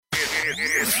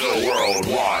It's the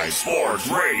Worldwide Sports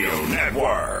Radio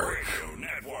Network.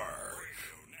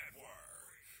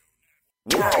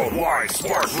 Worldwide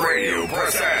Sports Radio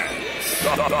presents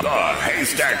the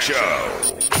Haystack Show.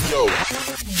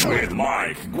 With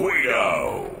Mike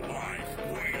Guido.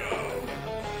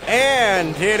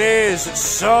 And it is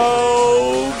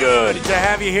so good to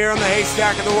have you here on the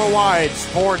Haystack of the Worldwide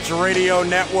Sports Radio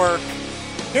Network.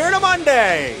 Here on a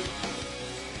Monday.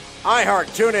 iHeart,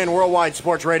 TuneIn,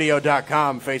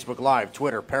 WorldwideSportsRadio.com, Facebook Live,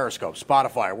 Twitter, Periscope,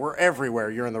 Spotify. We're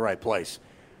everywhere. You're in the right place.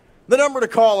 The number to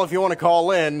call if you want to call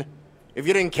in. If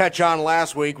you didn't catch on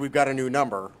last week, we've got a new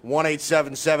number.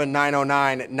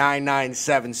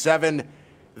 1-877-909-9977.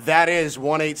 That is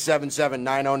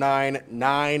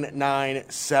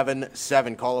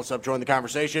 1-877-909-9977. Call us up, join the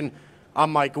conversation.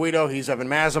 I'm Mike Guido. He's Evan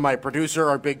Mazza, my producer,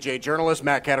 our Big J journalist,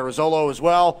 Matt Catarazzolo as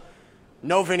well.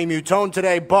 No Vinny Mutone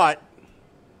today, but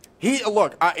he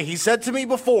said to me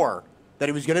before that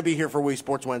he was going to be here for Wii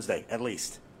Sports Wednesday, at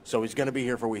least. So he's going to be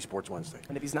here for Wii Sports Wednesday.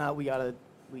 And if he's not, we gotta have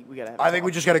I think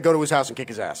we just got to go to his house and kick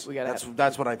his ass.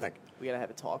 That's what I think. We gotta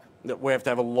have a talk. We have to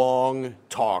have a long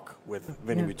talk with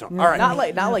Vinny Mutone. All right. Not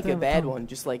like a bad one,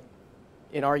 just like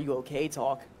an "Are you okay?"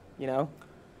 talk. You know.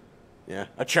 Yeah,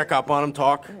 a check up on him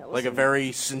talk, Yeah, like a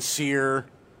very sincere,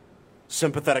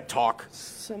 sympathetic talk.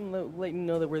 Let him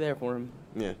know that we're there for him.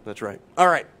 Yeah, that's right. All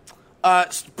right.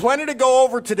 Plenty to go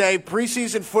over today.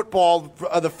 Preseason football.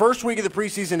 The first week of the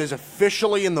preseason is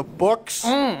officially in the books.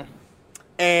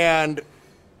 And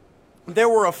there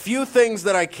were a few things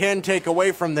that I can take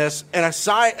away from this. And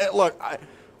aside, look,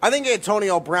 I think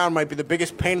Antonio Brown might be the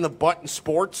biggest pain in the butt in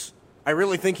sports. I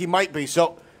really think he might be.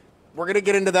 So we're going to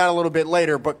get into that a little bit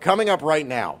later. But coming up right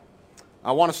now,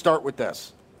 I want to start with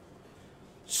this.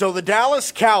 So the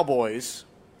Dallas Cowboys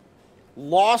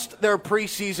lost their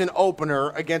preseason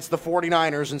opener against the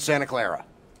 49ers in Santa Clara.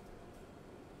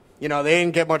 You know, they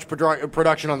didn't get much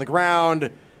production on the ground.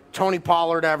 Tony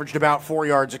Pollard averaged about 4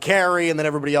 yards a carry, and then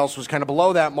everybody else was kind of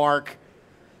below that mark.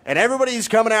 And everybody's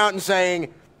coming out and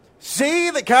saying, see,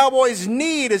 the Cowboys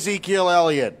need Ezekiel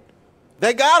Elliott.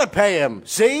 They got to pay him.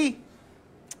 See?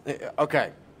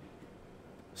 Okay.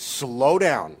 Slow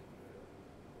down.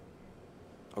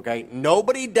 Okay?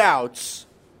 Nobody doubts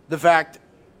the fact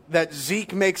that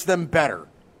Zeke makes them better.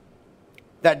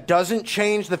 That doesn't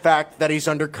change the fact that he's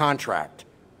under contract.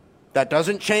 That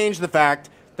doesn't change the fact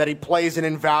that he plays an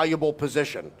invaluable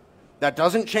position. That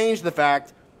doesn't change the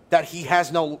fact that he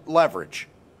has no leverage.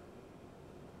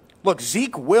 Look,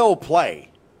 Zeke will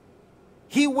play.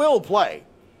 He will play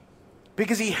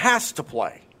because he has to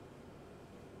play.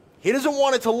 He doesn't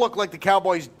want it to look like the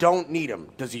Cowboys don't need him.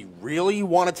 Does he really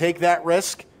want to take that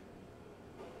risk?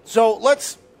 So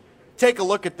let's take a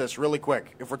look at this really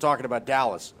quick if we're talking about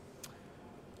Dallas.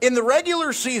 In the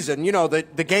regular season, you know,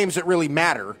 the games that really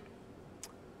matter,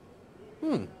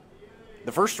 the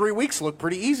first 3 weeks look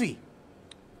pretty easy.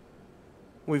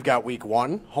 We've got week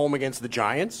 1, home against the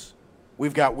Giants.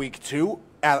 We've got week 2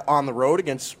 on the road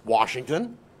against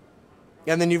Washington.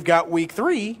 And then you've got week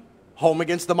 3, home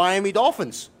against the Miami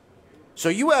Dolphins. So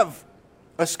you have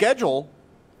a schedule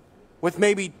with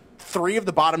maybe 3 of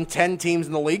the bottom 10 teams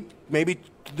in the league, maybe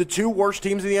the 2 worst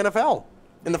teams in the NFL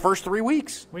in the first 3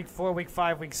 weeks. Week 4, week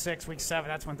 5, week 6, week 7,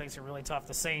 that's when things are really tough.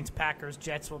 The Saints, Packers,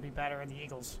 Jets will be better, and the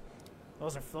Eagles.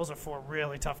 Those are 4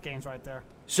 really tough games right there.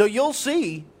 So you'll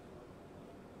see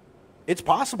it's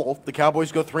possible the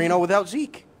Cowboys go 3-0 without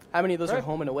Zeke. How many of those are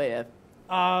home and away, Ev?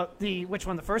 Which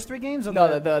one? The first 3 games? Or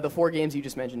No, the 4 games you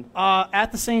just mentioned.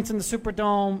 At the Saints in the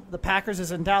Superdome, the Packers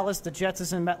is in Dallas, the Jets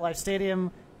is in MetLife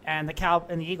Stadium, and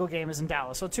the Eagle game is in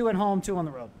Dallas. So 2 at home, 2 on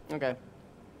the road. Okay.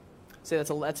 So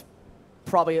that's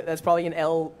probably an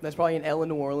L. That's probably an L in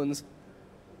New Orleans.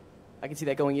 I can see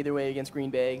that going either way against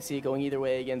Green Bay. See it going either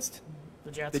way against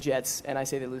the Jets, and I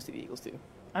say they lose to the Eagles too.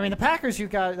 I mean, the Packers.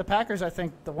 I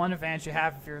think the one advantage you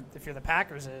have if you're the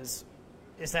Packers is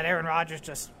that Aaron Rodgers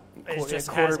has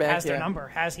their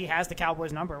number. He has the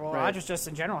Cowboys' number. Well, right. Rodgers just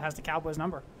in general has the Cowboys'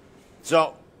 number.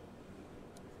 So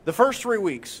the first 3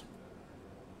 weeks,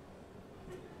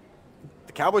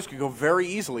 the Cowboys could go very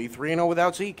easily 3-0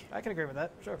 without Zeke. I can agree with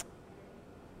that. Sure.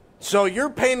 So you're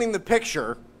painting the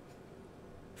picture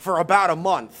for about a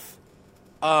month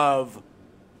of,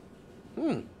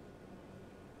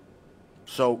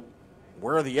 so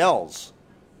where are the L's?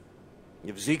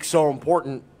 If Zeke's so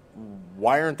important,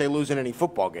 why aren't they losing any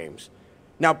football games?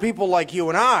 Now, people like you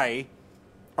and I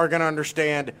are going to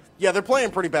understand, yeah, they're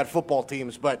playing pretty bad football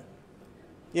teams, but,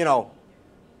 you know,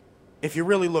 if you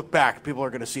really look back, people are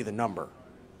going to see the number.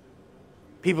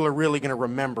 People are really going to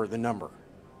remember the number.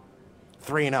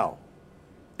 3-0.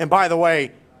 And by the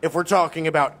way, if we're talking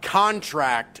about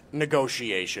contract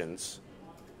negotiations,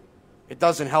 it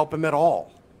doesn't help him at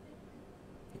all.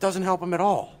 It doesn't help him at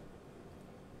all.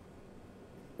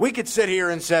 We could sit here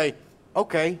and say,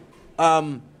 okay,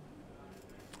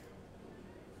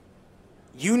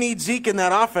 you need Zeke in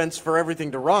that offense for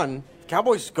everything to run. The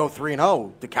Cowboys go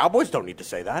 3-0. The Cowboys don't need to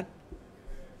say that.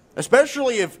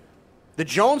 Especially if the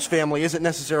Jones family isn't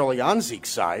necessarily on Zeke's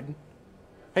side.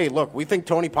 Hey, look, we think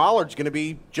Tony Pollard's going to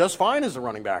be just fine as a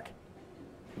running back.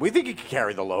 We think he can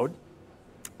carry the load.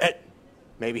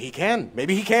 Maybe he can.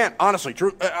 Maybe he can't. Honestly,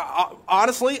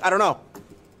 honestly, I don't know.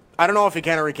 I don't know if he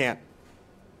can or he can't.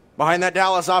 Behind that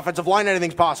Dallas offensive line,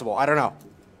 anything's possible. I don't know.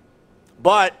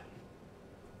 But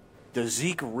does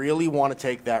Zeke really want to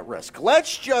take that risk?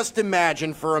 Let's just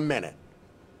imagine for a minute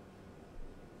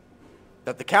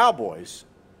that the Cowboys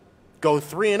go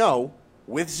 3-0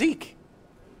 with Zeke.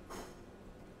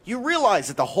 You realize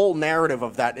that the whole narrative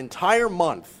of that entire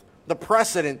month, the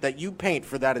precedent that you paint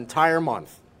for that entire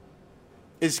month,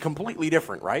 is completely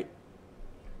different, right?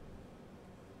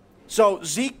 So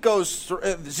Zeke goes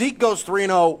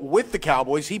 3-0 with the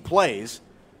Cowboys. He plays.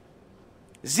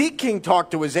 Zeke can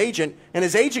talk to his agent, and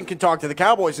his agent can talk to the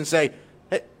Cowboys and say,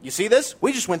 hey, you see this?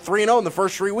 We just went 3-0 in the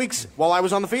first 3 weeks while I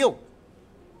was on the field.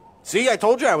 See, I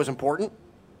told you I was important.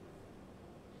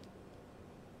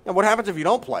 And what happens if you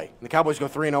don't play and the Cowboys go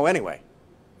 3-0 anyway?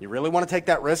 You really want to take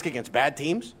that risk against bad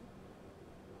teams?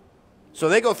 So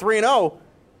they go 3-0,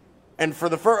 and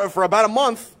for about a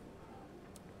month,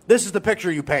 this is the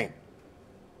picture you paint.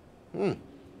 I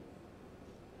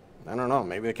don't know.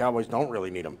 Maybe the Cowboys don't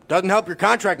really need him. Doesn't help your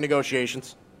contract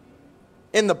negotiations.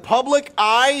 In the public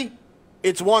eye,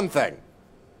 it's one thing.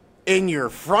 In your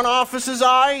front office's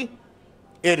eye,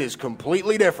 it is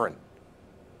completely different.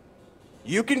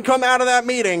 You can come out of that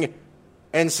meeting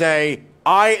and say,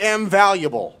 I am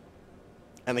valuable.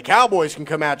 And the Cowboys can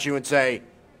come at you and say,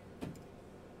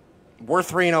 we're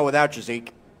 3-0 without you,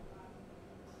 Zeke.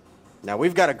 Now,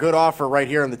 we've got a good offer right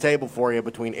here on the table for you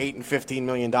between $8 and $15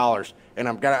 million. And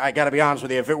I got to be honest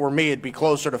with you, if it were me, it'd be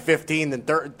closer to 15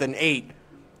 than 8,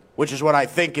 which is what I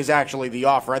think is actually the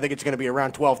offer. I think it's going to be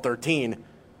around 12, 13.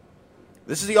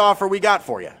 This is the offer we got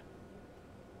for you.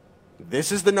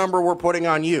 This is the number we're putting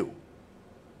on you.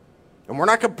 And we're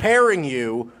not comparing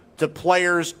you to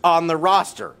players on the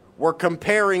roster. We're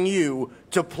comparing you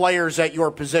to players at your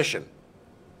position.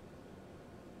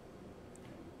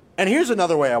 And here's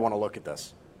another way I want to look at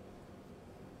this.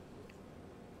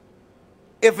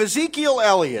 If Ezekiel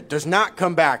Elliott does not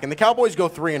come back and the Cowboys go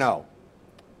 3-0,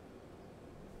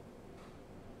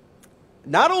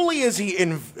 not only is he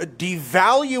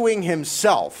devaluing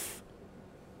himself,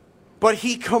 but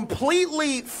he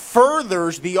completely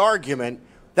furthers the argument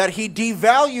that he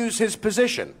devalues his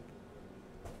position.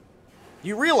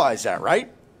 You realize that,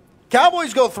 right?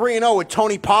 Cowboys go 3-0 with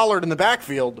Tony Pollard in the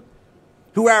backfield,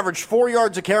 who averaged 4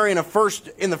 yards a carry in the first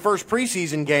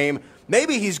preseason game.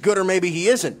 Maybe he's good or maybe he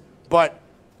isn't. But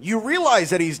you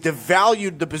realize that he's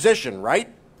devalued the position, right?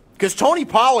 Because Tony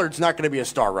Pollard's not going to be a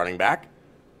star running back.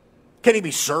 Can he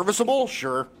be serviceable?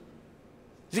 Sure.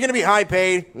 Is he going to be high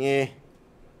paid? Yeah.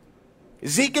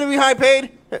 Is Zeke going to be high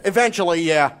paid? Eventually,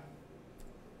 yeah.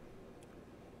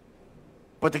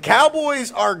 But the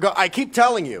Cowboys I keep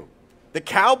telling you, the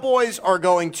Cowboys are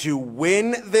going to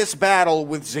win this battle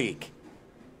with Zeke.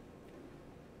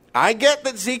 I get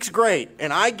that Zeke's great,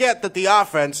 and I get that the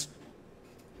offense,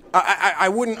 I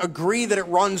wouldn't agree that it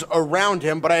runs around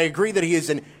him, but I agree that he is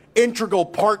an integral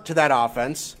part to that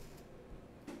offense.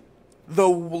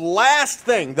 The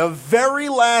very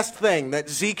last thing that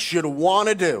Zeke should want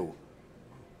to do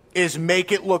is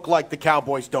make it look like the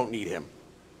Cowboys don't need him.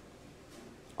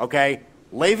 Okay?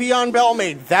 Le'Veon Bell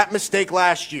made that mistake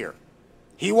last year.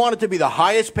 He wanted to be the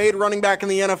highest paid running back in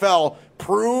the NFL,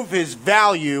 prove his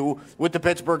value with the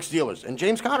Pittsburgh Steelers. And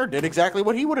James Conner did exactly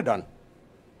what he would have done.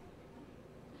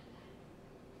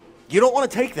 You don't want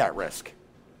to take that risk.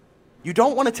 You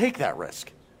don't want to take that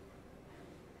risk.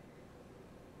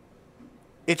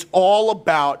 It's all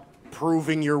about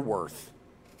proving your worth.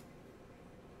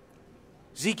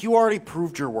 Zeke, you already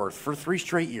proved your worth for 3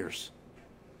 straight years.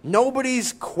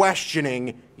 Nobody's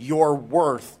questioning your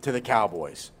worth to the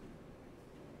Cowboys.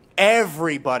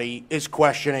 Everybody is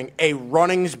questioning a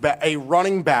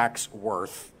running back's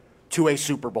worth to a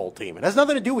Super Bowl team. It has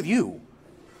nothing to do with you.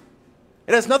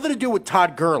 It has nothing to do with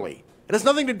Todd Gurley. It has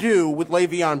nothing to do with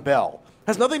Le'Veon Bell. It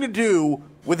has nothing to do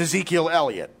with Ezekiel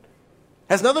Elliott.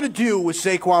 It has nothing to do with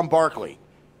Saquon Barkley.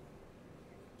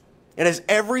 It has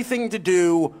everything to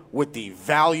do with the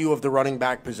value of the running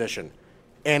back position.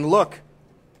 And look,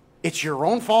 it's your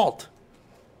own fault.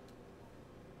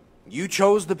 You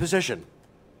chose the position.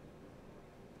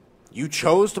 You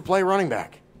chose to play running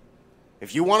back.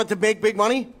 If you wanted to make big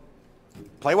money,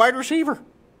 play wide receiver.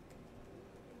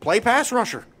 Play pass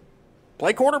rusher.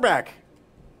 Play quarterback.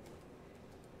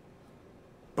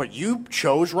 But you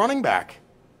chose running back.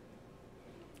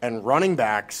 And running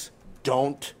backs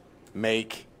don't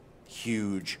make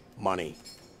huge money.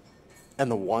 And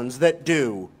the ones that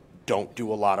do don't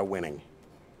do a lot of winning.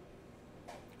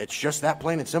 It's just that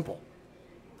plain and simple.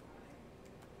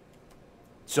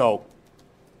 So,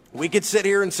 we could sit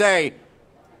here and say,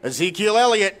 Ezekiel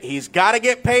Elliott, he's got to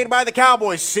get paid by the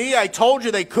Cowboys. See, I told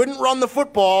you they couldn't run the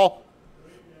football.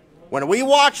 When we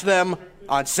watched them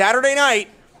on Saturday night,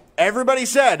 everybody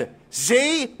said,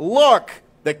 see, look,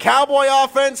 the Cowboy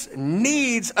offense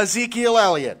needs Ezekiel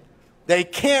Elliott. They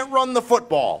can't run the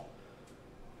football.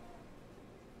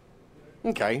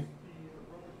 Okay.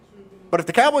 But if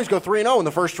the Cowboys go 3-0 in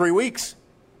the first 3 weeks,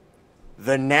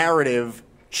 the narrative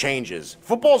changes.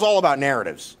 Football's all about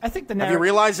narratives. I think the Have you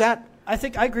realized that? I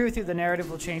agree with you. The narrative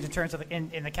will change in terms of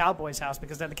in the Cowboys' house,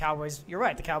 because then the Cowboys, you're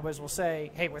right, the Cowboys will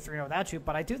say, hey, we're 3-0 without you.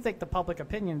 But I do think the public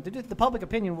opinion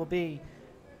will be,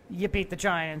 you beat the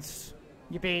Giants,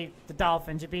 you beat the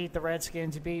Dolphins, you beat the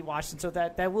Redskins, you beat Washington. So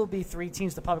that will be 3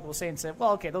 teams the public will say and say,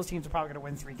 well, okay, those teams are probably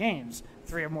going to win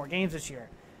 3 or more games this year.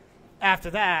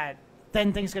 After that,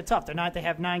 then things get tough. They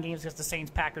have 9 games against the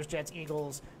Saints, Packers, Jets,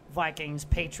 Eagles, Vikings,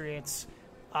 Patriots,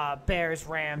 Bears,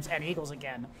 Rams, and Eagles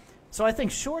again. So I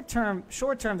think short term,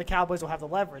 the Cowboys will have the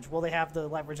leverage. Will they have the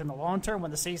leverage in the long term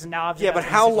when the season now? Obviously, yeah, but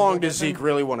how long does Zeke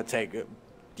really want to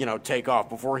take off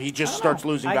before he just starts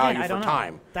losing value for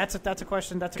time? That's a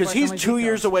question. Because he's 2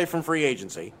 years away from free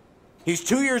agency. He's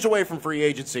 2 years away from free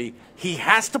agency. He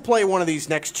has to play one of these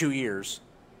next 2 years.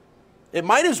 It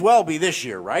might as well be this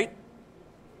year, right?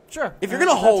 Sure. If you're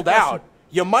going to hold out,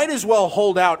 you might as well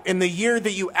hold out in the year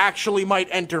that you actually might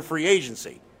enter free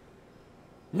agency.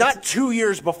 Not 2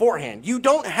 years beforehand. You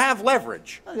don't have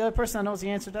leverage. The other person that knows the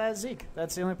answer to that is Zeke.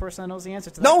 That's the only person that knows the answer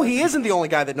to that. No, he isn't the only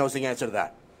guy that knows the answer to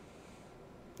that.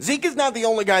 Zeke is not the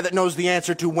only guy that knows the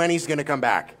answer to when he's going to come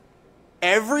back.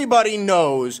 Everybody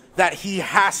knows that he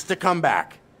has to come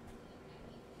back.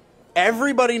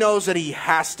 Everybody knows that he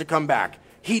has to come back.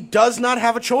 He does not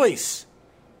have a choice.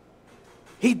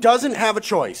 He doesn't have a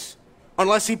choice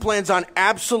unless he plans on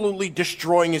absolutely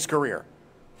destroying his career.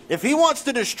 If he wants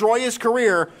to destroy his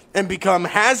career and become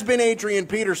has-been Adrian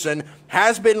Peterson,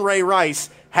 has-been Ray Rice,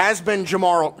 has-been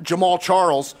Jamal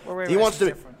Charles, he wants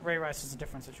to. Ray Rice is a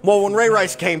different situation. Well, when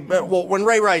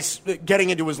Ray Rice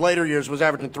getting into his later years was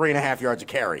averaging 3.5 yards a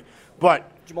carry,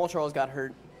 but Jamal Charles got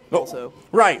hurt also.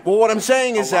 Right. Well, what I'm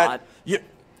saying is that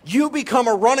you become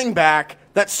a running back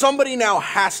that somebody now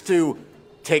has to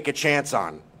take a chance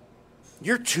on.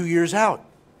 You're 2 years out.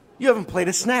 You haven't played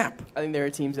a snap. I think there are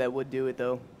teams that would do it,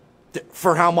 though.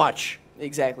 For how much?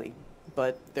 Exactly.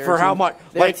 But how much?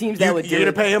 There are teams that would do it. You're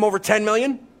going to pay him over $10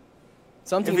 million?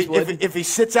 Some teams would. If he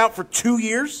sits out for 2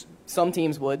 years? Some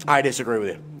teams would. I disagree with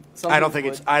you. I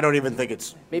don't even think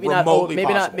it's maybe remotely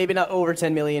possible. Maybe not over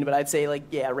 $10 million, but I'd say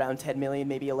around $10 million,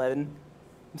 maybe 11.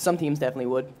 Some teams definitely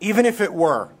would. Even if it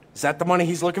were, is that the money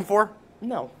he's looking for?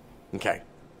 No. Okay.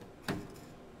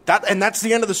 That's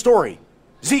the end of the story.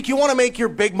 Zeke, you want to make your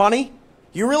big money?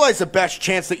 You realize the best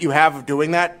chance that you have of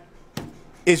doing that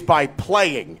is by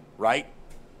playing, right?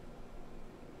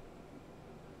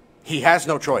 He has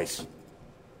no choice.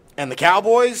 And the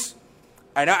Cowboys,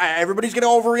 I know everybody's going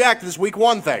to overreact to this week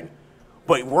 1 thing,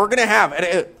 but we're going to have,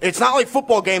 it's not like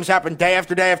football games happen day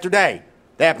after day after day.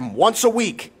 They happen once a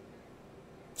week.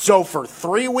 So for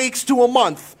 3 weeks to a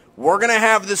month, we're going to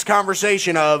have this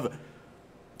conversation of,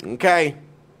 okay,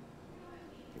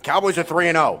 Cowboys are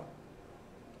 3-0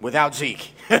 without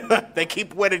Zeke. They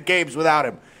keep winning games without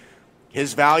him.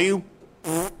 His value,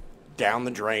 down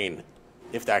the drain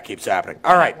if that keeps happening.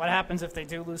 All right. What happens if they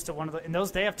do lose to one of the? In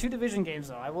those, they have 2 division games,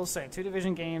 though. I will say 2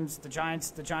 division games. The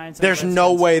Giants. There's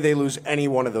no way they lose any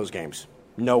one of those games.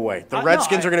 No way. The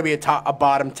Redskins are going to be a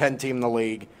bottom 10 team in the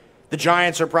league. The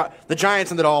Giants and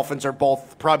the Dolphins are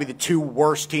both probably the 2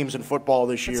 worst teams in football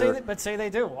this year. But say they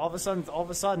do. All of a sudden,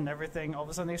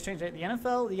 things change. The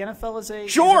NFL is a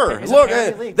sure. Is look,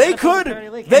 a league. They could.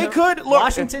 Look,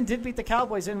 Washington did beat the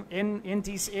Cowboys in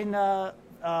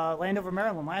Landover,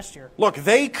 Maryland last year. Look,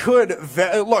 they could.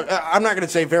 Look, I'm not going to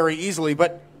say very easily,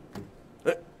 but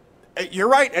you're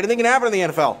right. Anything can happen in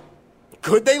the NFL.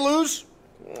 Could they lose?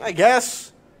 I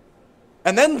guess.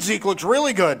 And then Zeke looks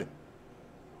really good.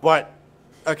 But,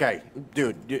 okay,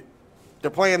 dude,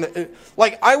 they're playing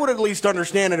I would at least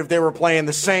understand it if they were playing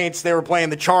the Saints, they were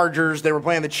playing the Chargers, they were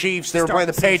playing the Chiefs, they were playing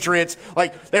the Patriots.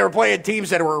 They were playing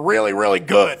teams that were really, really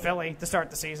good. Philly to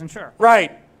start the season, sure.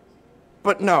 Right.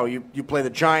 But no, you play the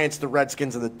Giants, the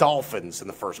Redskins, and the Dolphins in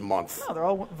the first month. No, they're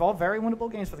all very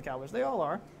winnable games for the Cowboys. They all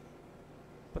are.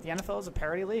 But the NFL is a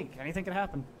parity league. Anything can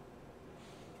happen.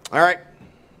 All right,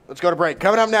 let's go to break.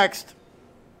 Coming up next,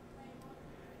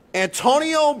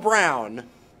 Antonio Brown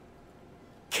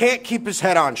can't keep his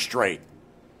head on straight,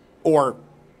 or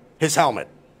his helmet.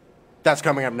 That's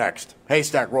coming up next.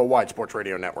 Haystack Worldwide Sports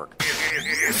Radio Network.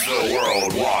 It's the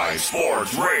Worldwide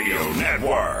Sports Radio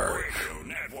Network.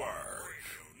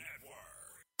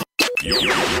 You're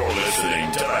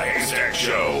listening to the Haystack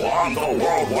Show on the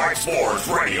Worldwide Sports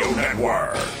Radio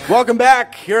Network. Welcome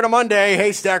back here on a Monday,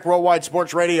 Haystack Worldwide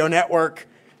Sports Radio Network,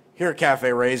 here at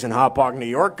Cafe Rays in Hauppauge, New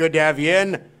York. Good to have you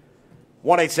in.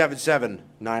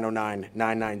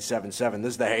 1-877-909-9977.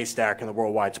 This is the Haystack and the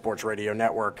Worldwide Sports Radio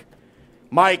Network.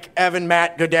 Mike, Evan,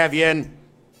 Matt, good to have you in.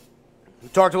 We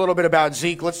talked a little bit about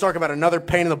Zeke. Let's talk about another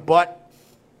pain in the butt,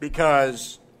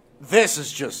 because this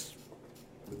is just,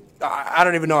 I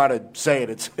don't even know how to say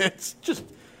it. It's just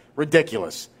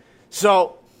ridiculous.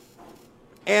 So,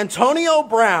 Antonio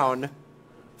Brown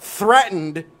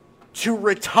threatened to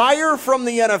retire from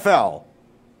the NFL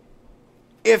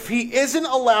if he isn't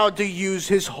allowed to use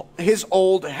his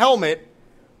old helmet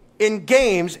in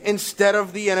games instead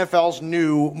of the NFL's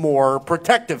new, more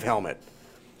protective helmet.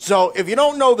 So, if you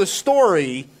don't know the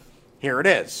story, here it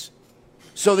is.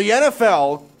 So, the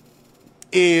NFL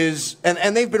is,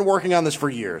 and they've been working on this for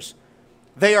years,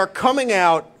 they are coming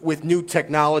out with new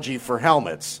technology for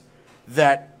helmets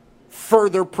that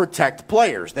further protect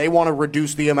players. They want to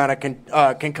reduce the amount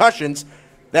of concussions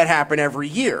that happen every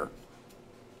year,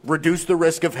 reduce the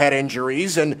risk of head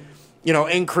injuries, and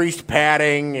increased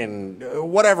padding and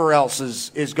whatever else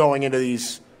is going into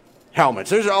these helmets.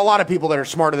 There's a lot of people that are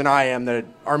smarter than I am that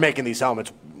are making these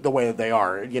helmets the way that they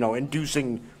are,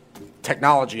 inducing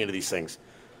technology into these things.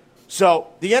 So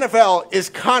the NFL is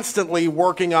constantly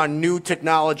working on new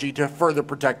technology to further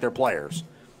protect their players.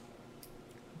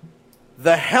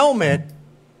 The helmet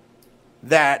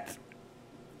that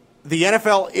the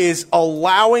NFL is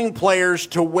allowing players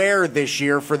to wear this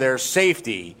year for their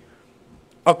safety,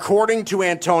 according to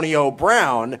Antonio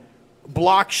Brown,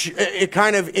 it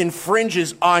kind of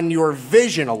infringes on your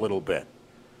vision a little bit.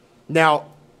 Now,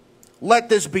 let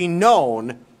this be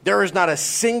known, there is not a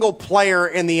single player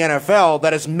in the NFL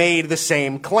that has made the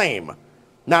same claim.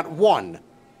 Not one.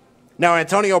 Now,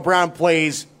 Antonio Brown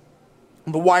plays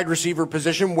the wide receiver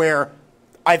position, where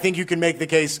I think you can make the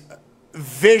case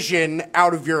vision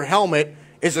out of your helmet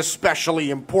is especially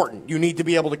important. You need to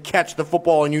be able to catch the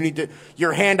football, and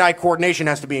your hand-eye coordination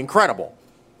has to be incredible.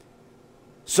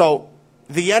 So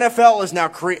the NFL is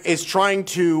now is trying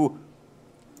to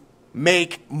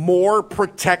make more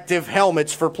protective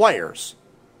helmets for players.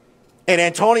 And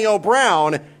Antonio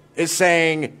Brown is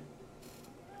saying,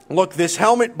 look, this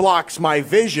helmet blocks my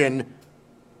vision.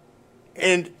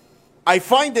 And I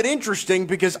find it interesting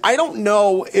because I don't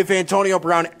know if Antonio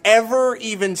Brown ever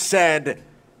even said,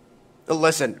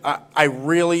 listen, I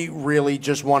really, really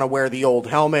just want to wear the old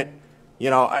helmet.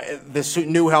 This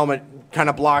new helmet kind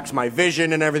of blocks my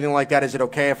vision and everything like that. Is it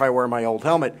okay if I wear my old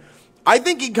helmet? I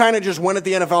think he kind of just went at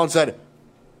the NFL and said,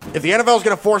 if the NFL is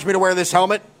going to force me to wear this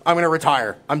helmet, I'm going to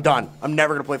retire. I'm done. I'm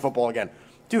never going to play football again.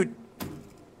 Dude,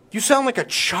 you sound like a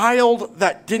child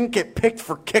that didn't get picked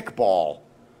for kickball.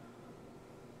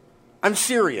 I'm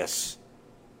serious.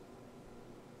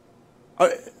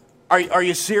 Are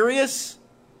you serious?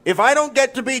 If I don't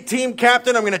get to be team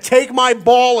captain, I'm going to take my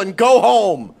ball and go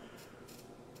home.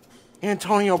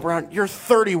 Antonio Brown, you're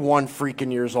 31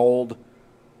 freaking years old.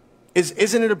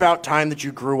 Isn't it about time that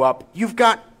you grew up? You've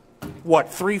got,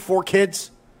 3, 4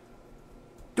 kids?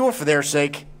 Do it for their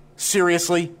sake.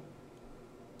 Seriously.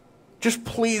 Just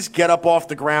please get up off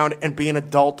the ground and be an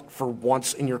adult for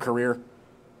once in your career.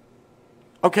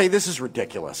 Okay, this is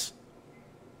ridiculous.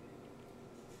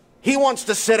 He wants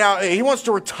to sit out. He wants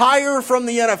to retire from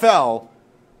the NFL,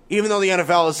 even though the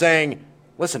NFL is saying,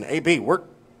 listen, AB,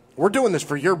 we're doing this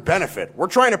for your benefit. We're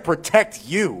trying to protect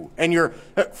you and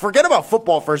forget about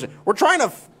football for a second. We're trying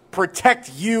to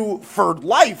protect you for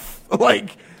life.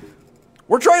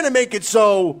 We're trying to make it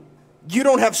so you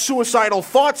don't have suicidal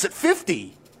thoughts at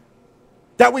 50.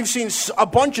 That we've seen a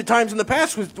bunch of times in the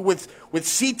past with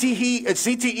CTE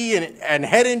and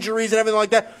head injuries and everything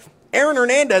like that. Aaron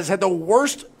Hernandez had the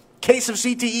worst case of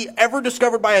CTE ever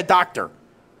discovered by a doctor.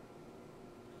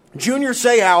 Junior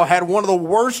Seau had one of the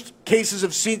worst cases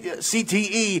of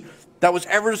CTE that was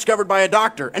ever discovered by a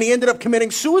doctor, and he ended up committing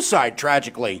suicide,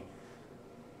 tragically.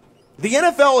 The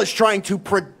NFL is trying to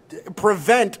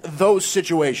prevent those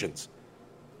situations.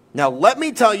 Now, let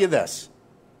me tell you this.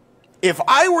 If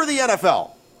I were the NFL,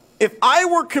 if I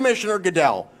were Commissioner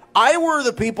Goodell, I were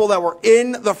the people that were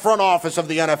in the front office of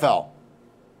the NFL,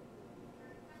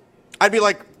 I'd be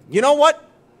like, you know what?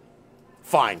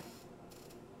 Fine.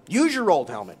 Use your old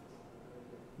helmet.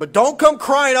 But don't come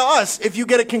crying to us if you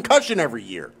get a concussion every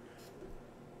year.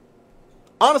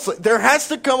 Honestly, there has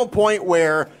to come a point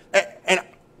where, and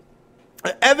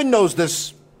Evan knows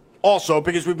this also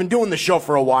because we've been doing the show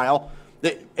for a while.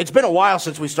 It's been a while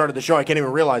since we started the show. I can't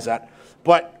even realize that.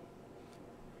 But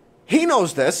he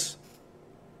knows this.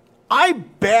 I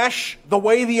bash the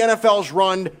way the NFL's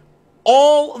run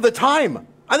all the time.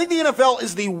 I think the NFL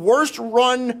is the worst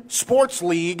run sports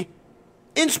league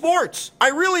in sports. I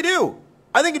really do.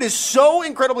 I think it is so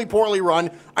incredibly poorly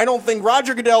run. I don't think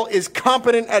Roger Goodell is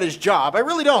competent at his job. I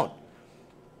really don't.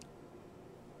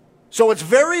 So it's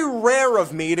very rare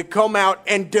of me to come out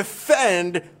and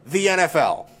defend the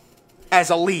NFL as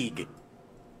a league.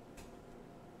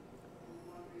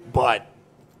 But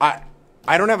I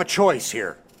don't have a choice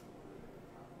here.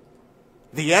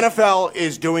 The NFL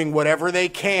is doing whatever they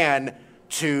can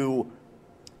to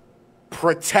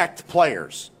protect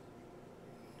players.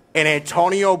 And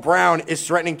Antonio Brown is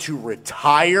threatening to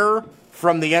retire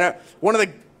from the NFL.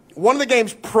 One of the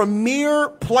game's premier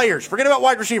players, forget about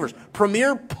wide receivers,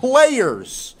 premier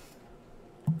players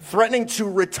threatening to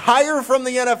retire from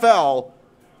the NFL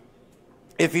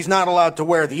if he's not allowed to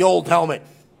wear the old helmet.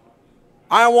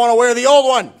 I want to wear the old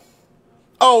one.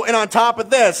 Oh, and on top of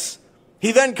this,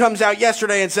 he then comes out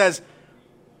yesterday and says,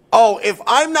 oh, if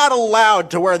I'm not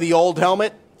allowed to wear the old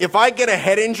helmet, if I get a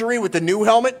head injury with the new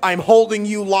helmet, I'm holding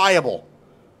you liable.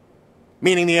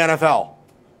 Meaning the NFL.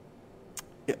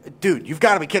 Dude, you've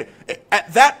got to be kidding.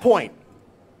 At that point,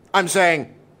 I'm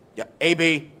saying, yeah,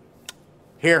 AB,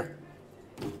 here,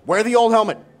 wear the old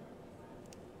helmet.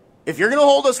 If you're going to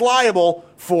hold us liable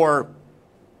for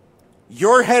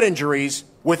your head injuries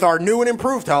with our new and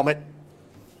improved helmet,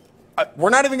 we're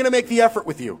not even going to make the effort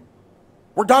with you.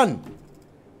 We're done.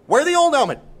 Wear the old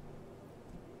helmet.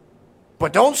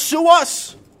 But don't sue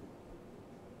us.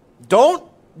 Don't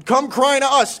come crying to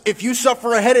us if you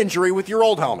suffer a head injury with your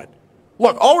old helmet.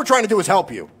 Look, all we're trying to do is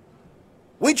help you.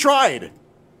 We tried.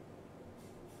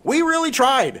 We really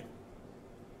tried.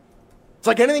 It's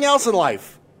like anything else in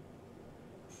life.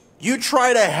 You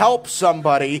try to help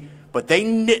somebody, but they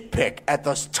nitpick at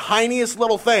the tiniest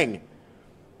little thing.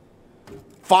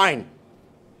 Fine.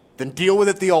 Then deal with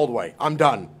it the old way. I'm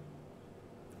done.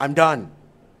 I'm done.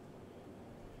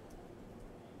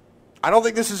 I don't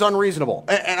think this is unreasonable.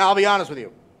 And I'll be honest with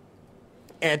you.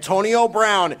 Antonio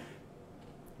Brown,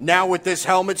 now with this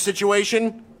helmet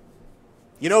situation,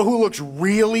 you know who looks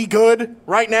really good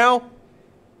right now?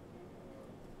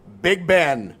 Big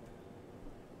Ben.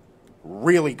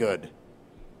 Really good.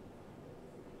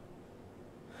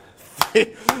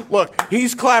 Look,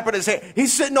 he's clapping his hand.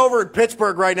 He's sitting over in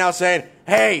Pittsburgh right now saying,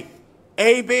 hey,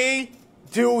 AB,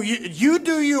 you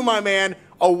do you, my man,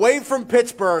 away from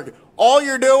Pittsburgh. All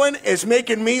you're doing is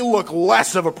making me look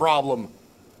less of a problem.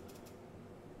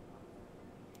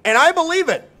 And I believe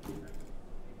it.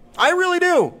 I really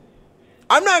do.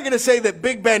 I'm not going to say that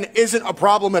Big Ben isn't a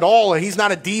problem at all. He's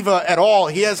not a diva at all.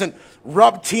 He hasn't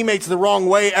rubbed teammates the wrong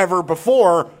way ever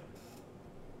before.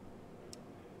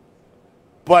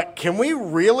 But can we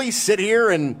really sit here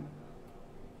and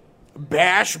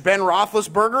bash Ben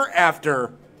Roethlisberger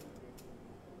after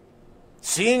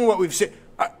seeing what we've seen?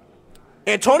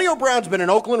 Antonio Brown's been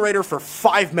an Oakland Raider for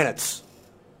 5 minutes.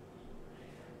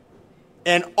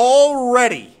 And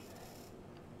already,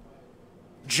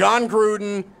 John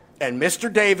Gruden and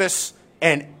Mr. Davis,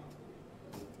 and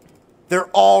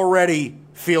they're already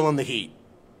feeling the heat.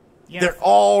 They're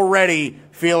already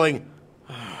feeling,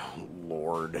 oh,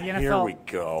 Lord, here we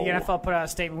go. The NFL put out a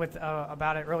statement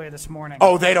about it earlier this morning.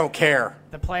 Oh, they don't care.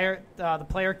 The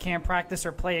player can't practice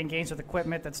or play in games with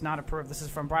equipment that's not approved. This is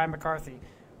from Brian McCarthy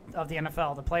of the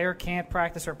NFL. The player can't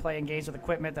practice or play in games with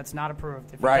equipment that's not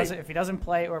approved. If he doesn't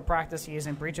play or practice, he is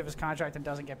in breach of his contract and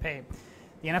doesn't get paid.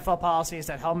 The NFL policy is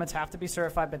that helmets have to be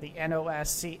certified by the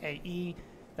NOSCAE,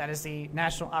 that is the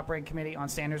National Operating Committee on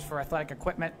Standards for Athletic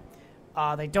Equipment.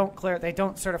 They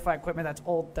don't certify equipment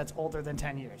that's older than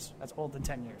 10 years. That's older than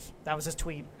 10 years. That was his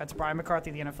tweet. That's Brian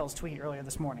McCarthy, the NFL's tweet earlier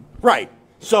this morning. Right.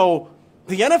 So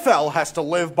the NFL has to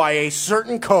live by a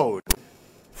certain code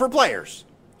for players,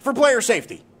 for player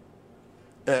safety.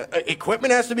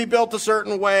 Equipment has to be built a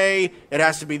certain way. It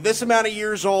has to be this amount of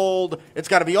years old. It's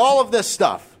got to be all of this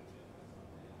stuff.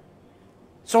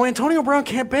 So Antonio Brown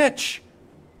can't bitch.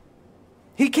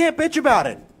 He can't bitch about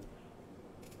it.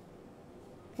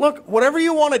 Look, whatever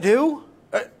you want to do,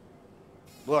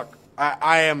 look,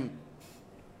 I am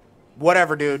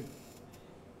whatever, dude.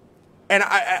 And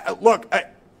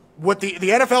what the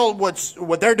NFL,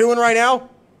 what they're doing right now,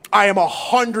 I am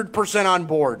 100% on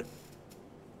board.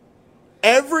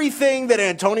 Everything that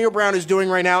Antonio Brown is doing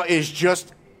right now is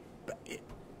just,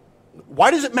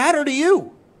 why does it matter to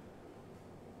you?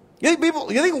 You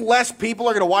think less people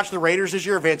are going to watch the Raiders this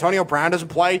year if Antonio Brown doesn't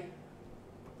play?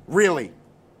 Really?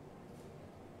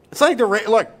 It's like the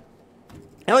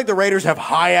Raiders have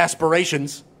high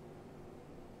aspirations.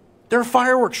 They're a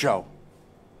fireworks show.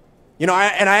 You know,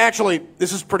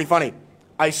 this is pretty funny.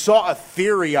 I saw a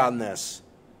theory on this.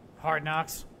 Hard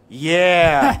Knocks?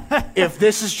 Yeah. If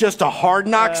this is just a Hard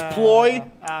Knocks ploy,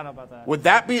 I don't know about that. would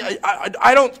that be?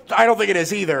 I don't think it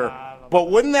is either. But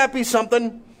wouldn't that be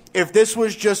something if this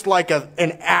was just like an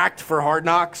act for Hard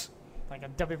Knocks? Like a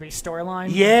WWE storyline?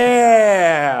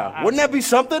 Yeah. Wouldn't that be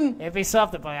something? It'd be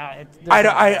something, but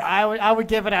I would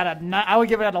give it at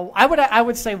I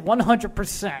would say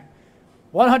 100%.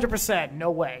 100%, no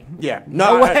way. Yeah,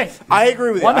 no way. I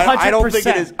agree with you. 100%. I don't think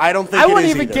it is. I don't think I wouldn't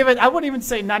it is even either. give it. I wouldn't even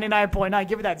say 99.9.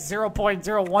 Give it that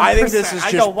 0.01%. I think this is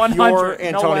just pure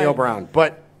Antonio Brown.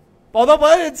 But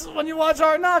it's when you watch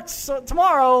Hard Knocks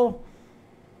tomorrow,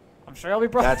 I'm sure it'll be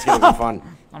brought up. That's going to be fun.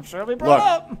 I'm sure it'll be brought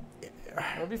up.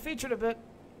 It'll be featured a bit.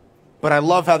 But I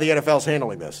love how the NFL's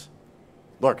handling this.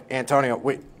 Look, Antonio,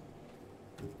 we're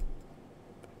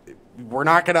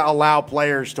not going to allow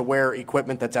players to wear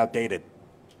equipment that's outdated.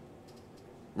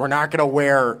 We're not going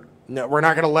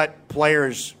to let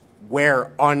players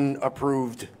wear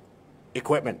unapproved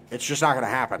equipment. It's just not going to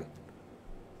happen.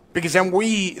 Because then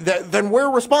we're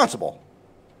responsible.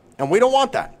 And we don't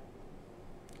want that.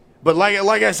 But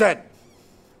like I said,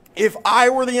 if I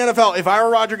were the NFL, if I were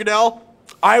Roger Goodell,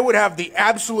 I would have the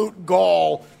absolute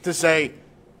gall to say,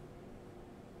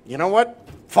 you know what?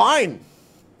 Fine.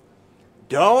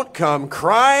 Don't come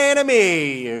crying to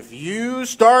me if you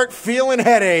start feeling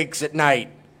headaches at night.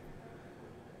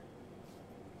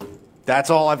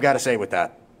 That's all I've got to say with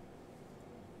that.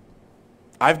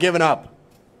 I've given up.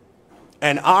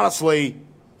 And honestly,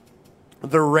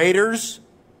 the Raiders,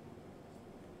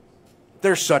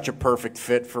 they're such a perfect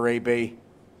fit for AB.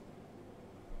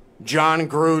 John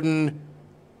Gruden,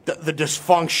 the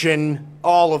dysfunction,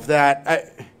 all of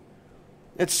that.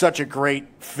 It's such a great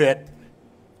fit.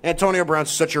 Antonio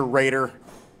Brown's such a Raider.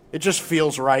 It just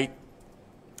feels right.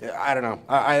 I don't know.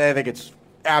 I think it's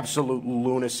absolute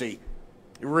lunacy.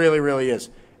 It really, really is.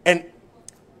 And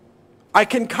I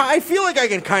feel like I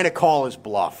can kind of call his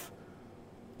bluff.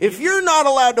 If you're not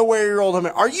allowed to wear your old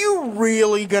helmet, are you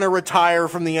really going to retire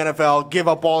from the NFL, give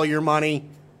up all your money?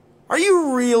 Are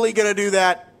you really going to do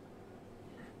that?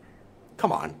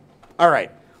 Come on. All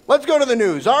right. Let's go to the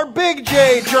news. Our Big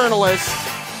J journalist,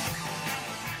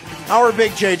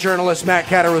 Matt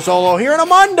Cataruzolo, here on a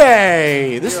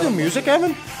Monday. This is new music,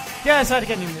 Evan? Yeah, I decided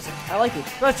to get new music. I like it.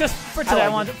 But just for today, I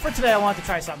wanted to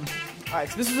try something. All right,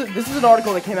 so this is an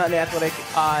article that came out in The Athletic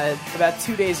about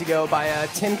 2 days ago by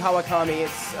Tim Kawakami.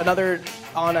 It's another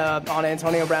on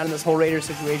Antonio Brown and this whole Raiders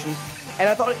situation. And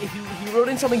I thought he wrote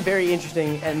in something very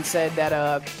interesting and said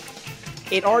that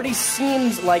it already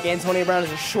seems like Antonio Brown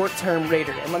is a short-term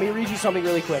Raider. And let me read you something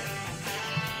really quick.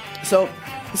 So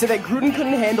he said that Gruden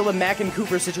couldn't handle the Mack and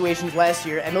Cooper situations last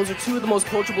year, and those are two of the most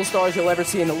coachable stars you'll ever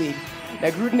see in the league. Now,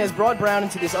 Gruden has brought Brown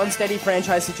into this unsteady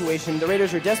franchise situation. The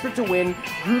Raiders are desperate to win.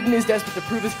 Gruden is desperate to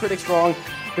prove his critics wrong.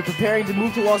 They're preparing to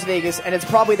move to Las Vegas, and it's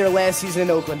probably their last season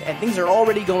in Oakland, and things are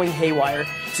already going haywire.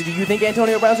 So do you think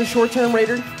Antonio Brown's a short-term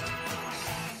Raider?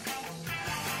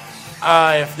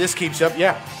 If this keeps up,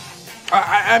 yeah.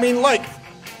 I mean,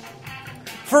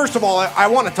 first of all, I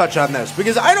want to touch on this,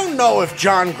 because I don't know if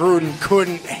John Gruden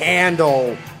couldn't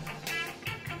handle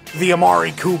the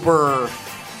Amari Cooper,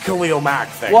 Khalil Mack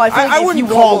thing. Well, I wouldn't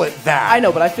call it that. I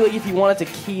know, but I feel like if he wanted to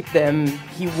keep them,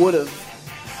 he would have.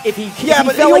 If he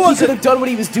but felt like he could have done what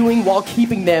he was doing while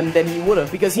keeping them, then he would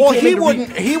have. Because he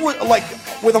wouldn't. He would, like,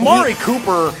 with Amari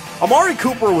Cooper. Amari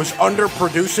Cooper was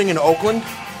underproducing in Oakland,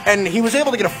 and he was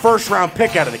able to get a first-round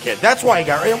pick out of the kid. That's why he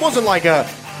got. It wasn't like a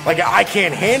I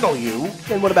can't handle you.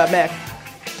 Then what about Mack?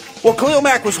 Well, Khalil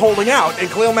Mack was holding out, and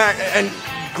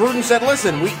Gruden said,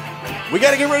 "Listen, we got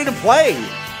to get ready to play."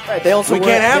 Right. They also we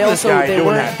can't have this guy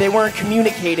doing that. They weren't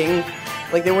communicating,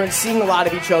 like they weren't seeing a lot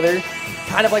of each other,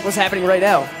 kind of like what's happening right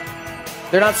now.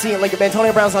 They're not seeing, like,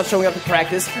 Antonio Brown's not showing up to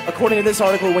practice. According to this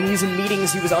article, when he's in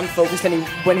meetings, he was unfocused, and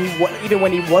even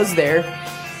when he was there.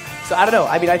 So I don't know.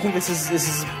 I mean, I think this is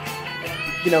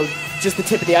just the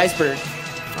tip of the iceberg.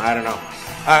 I don't know.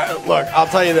 Look, I'll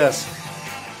tell you this.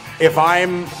 If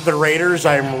I'm the Raiders,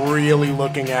 I'm really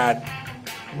looking at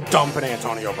dumping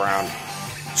Antonio Brown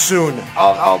soon.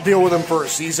 I'll deal with him for a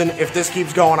season. If this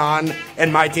keeps going on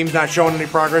and my team's not showing any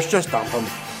progress, just dump him.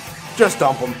 Just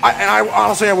dump him.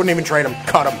 Honestly, I wouldn't even trade him.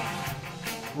 Cut him.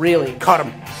 Really? Cut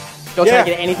him. Don't try to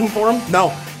get anything for him?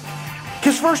 No.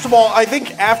 Because first of all, I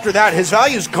think after that, his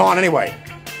value's gone anyway.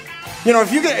 You know,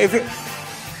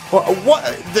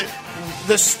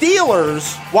 the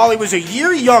Steelers, while he was a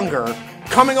year younger,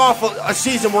 coming off a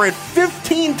season where he had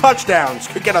 15 touchdowns,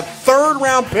 could get a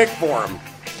third-round pick for him.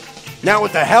 Now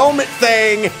with the helmet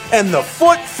thing and the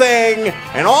foot thing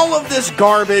and all of this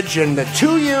garbage and the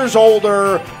 2 years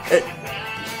older,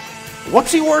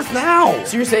 what's he worth now?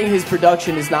 So you're saying his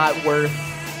production is not worth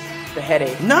the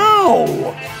headache?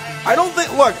 No! I don't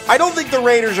think the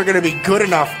Raiders are going to be good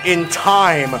enough in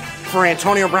time for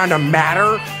Antonio Brown to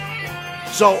matter.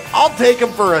 So I'll take him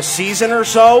for a season or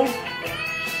so.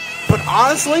 But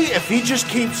honestly, if he just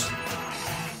keeps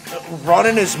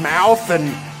running his mouth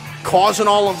and causing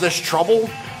all of this trouble,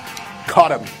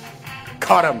 cut him.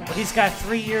 Cut him. But he's got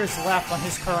 3 years left on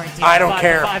his current deal. I don't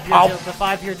care. I'll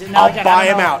buy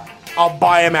him out. I'll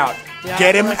buy him out. Yeah,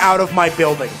 get him out of my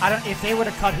building. If they were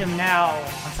to cut him now,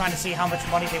 I'm trying to see how much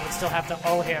money they would still have to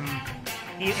owe him.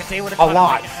 If they were to cut a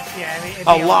lot.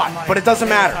 A lot, but it doesn't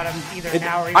matter.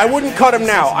 I wouldn't cut him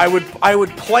now. I would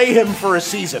play him for a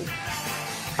season.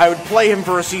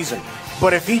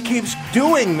 But if he keeps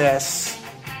doing this,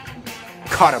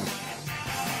 cut him.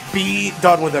 Be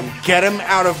done with him. Get him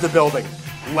out of the building.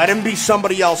 Let him be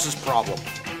somebody else's problem.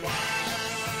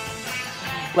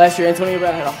 Last year, Antonio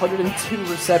Brown had 102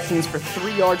 receptions for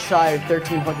 3 yards shy of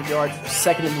 1,300 yards,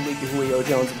 second in the league to Julio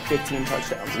Jones, and 15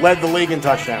 touchdowns. Led the league in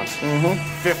touchdowns.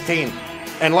 15.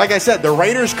 And like I said, the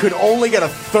Raiders could only get the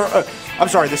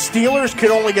Steelers could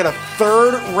only get a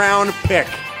third-round pick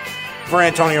for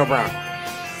Antonio Brown.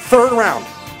 Third round.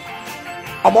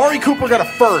 Amari Cooper got a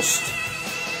first.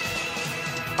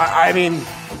 I mean,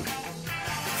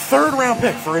 third-round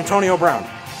pick for Antonio Brown.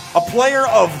 A player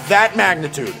of that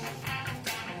magnitude.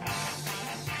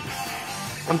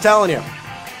 I'm telling you,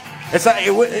 it's not,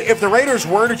 if the Raiders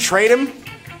were to trade him,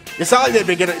 it's not like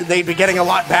they'd be getting a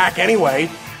lot back anyway.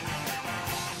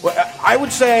 I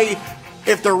would say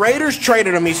if the Raiders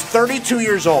traded him, he's 32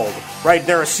 years old, right?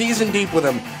 They're a season deep with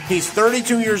him. He's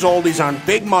 32 years old. He's on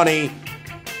big money.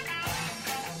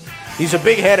 He's a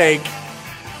big headache.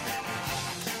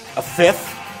 A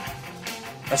fifth,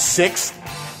 a sixth.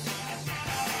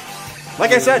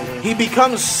 Like I said, he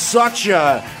becomes such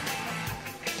a...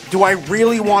 Do I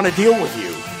really want to deal with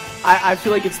you? I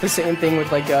feel like it's the same thing with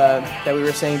that we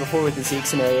were saying before with the Zeke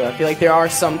scenario. I feel like there are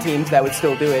some teams that would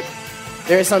still do it.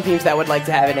 There are some teams that would like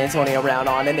to have an Antonio Brown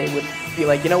on, and they would be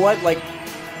like, you know what? Like,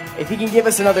 if he can give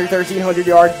us another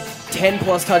 1,300-yard,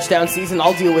 10-plus touchdown season,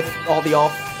 I'll deal with all the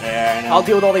I'll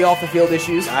deal with all the off-the-field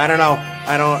issues. I don't know.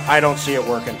 I don't see it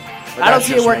working. I don't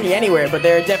see it working anywhere, but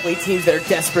there are definitely teams that are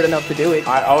desperate enough to do it.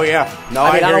 Oh, yeah. No,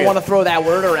 I don't want to throw that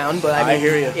word around, but I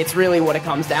hear you. It's really what it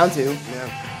comes down to. Yeah.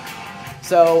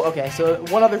 So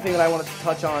one other thing that I wanted to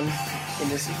touch on in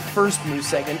this first news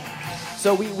segment.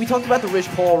 So we talked about the Rich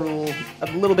Paul rule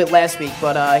a little bit last week,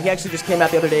 but he actually just came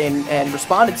out the other day and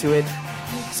responded to it.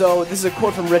 So this is a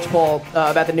quote from Rich Paul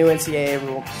about the new NCAA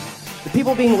rule. The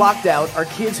people being locked out are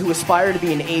kids who aspire to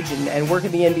be an agent and work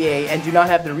in the NBA and do not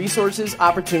have the resources,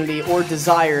 opportunity, or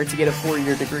desire to get a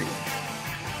 4-year degree.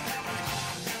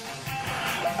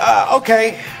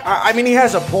 Okay. I mean, he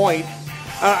has a point.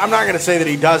 I'm not going to say that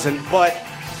he doesn't, but...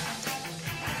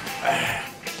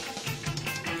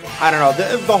 I don't know.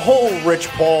 The whole Rich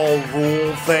Paul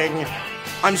rule thing,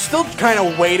 I'm still kind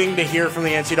of waiting to hear from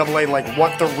the NCAA, like,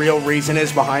 what the real reason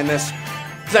is behind this.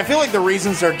 Because I feel like the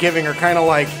reasons they're giving are kind of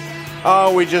like,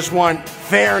 oh, we just want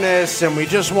fairness, and we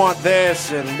just want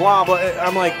this, and blah, blah.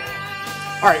 I'm like,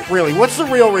 all right, really, what's the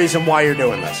real reason why you're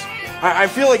doing this? I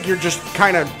feel like you're just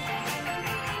kind of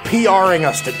PRing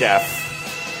us to death.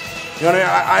 You know what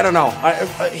I don't know.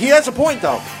 He has a point,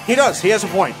 though. He does. He has a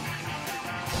point.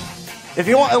 If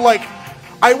you want, like,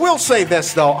 I will say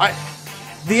this, though.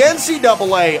 The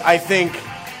NCAA, I think,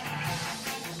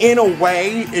 in a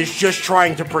way, is just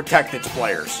trying to protect its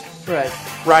players.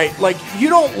 Right? Like, you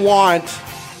don't want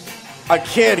a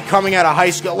kid coming out of high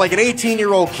school, like an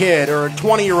 18-year-old kid or a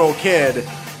 20-year-old kid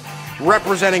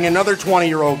representing another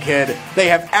 20-year-old kid. They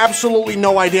have absolutely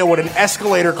no idea what an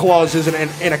escalator clause is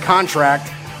in a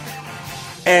contract.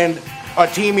 And a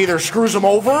team either screws them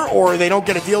over or they don't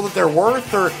get a deal that they're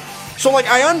worth. So, like,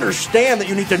 I understand that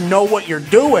you need to know what you're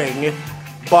doing,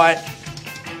 but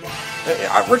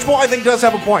Rich Paul, I think, does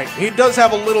have a point. He does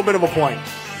have a little bit of a point.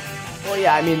 Well,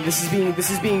 yeah, I mean, this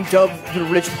is being dubbed the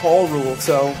Rich Paul rule,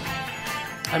 so,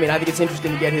 I mean, I think it's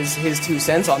interesting to get his 2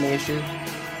 cents on the issue.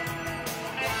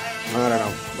 I don't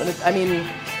know. But, I mean,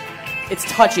 it's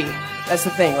touchy. That's the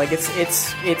thing. Like it's a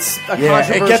it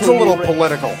controversial. gets a little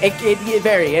political. It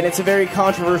very, and it's a very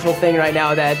controversial thing right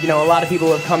now that a lot of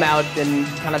people have come out and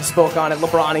kind of spoke on it,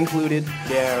 LeBron included.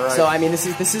 Yeah, right. So I mean, this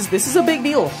is a big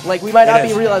deal. Like we might not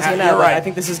be realizing it now, but I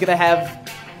think this is going to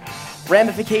have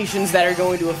ramifications that are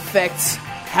going to affect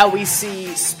how we see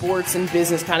sports and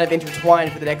business kind of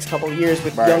intertwined for the next couple of years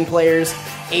with young players,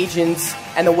 agents,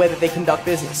 and the way that they conduct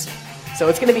business. So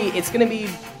it's gonna be,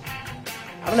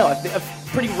 I don't know, a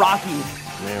pretty rocky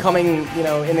coming,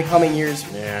 in the coming years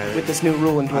with this new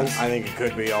rule in place. I think it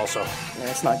could be also. Yeah,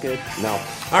 it's not good. No.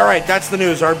 All right, that's the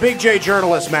news. Our Big J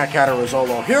journalist, Matt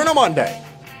Catarazzolo, here on a Monday.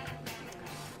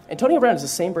 Antonio Brown is the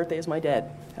same birthday as my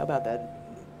dad. How about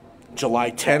that?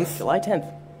 July 10th. July 10th.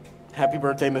 Happy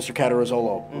birthday, Mr.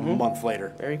 Catarazzolo, a month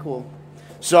later. Very cool.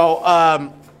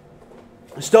 So,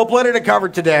 still plenty to cover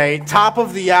today. Top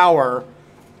of the hour,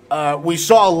 we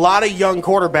saw a lot of young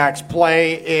quarterbacks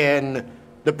play in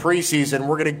the preseason.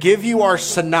 We're going to give you our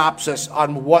synopsis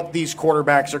on what these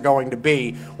quarterbacks are going to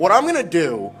be. What I'm going to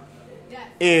do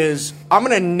is I'm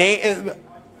going to name...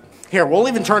 Here, we'll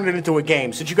even turn it into a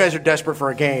game, since you guys are desperate for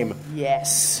a game.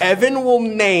 Yes. Evan will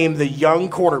name the young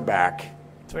quarterback.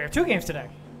 So we have 2 games today.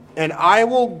 And I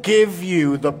will give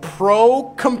you the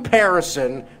pro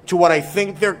comparison to what I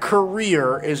think their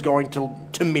career is going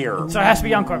to mirror. So it has to be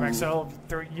young quarterback. So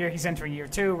he's entering year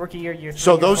 2, rookie year 3,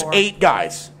 So year those 4. 8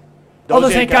 guys.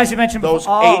 Those 8 guys you mentioned before. Those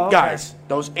 8 guys.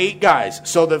 Those 8 guys.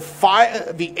 So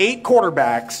the 8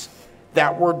 quarterbacks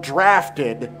that were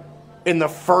drafted in the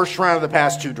first round of the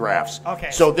past 2 drafts.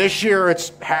 Okay. So this year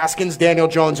it's Haskins, Daniel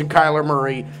Jones, and Kyler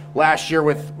Murray. Last year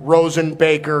with Rosen,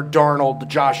 Baker, Darnold,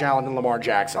 Josh Allen, and Lamar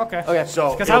Jackson. Okay.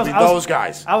 So it'll be those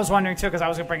guys. I was wondering, too, because I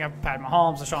was going to bring up Pat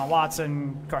Mahomes, Deshaun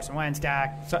Watson, Carson Wentz,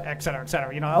 Dak, et cetera, et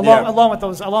cetera. Along with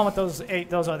those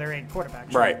other 8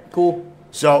 quarterbacks. Right. Cool.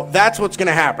 So that's what's going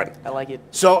to happen. I like it.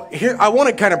 So here, I want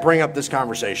to kind of bring up this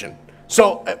conversation.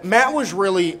 So Matt was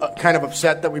really kind of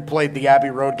upset that we played the Abbey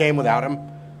Road game without him.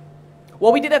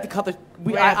 Well, we did have to cut the.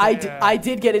 I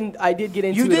did get into it.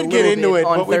 You did get into it,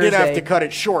 but we did have to cut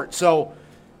it short. So,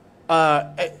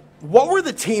 what were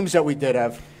the teams that we did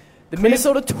have? The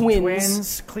Minnesota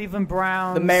Twins, Cleveland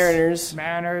Browns, the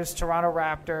Mariners, Toronto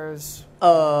Raptors.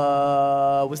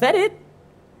 Was that it?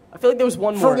 I feel like there was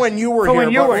one more. For when you were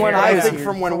here. I think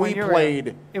from when we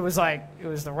played. It was the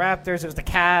Raptors. It was the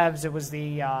Cavs. It was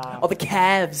the. The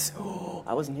Cavs.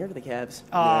 I wasn't here for the Cavs.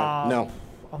 No.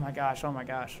 Oh my gosh.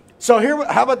 So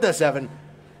how about this, Evan?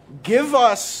 Give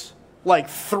us like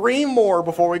 3 more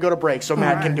before we go to break so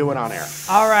Matt can do it on air.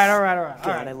 All right.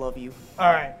 God, I love you. All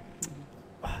right.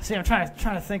 See, I'm trying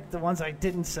to think the ones I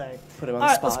didn't say. Put him on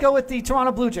the spot. Let's go with the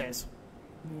Toronto Blue Jays.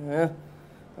 Yeah.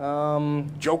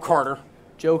 Joe Carter.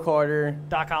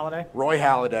 Doc Holliday. Roy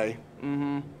Halladay.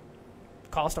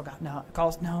 Carlos Delgado.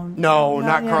 No.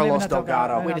 Not Carlos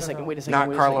Delgado. Wait a second.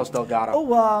 Not Carlos Delgado.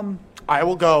 Oh, I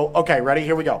will go. Okay, ready?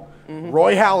 Here we go.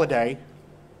 Roy Halladay,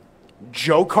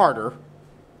 Joe Carter.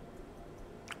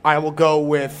 I will go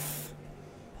with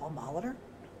Paul Molitor?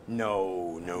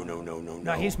 No.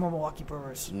 No, he's more Milwaukee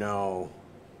Brewers. No.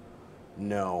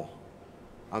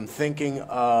 I'm thinking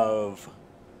of.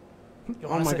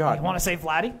 Oh my God! You want to say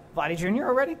Vladdy Jr.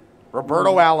 already?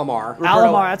 Roberto Alomar.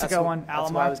 That's a good one.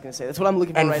 That's what I was going to say. That's what I'm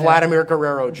looking for. And right Vladimir now.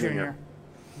 Guerrero Jr.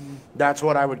 That's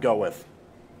what I would go with.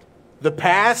 The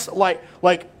past, like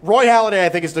Roy Halladay, I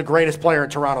think is the greatest player in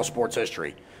Toronto sports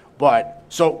history. But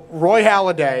so Roy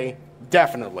Halladay,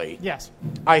 definitely. Yes.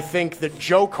 I think that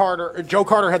Joe Carter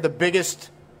had the biggest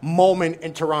moment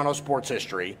in Toronto sports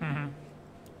history.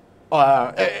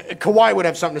 Kawhi would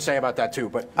have something to say about that too,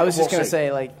 but I was just going to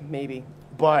say, maybe.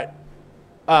 But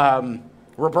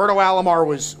Roberto Alomar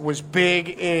was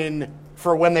big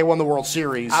for when they won the World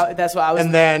Series. That's what I was.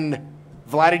 And then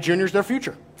Vladdy Jr. is their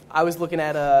future. I was looking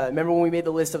at. Remember when we made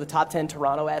the list of the top 10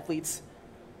 Toronto athletes?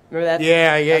 Remember that?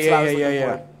 Yeah. That's what I was looking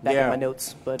for back in my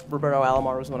notes. But Roberto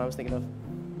Alomar was the one I was thinking of.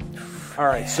 All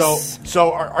right. Yes.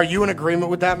 So are you in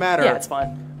agreement with that, Matt? Yeah, it's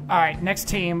fine. All right. Next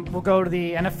team, we'll go to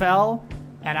the NFL.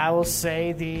 And I will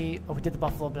say we did the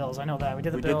Buffalo Bills. I know that. We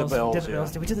did the Bills.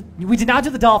 We did not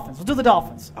do the Dolphins. We'll do the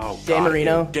Dolphins. Oh, Dan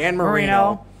Marino. Dan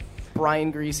Marino.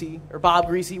 Brian Greasy. Or Bob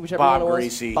Greasy, whichever Bob one it was.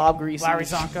 Greasy. Bob Greasy. Larry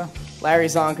Zonka. Larry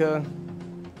Zonka.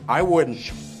 I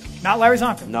wouldn't. Not Larry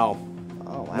Zonka. No.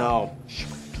 Oh, wow. No.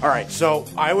 All right, so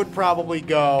I would probably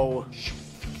go...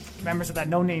 Members of that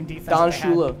no-name defense. Don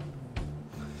Shula.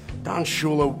 Don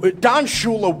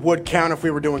Shula would count if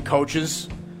we were doing coaches.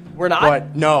 We're not?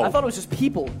 But no. I thought it was just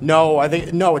people. No,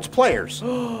 it's players.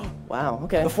 Wow,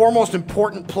 okay. The 4 most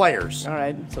important players. All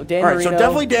right, so Dan Marino. So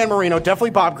definitely Dan Marino,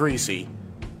 definitely Bob Greasy.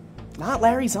 Not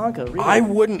Larry Zonka, really. I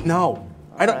wouldn't know.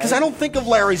 Because I don't think of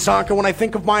Larry Zonka when I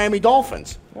think of Miami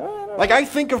Dolphins. Like, I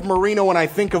think of Marino when I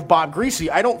think of Bob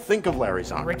Greasy. I don't think of Larry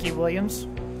Zonka. Ricky Williams.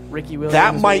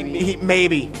 That might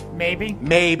maybe.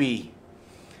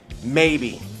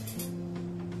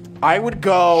 I would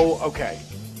go. Okay.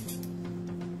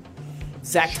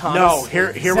 Zach Thomas. No,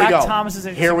 here we go. Zach Thomas is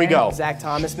here we go. Zach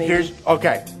Thomas, maybe.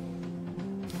 Okay.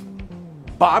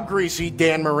 Bob Greasy,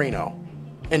 Dan Marino,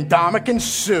 and Ndamukong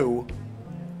Suh.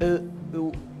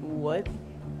 What?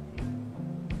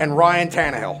 And Ryan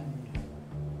Tannehill.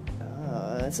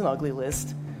 That's an ugly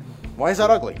list. Why is that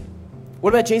ugly?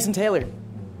 What about Jason Taylor?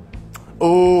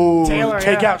 Ooh,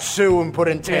 take out Sue and put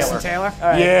in Taylor. Jason Taylor?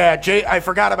 Right. Yeah, I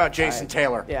forgot about Jason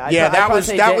Taylor. Yeah, that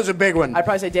was a big one. I'd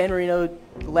probably say Dan Marino,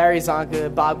 Larry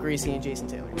Zonka, Bob Greasy, and Jason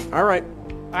Taylor. All right.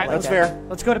 That's fair.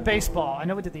 Let's go to baseball. I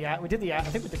know we did the Astros.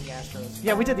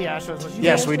 Yeah, we did the Astros.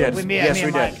 Yes, we did. With me, yes,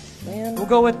 me we and did. Man. We'll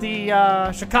go with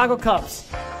the Chicago Cubs.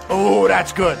 Oh,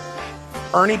 that's good.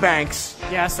 Ernie Banks.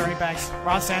 Yes, Ernie Banks.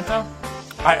 Ron Santo.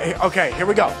 Okay, here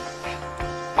we go.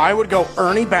 I would go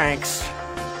Ernie Banks.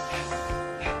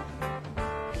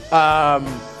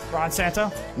 Ron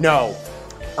Santo. No.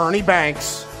 Ernie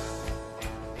Banks.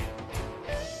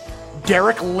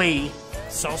 Derek Lee.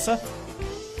 Sosa.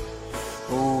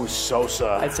 Ooh,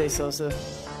 Sosa. I'd say Sosa.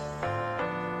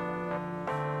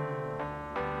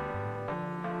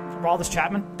 Aroldis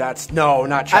Chapman. Not Chapman. That's Not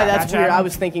weird. Chapman? I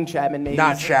was thinking Chapman, maybe.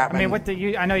 Not Chapman. I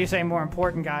mean, I know you're saying more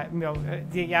important guy.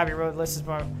 The Abbey Road list is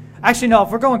more. Actually, no. If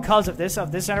we're going Cubs of this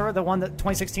era, the one that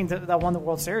 2016 that won the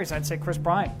World Series, I'd say Chris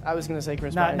Bryant. I was going to say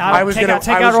Chris Bryant. Take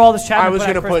out Aroldis Chapman. I was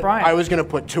going to put Bryant. I was going to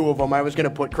put two of them. I was going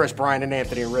to put Chris Bryant and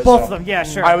Anthony Rizzo. Both of them, yeah,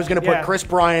 sure. I was going to put Chris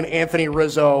Bryant, Anthony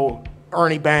Rizzo,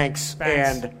 Ernie Banks.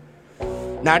 And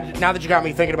now that you got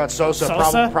me thinking about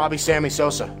Sosa? Probably Sammy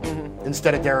Sosa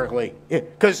instead of Derek Lee.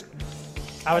 Because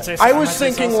I would say I was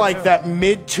thinking like that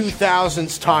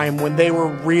mid-2000s time when they were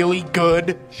really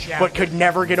good but could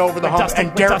never get over the hump.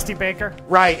 And Dusty Baker.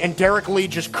 Right, and Derek Lee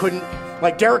just couldn't.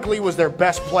 Like, Derek Lee was their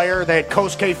best player. They had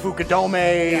Kosuke Fukudome,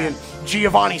 and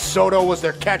Giovanni Soto was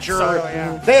their catcher.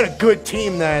 They had a good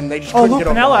team then. They just couldn't Lou get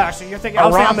over Piniella, it. actually.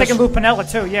 I'm thinking Lou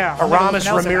Piniella, too, yeah. Aramis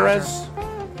Ramirez.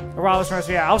 Aramis Ramirez,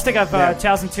 yeah. I was thinking of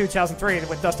 2002, 2003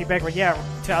 with Dusty Baker.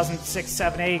 2006,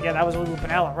 7, 8, yeah, that was Lou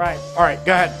Piniella, right. All right,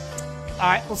 go ahead. All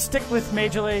right, we'll stick with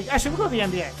Major League. Actually, we'll go to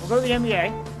the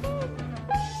NBA.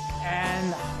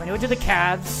 And when we did the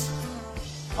Cavs.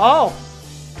 Oh!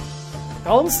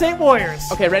 Golden State Warriors.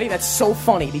 Okay, ready? That's so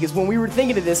funny because when we were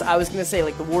thinking of this, I was going to say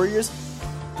like the Warriors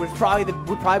would probably be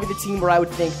the team where I would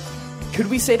think, could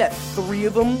we say that three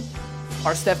of them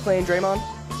are Steph, Clay, and Draymond?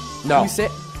 No. Can you say,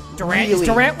 Durant. Really?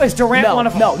 Is Durant one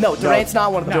of them? No, Durant's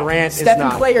not one of them. Durant Steph is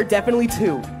not. and Clay are definitely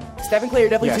two. Steph and Clay are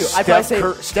definitely two. I'd probably say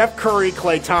Steph Curry,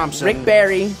 Klay Thompson. Rick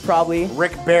Barry, probably.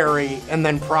 Rick Barry, and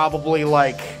then probably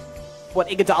like... What,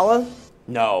 Iguodala?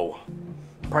 No.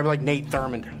 Probably like Nate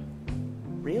Thurmond.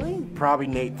 Really? Probably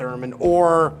Nate Thurmond.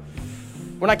 Or...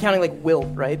 We're not counting like Wilt,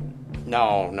 right?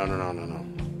 No.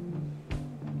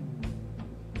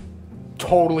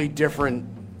 Totally different.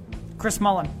 Chris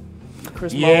Mullin.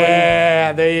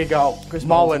 Yeah, there you go. Chris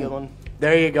Mullin. Mullin's a good one.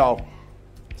 There you go.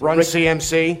 Run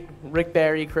CMC. Rick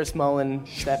Barry, Chris Mullin,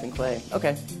 Steph and Clay.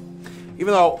 Okay.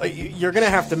 Even though you're going to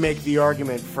have to make the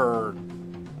argument for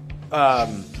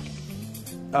Durant,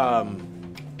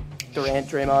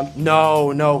 Draymond.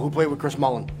 No, who played with Chris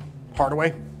Mullin?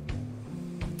 Hardaway?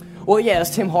 Well, yeah,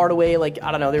 it's Tim Hardaway. Like, I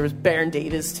don't know. There was Baron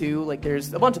Davis, too. Like,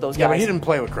 there's a bunch of those guys. Yeah, but he didn't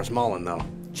play with Chris Mullin, though.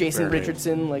 Jason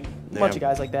Richardson, like, a bunch of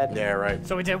guys like that. Yeah, right.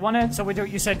 So we did one.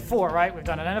 You said four, right? We've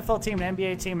done an NFL team, an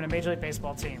NBA team, and a Major League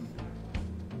Baseball team.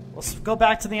 Let's go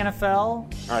back to the NFL. All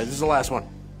right, this is the last one.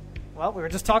 Well, we were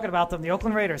just talking about them. The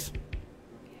Oakland Raiders.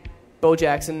 Bo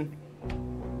Jackson.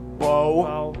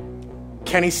 Whoa.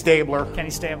 Kenny Stabler.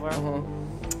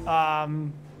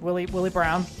 Willie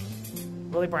Brown.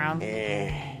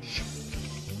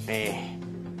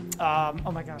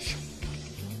 Oh my gosh.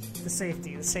 The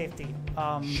safety.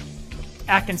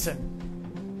 Atkinson.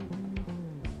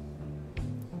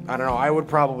 I don't know. I would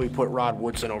probably put Rod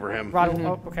Woodson over him.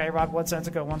 Rod Woodson's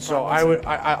a good one. So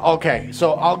okay.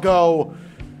 So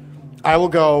I will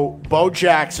go Bo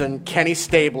Jackson, Kenny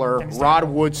Stabler, Rod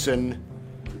Woodson,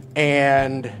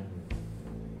 and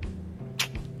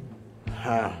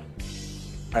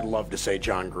I'd love to say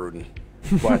John Gruden,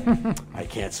 but I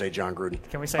can't say John Gruden.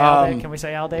 Can we say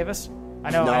Al Davis?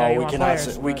 I know. No, we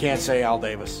cannot. We can't say Al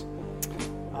Davis.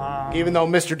 Even though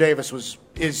Mr. Davis was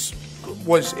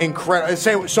incredible.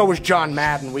 So was John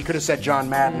Madden. We could have said John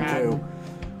Madden too.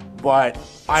 But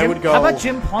I would go. How about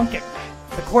Jim Plunkett?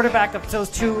 the quarterback of those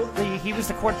two.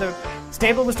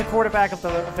 Stabler was the quarterback of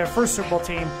their first Super Bowl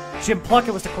team. Jim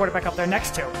Plunkett was the quarterback of their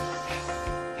next two.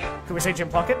 Could we say Jim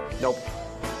Plunkett? Nope.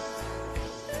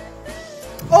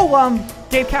 Oh,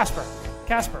 Dave Casper.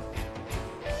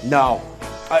 No.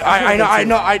 I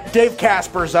know. Dave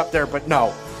Casper's up there, but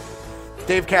no.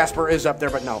 Dave Casper is up there,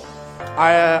 but no.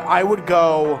 I would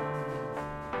go.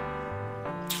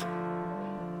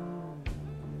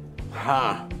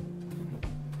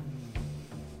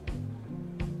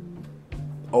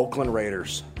 Oakland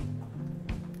Raiders.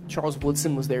 Charles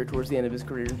Woodson was there towards the end of his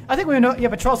career. I think we know. Yeah,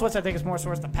 but Charles Woodson, I think, is more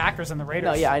towards the Packers than the Raiders.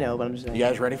 No, yeah, I know, but I'm just saying. You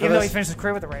guys ready for Even this? though he finished his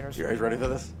career with the Raiders. You guys ready for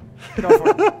this? Go for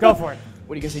it. Go for it.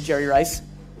 What are you going to say, Jerry Rice?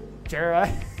 Jerry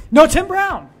Rice? No, Tim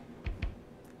Brown.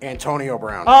 Antonio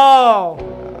Brown. Oh.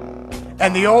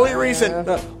 And the only reason...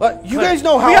 you guys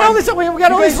know how... We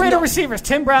got all these Raider receivers.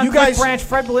 Tim Brown, Cliff Branch,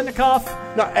 Fred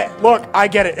Biletnikoff. No, look, I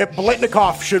get it.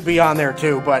 Biletnikoff should be on there,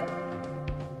 too, but...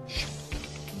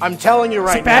 I'm telling you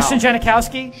right Sebastian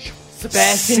Janikowski.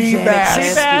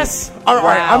 Seabass. All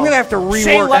right, I'm going to have to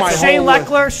rework my whole list.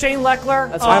 Shane Leckler.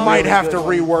 I might have to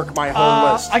rework my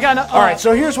whole list. All right,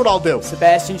 so here's what I'll do.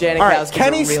 Sebastian Janikowski. All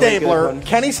right,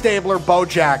 Kenny Stabler, Bo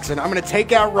Jackson. I'm going to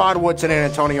take out Rod Woodson and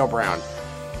Antonio Brown.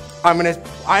 I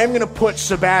am gonna put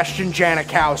Sebastian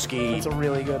Janikowski. That's a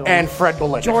really good one. And Fred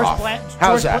Biletnikoff.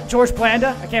 How's that? George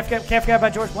Blanda. I can't forget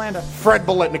about George Blanda. Fred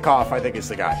Biletnikoff, I think, is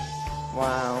the guy.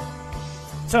 Wow.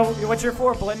 So what's your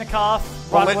four?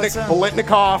 Biletnikoff, Rod Woodson,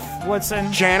 Biletnikoff, Woodson,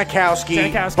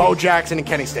 Janikowski, Bo Jackson, and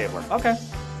Kenny Stabler. Okay.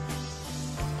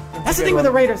 That's the thing with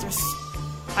the Raiders.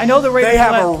 I know the Raiders. They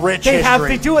have a rich history.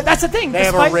 They do it. That's the thing. They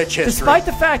have a rich history. Despite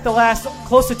the fact the last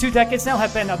close to 2 decades now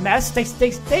have been a mess, they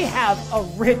have a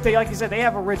rich. Like you said, they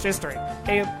have a rich history.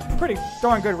 A pretty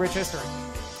darn good rich history.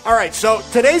 All right, so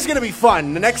today's going to be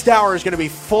fun. The next hour is going to be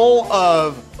full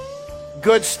of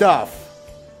good stuff.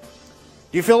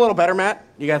 Do you feel a little better, Matt?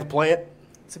 You got to play it?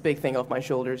 It's a big thing off my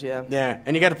shoulders, yeah. Yeah,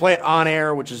 and you got to play it on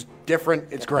air, which is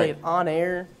different. It's great. Play it on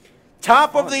air.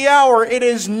 Top of the hour, it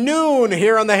is noon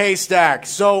here on the Haystack.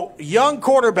 So, young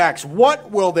quarterbacks, what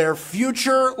will their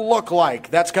future look like?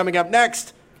 That's coming up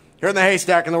next here on the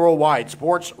Haystack and the Worldwide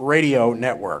Sports Radio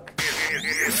Network.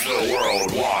 It's the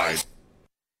Worldwide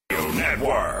Radio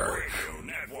Network.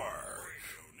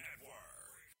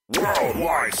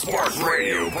 Worldwide Sports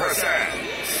Radio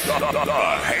presents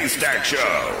the Haystack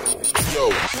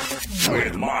Show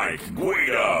with Mike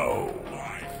Guido.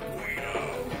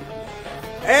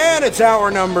 And it's hour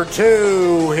number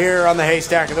 2 here on the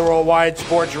Haystack of the Worldwide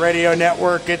Sports Radio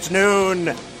Network. It's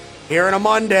noon here on a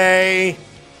Monday.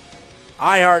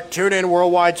 iHeart, tune in,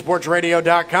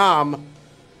 worldwidesportsradio.com.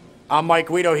 I'm Mike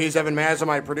Guido. He's Evan Mazza,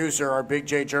 my producer, our Big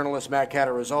J journalist, Matt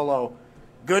Catarazzolo.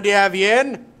 Good to have you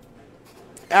in.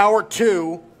 Hour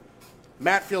 2.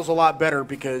 Matt feels a lot better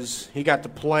because he got to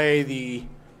play the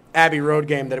Abbey Road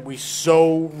game that we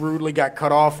so rudely got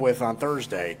cut off with on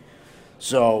Thursday.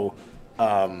 So...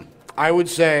 I would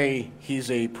say he's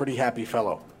a pretty happy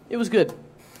fellow. It was good.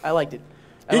 I liked it.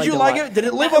 Did you like it? Did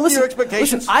it live up to your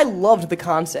expectations? Listen, I loved the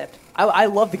concept. I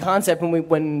loved the concept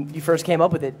when you first came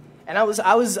up with it, and I was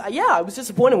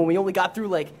disappointed when we only got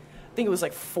through I think it was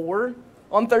 4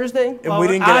 on Thursday. And we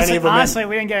didn't get any of them. Honestly,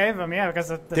 we didn't get any of them. Yeah, because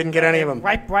didn't get any of them.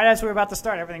 Right as we were about to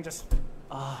start, everything just.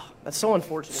 That's so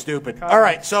unfortunate. Stupid. All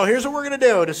right, so here's what we're gonna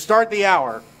do to start the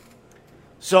hour.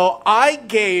 So I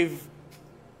gave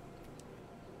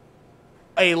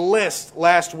a list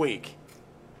last week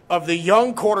of the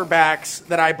young quarterbacks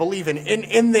that I believe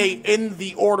in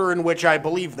the order in which I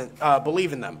believe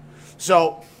in them.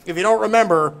 So if you don't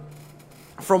remember,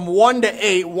 from 1 to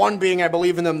 8, 1 being I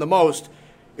believe in them the most,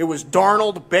 it was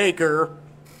Darnold, Baker,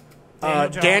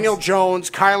 Daniel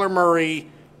Jones, Kyler Murray,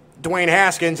 Dwayne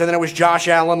Haskins, and then it was Josh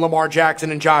Allen, Lamar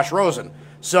Jackson, and Josh Rosen.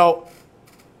 So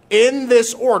in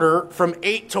this order, from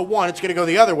 8 to 1, it's going to go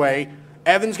the other way.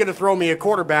 Evan's going to throw me a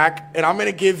quarterback, and I'm going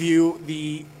to give you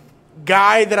the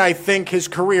guy that I think his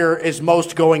career is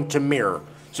most going to mirror.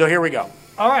 So here we go.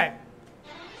 All right.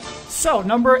 So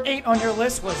number 8 on your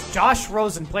list was Josh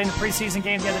Rosen, playing the preseason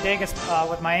game the other day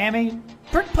with Miami.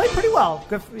 Played pretty well.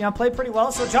 Played pretty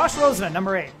well. So Josh Rosen at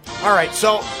number 8. All right.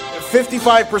 So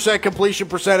 55% completion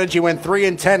percentage. He went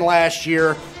 3-10 last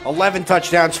year. 11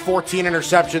 touchdowns, 14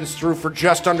 interceptions, threw for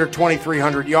just under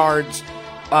 2,300 yards.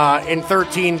 In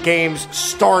 13 games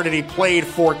started, he played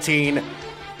 14.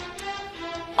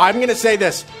 I'm going to say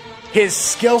this. His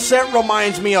skill set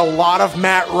reminds me a lot of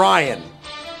Matt Ryan,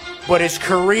 but his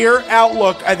career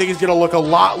outlook, I think, is going to look a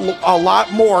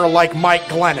lot more like Mike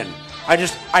Glennon.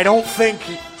 I don't think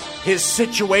his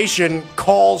situation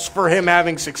calls for him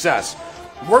having success.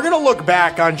 We're going to look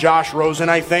back on Josh Rosen,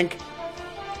 I think,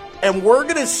 And we're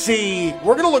going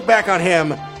to look back on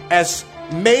him as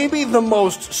maybe the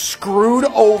most screwed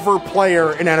over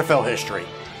player in NFL history.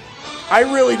 I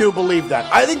really do believe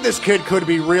that. I think this kid could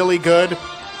be really good,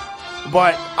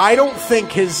 but I don't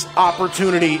think his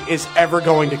opportunity is ever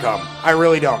going to come. I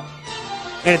really don't.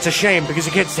 And it's a shame because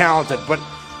the kid's talented, but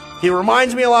he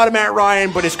reminds me a lot of Matt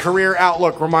Ryan, but his career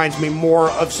outlook reminds me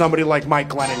more of somebody like Mike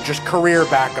Glennon, just career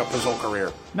backup his whole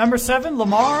career. Number 7,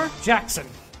 Lamar Jackson.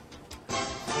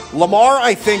 Lamar,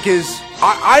 I think,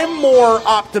 I'm more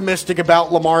optimistic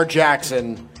about Lamar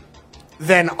Jackson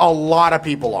than a lot of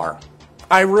people are.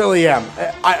 I really am.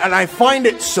 And I find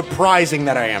it surprising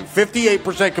that I am.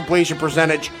 58% completion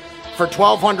percentage for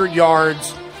 1,200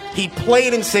 yards. He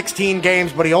played in 16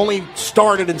 games, but he only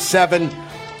started in 7.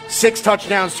 6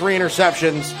 touchdowns, 3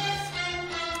 interceptions.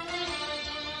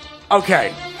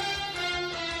 Okay.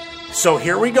 So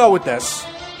here we go with this.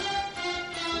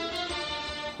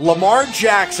 Lamar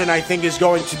Jackson, I think, is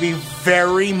going to be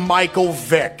very Michael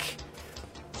Vick.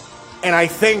 And I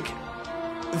think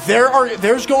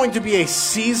there's going to be a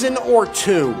season or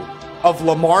two of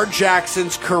Lamar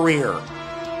Jackson's career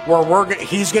where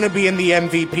he's going to be in the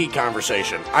MVP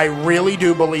conversation. I really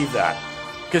do believe that.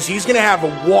 Because he's going to have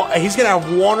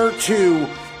one or two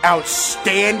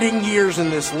outstanding years in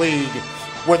this league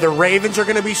where the Ravens are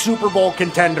going to be Super Bowl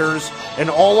contenders and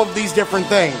all of these different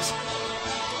things.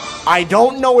 I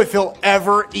don't know if he'll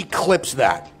ever eclipse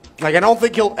that. Like, I don't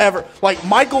think he'll ever... Like,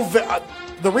 Michael Vick...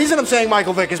 The reason I'm saying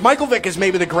Michael Vick is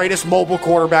maybe the greatest mobile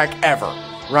quarterback ever,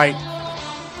 right?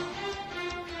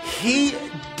 He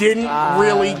didn't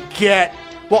really get...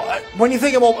 Well, when you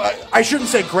think of mobile... I shouldn't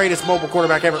say greatest mobile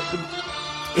quarterback ever.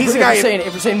 He's the guy...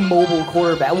 If you're saying mobile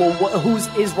quarterback, well,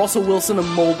 is Russell Wilson a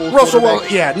mobile Russell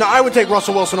quarterback? Wilson, yeah. No, I would take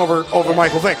Russell Wilson over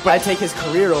Michael Vick. But I'd take his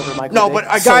career over Michael Vick. No, but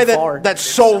a guy that's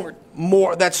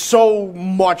so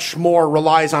much more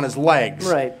relies on his legs.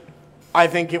 Right. I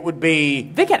think it would be...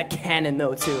 Vick had a cannon,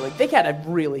 though, too. Like, Vick had a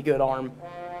really good arm.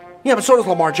 Yeah, but so does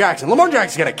Lamar Jackson. Lamar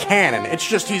Jackson's got a cannon. It's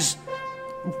just he's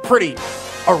pretty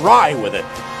awry with it.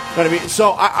 You know what I mean?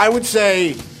 So I would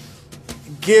say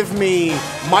give me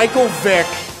Michael Vick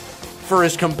for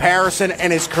his comparison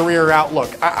and his career outlook.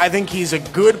 I think he's a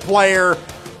good player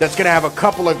that's going to have a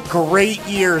couple of great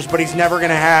years, but he's never going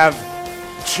to have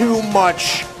too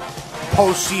much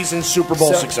postseason Super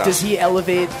Bowl success. Does he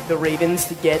elevate the Ravens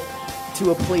to get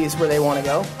to a place where they want to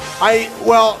go?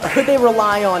 Could they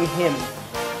rely on him?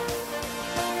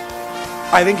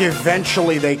 I think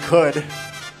eventually they could.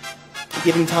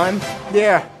 Give him time?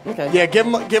 Yeah. Okay. Yeah, give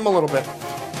him a little bit.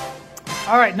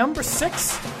 All right, number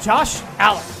 6, Josh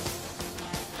Allen.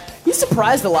 He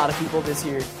surprised a lot of people this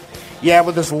year. Yeah,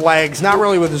 with his legs. Not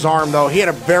really with his arm, though. He had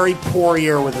a very poor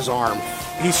year with his arm.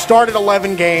 He started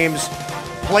 11 games,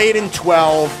 played in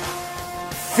 12,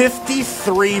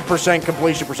 53%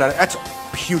 completion percentage. That's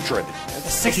putrid.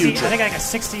 Putrid. I think like a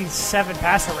 67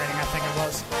 passer rating, I think it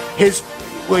was.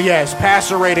 His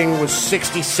passer rating was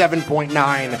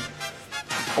 67.9.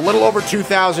 A little over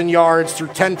 2,000 yards through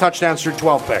 10 touchdowns through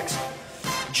 12 picks.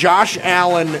 Josh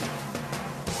Allen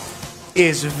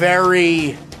is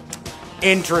very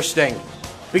interesting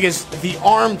because the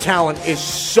arm talent is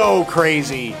so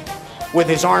crazy with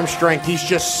his arm strength.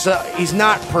 He's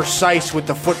not precise with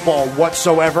the football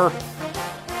whatsoever.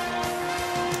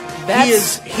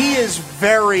 He is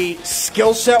very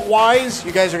skill set wise.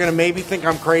 You guys are going to maybe think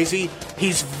I'm crazy.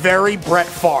 He's very Brett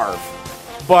Favre,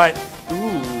 but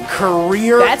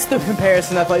career. That's the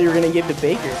comparison I thought you were going to give to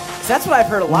Baker. That's what I've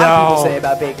heard a lot of people say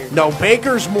about Baker. No,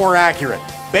 Baker's more accurate.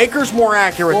 Baker's more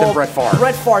accurate than Brett Favre.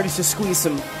 Brett Favre used to squeeze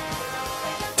some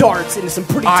darts into some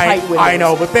pretty tight windows. I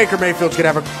know, but Baker Mayfield's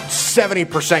going to have a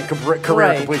 70%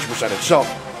 career completion percentage. So,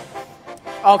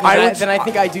 then I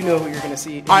think I do know who you're going to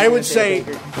see. I would say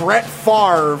Brett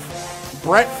Favre,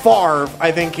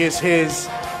 I think, is his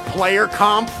player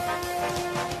comp.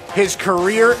 His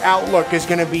career outlook is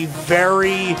going to be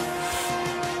very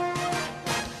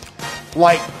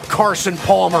like Carson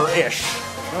Palmer-ish.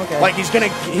 Okay. Like he's gonna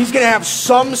have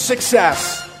some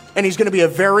success, and he's gonna be a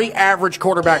very average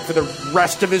quarterback for the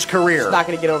rest of his career. He's not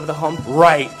gonna get over the hump.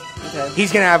 Right. Okay.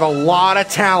 He's gonna have a lot of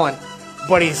talent,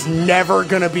 but he's never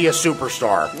gonna be a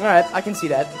superstar. All right, I can see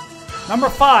that. Number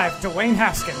 5, Dwayne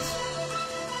Haskins.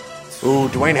 Ooh,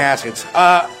 Dwayne Haskins.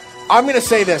 I'm gonna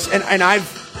say this, and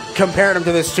I've compared him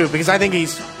to this too, because I think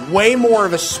he's way more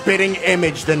of a spitting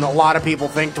image than a lot of people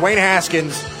think. Dwayne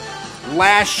Haskins,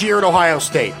 last year at Ohio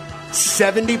State,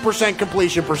 70%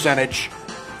 completion percentage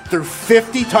through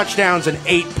 50 touchdowns and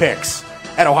 8 picks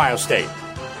at Ohio State.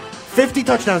 50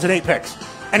 touchdowns and 8 picks.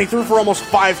 And he threw for almost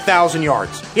 5,000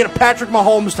 yards. He had a Patrick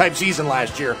Mahomes type season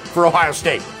last year for Ohio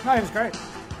State. No, he was great.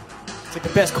 It's like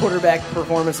the best quarterback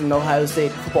performance in Ohio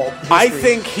State football history. I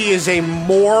think he is a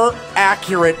more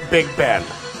accurate Big Ben.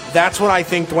 That's what I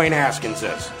think Dwayne Haskins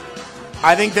is.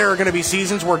 I think there are going to be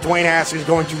seasons where Dwayne Haskins is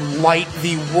going to light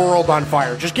the world on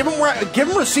fire. Just give him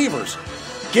receivers.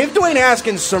 Give Dwayne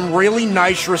Haskins some really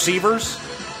nice receivers,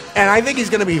 and I think he's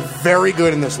going to be very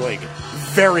good in this league.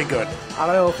 Very good. I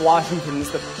don't know if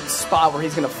Washington's the spot where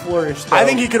he's going to flourish, though. I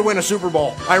think he could win a Super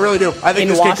Bowl. I really do. I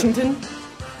think in Washington?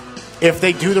 If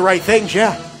they do the right things,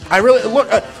 yeah. I really look.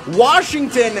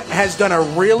 Washington has done a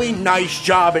really nice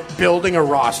job at building a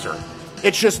roster.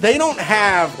 It's just they don't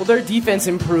have. Well, their defense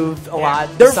improved a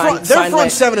lot. Their front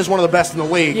seven is one of the best in the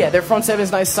league. Yeah, their front seven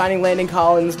is nice. Signing Landon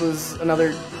Collins was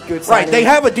another good signing. Right, they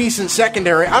have a decent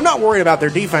secondary. I'm not worried about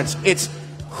their defense. It's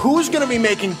who's going to be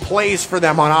making plays for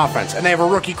them on offense, and they have a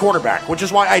rookie quarterback, which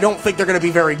is why I don't think they're going to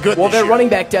be very good. Well, this their year. running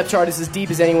back depth chart is as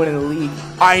deep as anyone in the league.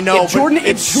 I know,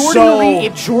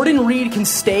 if Jordan Reed can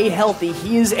stay healthy,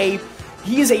 he is a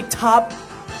top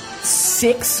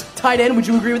 6 tight end. Would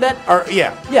you agree with that?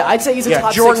 Yeah, I'd say he's a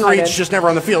top 6 Jordan tight Reed's end. just never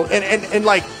on the field, and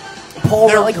like Paul.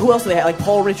 Like who else do they have? Like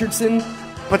Paul Richardson.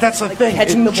 But that's the thing.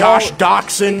 Catching the Josh ball.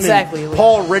 Doxson, exactly. And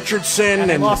Paul Richardson, and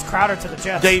they lost Crowder to the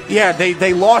Jets.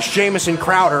 They lost Jamison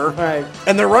Crowder. Right.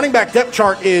 And their running back depth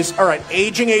chart is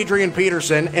aging Adrian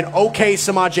Peterson, and okay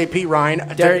Samaje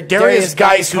Perine, Darius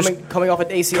Geis, who's coming off an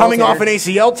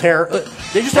ACL tear.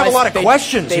 They just have a lot of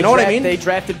questions. You know what I mean? They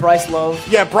drafted Bryce Love.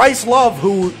 Yeah, Bryce Love,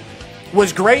 who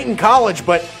was great in college,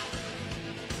 but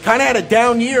kind of had a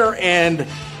down year, and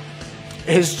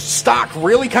his stock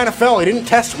really kind of fell. He didn't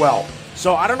test well.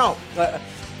 So I don't know. Well,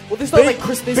 they still like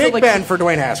Big Ben for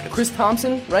Dwayne Haskins. Chris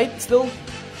Thompson, right?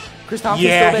 Chris Thompson.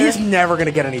 Yeah, still there? he's never going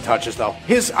to get any touches though.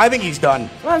 I think he's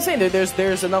done. Well, I'm saying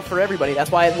there's enough for everybody.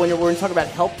 That's why when we're talking about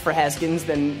help for Haskins,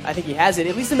 then I think he has it,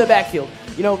 at least in the backfield.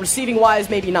 Receiving wise,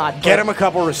 maybe not. Get him a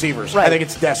couple receivers. Right. I think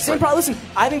it's desperate. Same problem. Listen,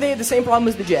 I think they have the same problem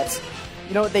as the Jets.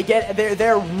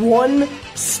 They're one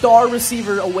star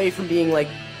receiver away from being like,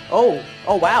 oh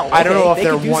wow. Okay, I don't know if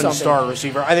they're one-star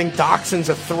receiver. I think Doxson's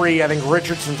a 3. I think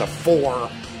Richardson's a 4.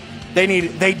 They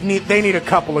need a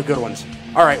couple of good ones.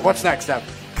 All right, what's next, Ev?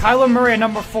 Kyler Murray at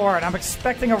number 4, and I'm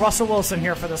expecting a Russell Wilson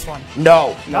here for this one.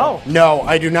 No,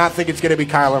 I do not think it's going to be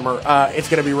Kyler Murray. It's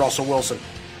going to be Russell Wilson.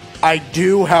 I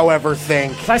do, however,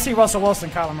 think. If I see Russell Wilson,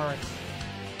 Kyler Murray.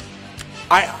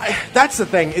 That's the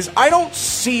thing is I don't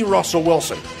see Russell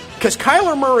Wilson because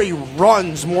Kyler Murray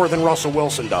runs more than Russell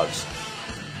Wilson does.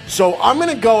 So I'm going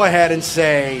to go ahead and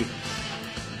say,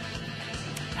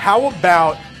 how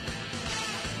about,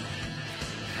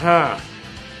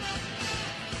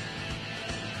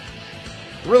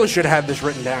 really should have had this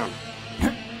written down.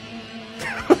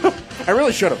 I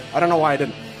really should have. I don't know why I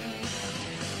didn't.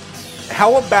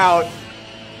 How about,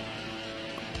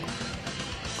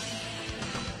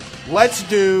 let's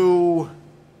do...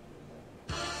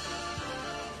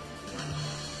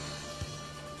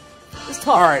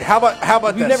 All right, how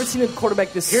about We've this? never seen a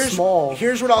quarterback this small.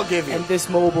 Here's what I'll give you. And this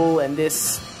mobile and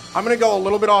this... I'm going to go a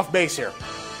little bit off base here.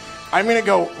 I'm going to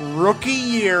go rookie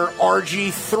year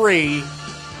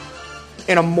RG3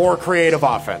 in a more creative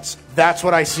offense. That's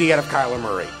what I see out of Kyler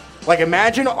Murray. Like,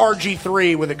 imagine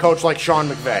RG3 with a coach like Sean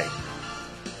McVay.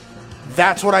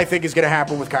 That's what I think is going to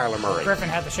happen with Kyler Murray. Griffin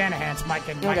had the Shanahans, Mike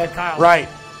and Kyle. Right.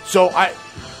 So,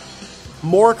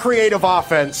 more creative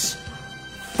offense,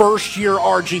 first year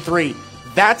RG3.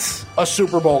 That's a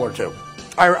Super Bowl or two.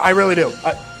 I really do.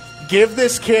 Give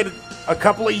this kid a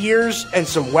couple of years and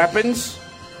some weapons.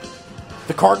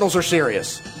 The Cardinals are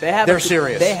serious. They're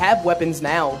serious. They have weapons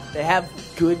now. They have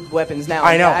good weapons now.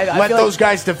 I know. Let those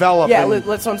guys develop. Yeah,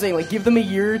 that's what I'm saying. Like, give them a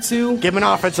year or two. Give them an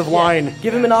offensive line.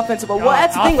 Give them an offensive line. Well,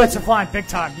 that's the thing. Offensive line, big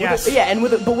time. Yes.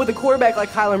 With a quarterback like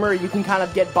Kyler Murray, you can kind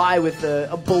of get by with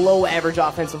a below average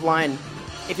offensive line.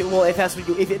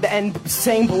 And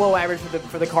saying below average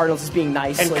for the Cardinals is being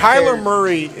nice. And Kyler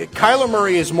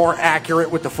Murray is more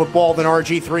accurate with the football than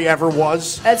RG3 ever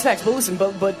was. That's facts. But listen,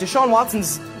 but Deshaun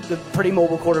Watson's the pretty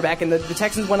mobile quarterback, and the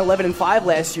Texans went 11-5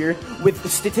 last year with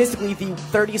statistically the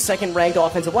 32nd ranked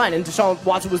offensive line, and Deshaun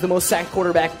Watson was the most sacked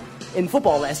quarterback in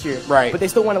football last year. Right. But they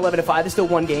still went 11-5. They still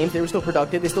won games. They were still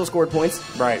productive. They still scored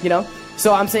points. Right.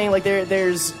 So I'm saying like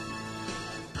there's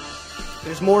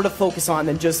more to focus on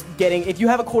than just getting. If you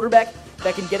have a quarterback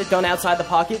that can get it done outside the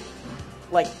pocket,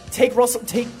 like take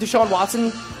Deshaun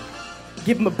Watson,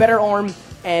 give him a better arm,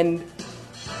 and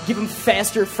give him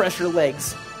faster, fresher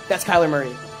legs. That's Kyler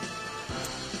Murray.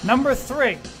 Number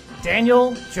 3,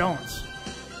 Daniel Jones.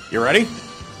 You ready?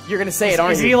 You're going to say it,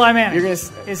 aren't you? Is Eli Manning?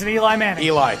 Is it Eli Manning?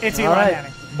 Eli. It's Eli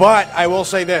Manning. But I will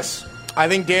say this. I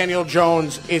think Daniel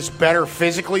Jones is better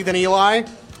physically than Eli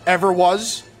ever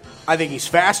was. I think he's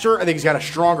faster. I think he's got a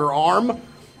stronger arm.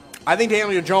 I think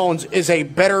Daniel Jones is a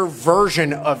better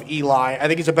version of Eli. I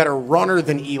think he's a better runner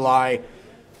than Eli.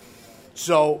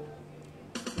 So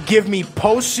give me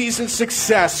postseason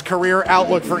success career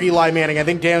outlook for Eli Manning. I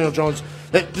think Daniel Jones,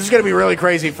 this is going to be really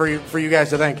crazy for you guys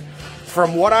to think.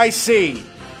 From what I see,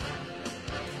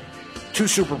 2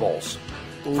 Super Bowls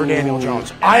for Daniel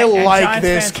Jones. I like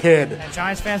this kid. And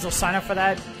Giants fans will sign up for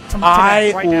that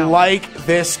I right now. like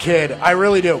this kid. I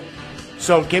really do.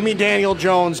 So give me Daniel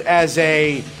Jones as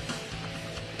a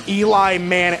Eli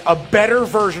Manning, a better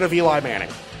version of Eli Manning.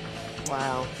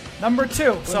 Wow. Number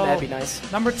 2. Wouldn't that be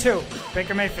nice? Number 2,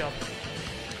 Baker Mayfield.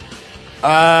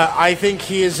 I think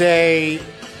he is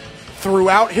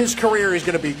throughout his career, he's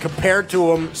going to be compared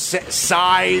to him,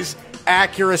 size,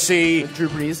 accuracy. Drew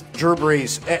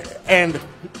Brees. And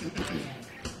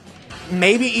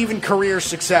maybe even career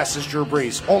success as Drew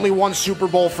Brees. Only 1 Super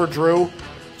Bowl for Drew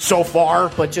so far.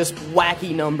 But just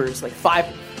wacky numbers, like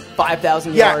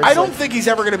 5,000 yeah, yards. I don't think he's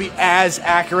ever going to be as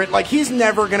accurate. Like, he's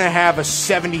never going to have a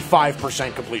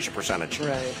 75% completion percentage.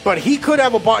 Right. But he could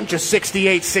have a bunch of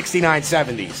 68, 69,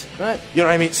 70s. Right. You know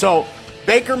what I mean? So,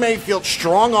 Baker Mayfield,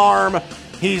 strong arm.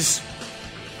 He's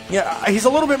a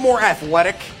little bit more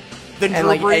athletic than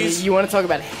Drew Brees. And you want to talk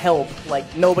about help.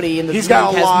 Like, nobody in the He's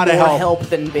got a lot of help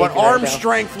than Baker. But arm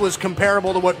strength was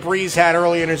comparable to what Brees had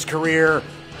early in his career.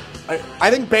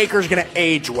 I think Baker's going to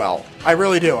age well. I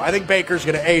really do. I think Baker's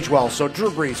going to age well. So Drew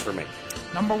Brees for me.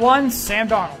 Number 1, Sam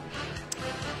Darnold.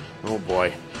 Oh,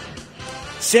 boy.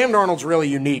 Sam Darnold's really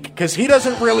unique because he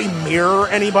doesn't really mirror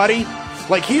anybody.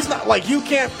 Like, he's not, like, you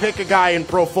can't pick a guy in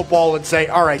pro football and say,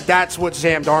 all right, that's what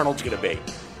Sam Darnold's going to be.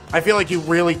 I feel like you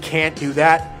really can't do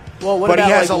that. Well, what but about,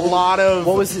 he has a lot of...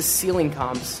 What was his ceiling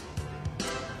comps?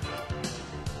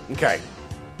 Okay.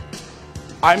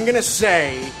 I'm going to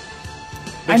say...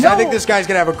 Because I think this guy's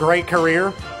going to have a great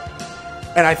career.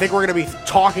 And I think we're going to be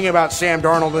talking about Sam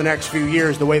Darnold the next few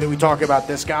years the way that we talk about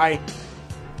this guy.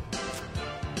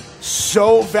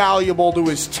 So valuable to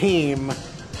his team,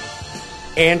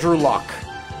 Andrew Luck.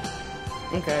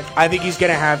 Okay. I think he's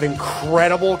going to have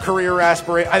incredible career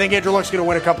aspirations. I think Andrew Luck's going to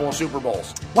win a couple of Super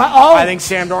Bowls. Wow. I think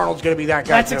Sam Darnold's going to be that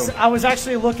guy, too. I was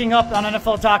actually looking up on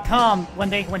NFL.com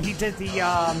when he did the...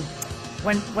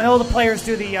 When all the players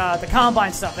do the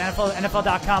combine stuff,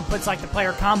 NFL.com puts like the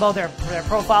player combo, their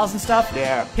profiles and stuff.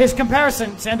 Yeah. His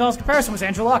comparison, Sam Darnold's comparison was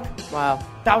Andrew Luck. Wow.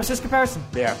 That was his comparison.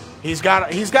 Yeah. He's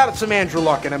got some Andrew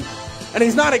Luck in him. And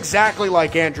he's not exactly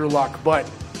like Andrew Luck, but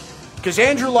because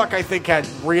Andrew Luck, I think, had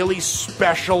really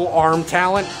special arm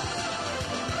talent.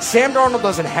 Sam Darnold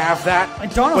doesn't have that.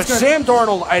 But Sam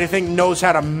Darnold, I think, knows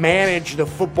how to manage the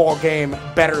football game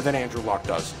better than Andrew Luck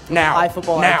does. High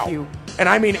football IQ. And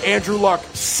I mean Andrew Luck,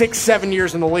 6-7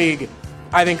 years in the league.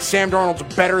 I think Sam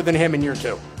Darnold's better than him in year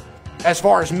 2, as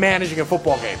far as managing a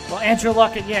football game. Well, Andrew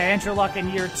Luck in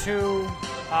year 2.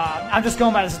 I'm just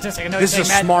going by the statistic. I know this is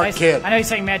a smart kid. I know he's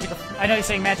saying magic. A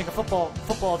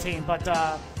football team,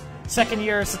 but second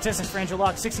year statistics for Andrew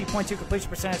Luck: 60.2 completion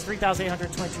percentage,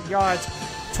 3,822 yards,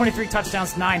 23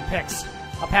 touchdowns, 9 picks,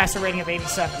 a passer rating of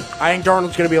 87. I think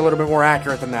Darnold's going to be a little bit more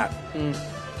accurate than that.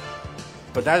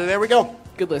 But there we go.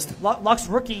 Good list. Luck's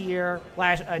rookie year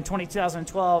in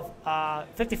 2012,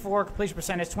 54 completion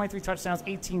percentage, 23 touchdowns,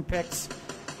 18 picks,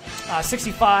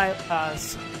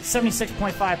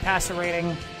 76.5 passer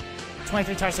rating,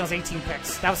 23 touchdowns, 18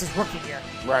 picks. That was his rookie year.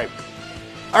 Right.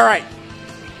 All right.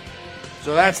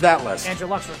 So that's that list. Andrew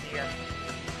Luck's rookie year.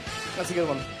 That's a good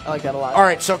one. I like that a lot. All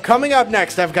right, so coming up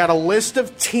next, I've got a list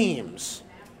of teams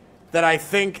that I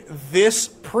think this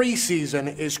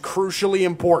preseason is crucially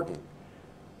important.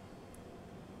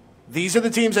 These are the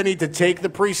teams that need to take the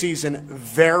preseason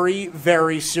very,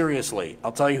 very seriously.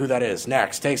 I'll tell you who that is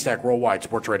next. Haystack Worldwide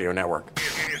Sports Radio Network.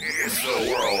 It's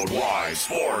the Worldwide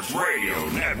Sports Radio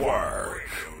Network.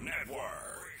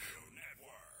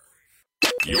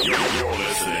 You're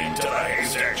listening to the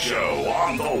Haystack Show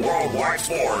on the Worldwide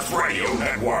Sports Radio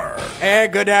Network.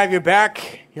 And good to have you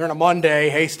back here on a Monday.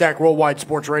 Haystack Worldwide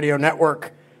Sports Radio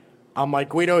Network. I'm Mike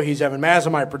Guido. He's Evan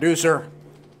Mazza, my producer.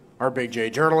 Our Big J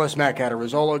journalist, Matt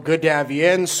Catarizzola. Good to have you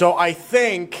in. So I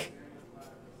think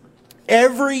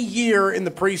every year in the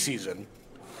preseason,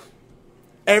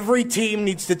 every team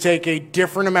needs to take a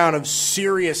different amount of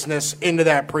seriousness into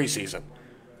that preseason.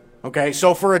 Okay,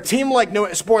 so for a team like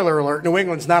spoiler alert, New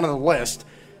England's not on the list.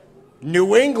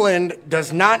 New England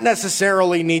does not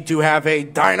necessarily need to have a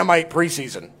dynamite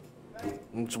preseason.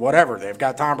 It's whatever. They've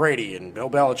got Tom Brady and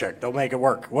Bill Belichick. They'll make it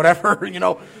work. Whatever,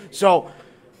 So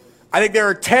I think there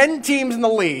are 10 teams in the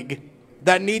league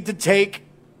that need to take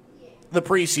the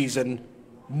preseason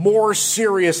more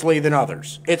seriously than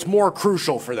others. It's more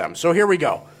crucial for them. So here we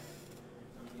go.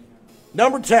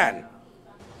 Number 10.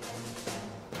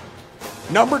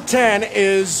 Number 10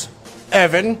 is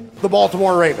Evan, the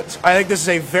Baltimore Ravens. I think this is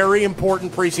a very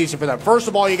important preseason for them. First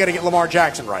of all, you got to get Lamar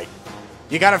Jackson right.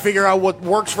 You got to figure out what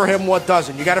works for him, what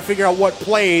doesn't. You got to figure out what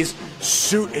plays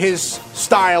suit his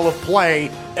style of play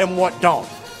and what don't.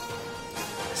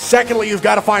 Secondly, you've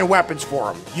got to find weapons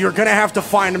for him. You're going to have to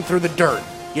find them through the dirt.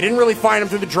 You didn't really find him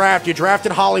through the draft. You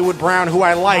drafted Hollywood Brown, who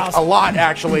I like a lot,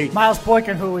 actually. Miles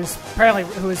Boykin, who is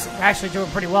actually doing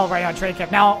pretty well right now in training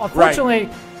camp. Now, unfortunately,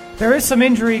 there is some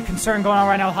injury concern going on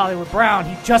right now with Hollywood Brown.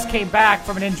 He just came back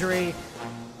from an injury,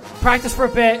 practiced for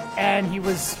a bit, and he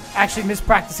was actually missed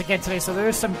practice again today. So there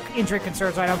is some injury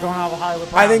concerns right now going on with Hollywood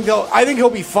Brown. I think he'll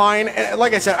be fine. And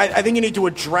like I said, I think you need to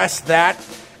address that.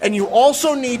 And you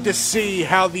also need to see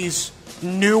how these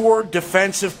newer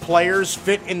defensive players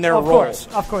fit in their roles.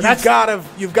 Of course.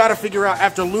 You've got to figure out,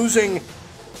 after losing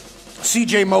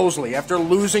C.J. Mosley, after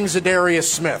losing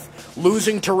Zadarius Smith,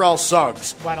 losing Terrell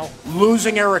Suggs,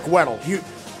 losing Eric Weddle,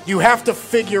 you have to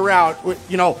figure out,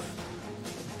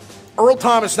 Earl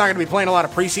Thomas is not going to be playing a lot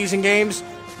of preseason games,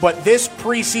 but this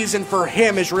preseason for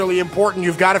him is really important.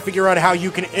 You've got to figure out how you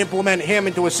can implement him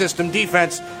into a system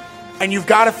defense. And you've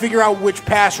got to figure out which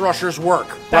pass rushers work.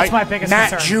 That's my biggest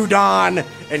concern. Matt Judon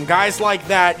and guys like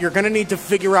that, you're going to need to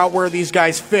figure out where these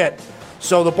guys fit.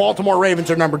 So the Baltimore Ravens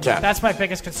are number 10. That's my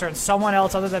biggest concern. Someone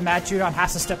else other than Matt Judon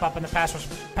has to step up in the pass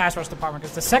rush department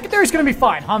because the secondary is going to be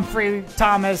fine. Humphrey,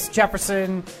 Thomas,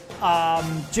 Jefferson,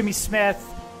 Jimmy Smith,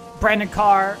 Brandon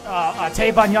Carr,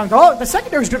 Tavon Young. The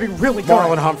secondary is going to be really good.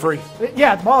 Marlon Humphrey.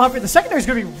 Yeah, Marlon Humphrey. The secondary is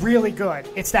going to be really good.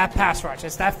 It's that pass rush.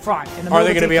 It's that front. In the Are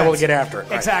they going to be able to get after it?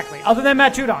 Right. Exactly. Other than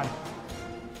Matt Judon.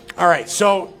 All right,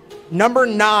 so number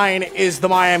 9 is the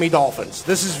Miami Dolphins.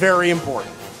 This is very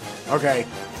important. Okay.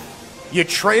 You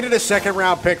traded a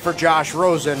second-round pick for Josh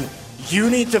Rosen.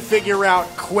 You need to figure out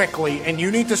quickly, and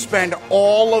you need to spend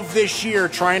all of this year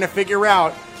trying to figure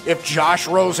out if Josh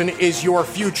Rosen is your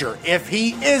future. If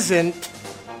he isn't,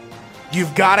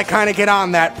 you've got to kind of get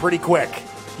on that pretty quick.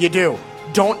 You do.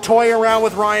 Don't toy around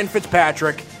with Ryan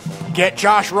Fitzpatrick. Get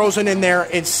Josh Rosen in there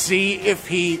and see if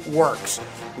he works.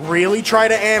 Really try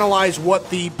to analyze what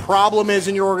the problem is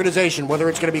in your organization, whether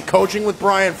it's going to be coaching with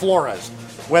Brian Flores,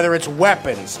 whether it's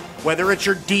weapons, whether it's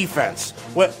your defense,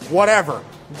 whatever.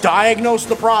 Diagnose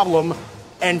the problem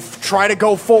and try to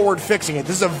go forward fixing it.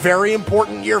 This is a very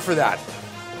important year for that.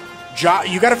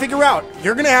 You got to figure out,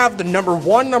 you're going to have the number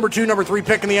 1, number 2, number 3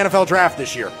 pick in the NFL draft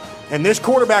this year. And this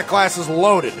quarterback class is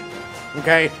loaded.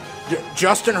 Okay?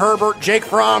 Justin Herbert, Jake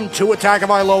Fromm, Tua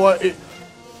Tagovailoa.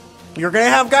 You're going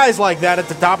to have guys like that at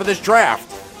the top of this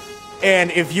draft. And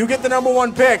if you get the number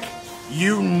 1 pick,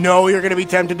 you know you're going to be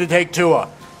tempted to take Tua.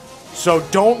 So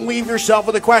don't leave yourself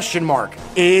with a question mark.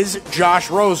 Is Josh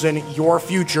Rosen your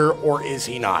future or is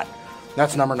he not?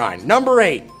 That's number 9. Number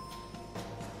 8.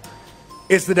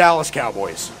 It's the Dallas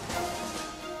Cowboys.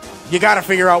 You got to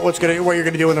figure out what you're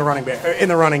going to do in the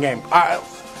running game.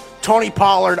 Tony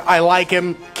Pollard, I like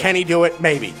him. Can he do it?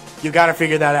 Maybe. You got to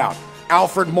figure that out.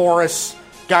 Alfred Morris,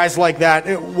 guys like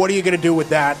that. What are you going to do with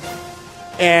that?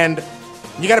 And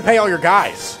you got to pay all your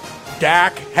guys.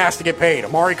 Dak has to get paid.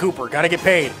 Amari Cooper got to get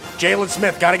paid. Jalen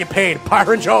Smith got to get paid.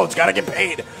 Byron Jones got to get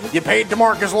paid. You paid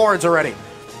DeMarcus Lawrence already.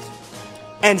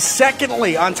 And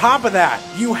secondly, on top of that,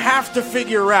 you have to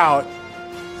figure out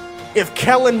if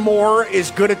Kellen Moore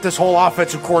is good at this whole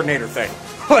offensive coordinator thing.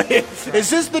 Is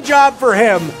this the job for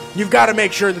him? You've got to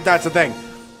make sure that that's a thing.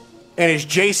 And is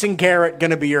Jason Garrett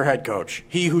going to be your head coach?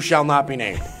 He who shall not be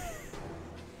named.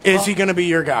 Is he going to be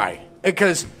your guy?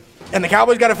 And the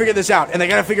Cowboys got to figure this out, and they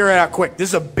got to figure it out quick. This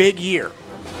is a big year,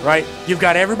 right? You've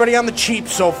got everybody on the cheap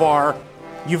so far.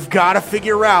 You've got to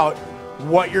figure out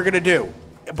what you're going to do.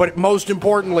 But most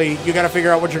importantly, you got to figure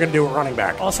out what you're going to do at running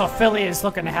back. Also, Philly is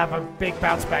looking to have a big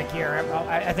bounce back year.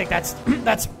 I think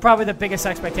that's probably the biggest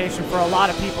expectation for a lot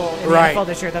of people in the NFL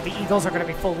this year, that the Eagles are going to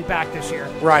be fully back this year.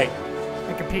 Right.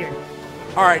 And competing.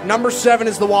 All right, number 7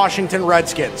 is the Washington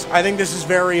Redskins. I think this is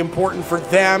very important for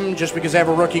them just because they have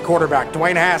a rookie quarterback.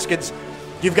 Dwayne Haskins,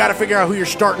 you've got to figure out who you're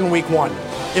starting week 1.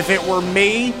 If it were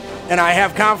me, and I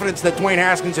have confidence that Dwayne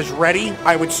Haskins is ready,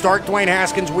 I would start Dwayne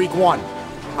Haskins week 1.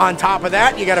 On top of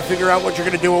that, you got to figure out what you're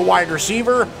going to do at wide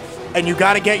receiver, and you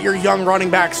got to get your young running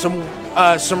back some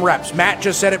reps. Matt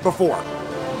just said it before.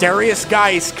 Darius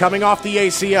Geis coming off the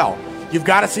ACL. You've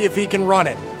got to see if he can run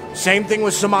it. Same thing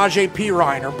with Samaje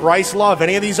Perine or Bryce Love.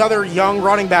 Any of these other young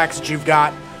running backs that you've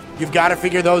got to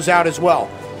figure those out as well.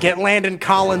 Get Landon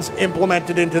Collins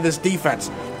implemented into this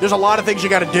defense. There's a lot of things you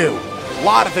got to do.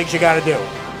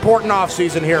 Important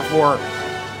offseason here for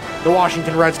the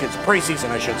Washington Redskins.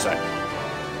 Preseason, I should say.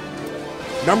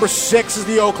 Number 6 is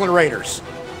the Oakland Raiders.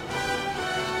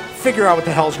 figure out what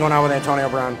the hell's going on with Antonio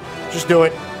Brown. Just do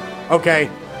it. Okay?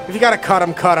 If you got to cut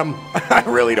him, cut him. I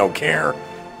really don't care.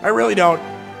 I really don't.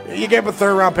 You gave a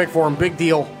 3rd-round pick for him. Big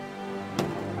deal.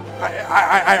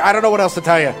 I don't know what else to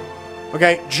tell you.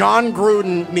 Okay? John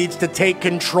Gruden needs to take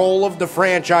control of the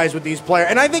franchise with these players.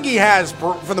 And I think he has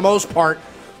for the most part.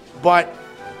 But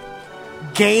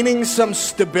gaining some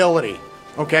stability.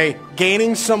 Okay?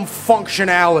 Gaining some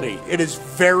functionality. It is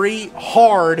very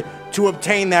hard to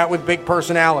obtain that with big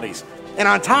personalities. And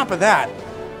on top of that,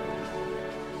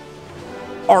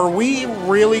 are we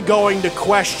really going to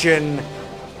question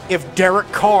if Derek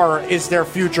Carr is their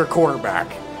future quarterback?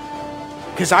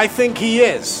 Because I think he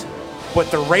is.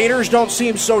 But the Raiders don't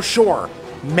seem so sure.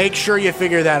 Make sure you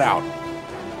figure that out.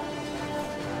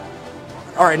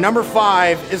 All right, number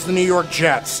 5 is the New York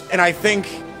Jets. And I think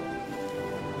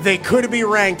they could be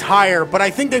ranked higher, but I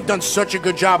think they've done such a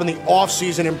good job in the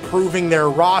offseason improving their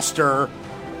roster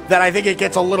that I think it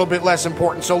gets a little bit less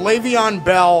important. So Le'Veon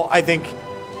Bell, I think,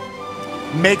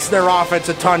 makes their offense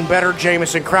a ton better.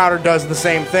 Jamison Crowder does the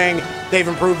same thing. They've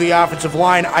improved the offensive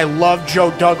line. I love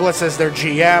Joe Douglas as their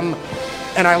GM,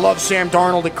 and I love Sam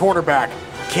Darnold at quarterback.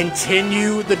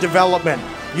 Continue the development.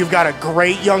 You've got a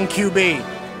great young QB.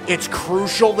 It's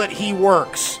crucial that he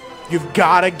works. You've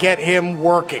got to get him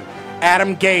working.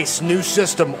 Adam Gase, new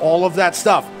system, all of that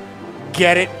stuff.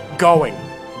 Get it going.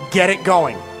 Get it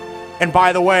going. And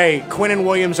by the way, Quinnen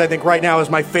Williams, I think right now is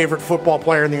my favorite football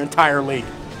player in the entire league.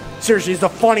 Seriously, he's the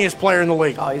funniest player in the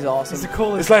league. Oh, he's awesome. He's the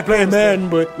coolest. It's like playing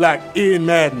Madden, but like in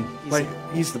Madden.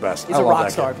 He's the best. He's a rock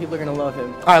star. People are going to love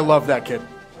him. I love that kid.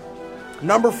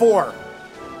 Number 4,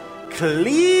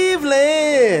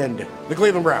 Cleveland. The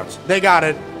Cleveland Browns. They got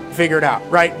it figured out,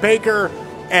 right? Baker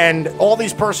and all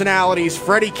these personalities,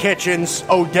 Freddie Kitchens,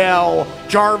 Odell,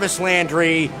 Jarvis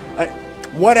Landry,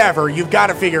 whatever, you've got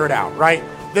to figure it out, right?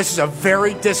 This is a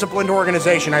very disciplined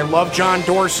organization. I love John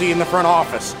Dorsey in the front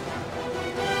office.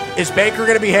 Is Baker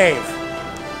going to behave?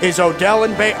 Is Odell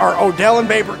and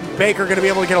Baker going to be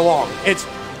able to get along? It's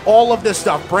all of this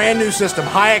stuff. Brand new system,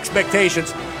 high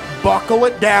expectations. Buckle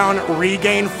it down,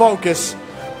 regain focus,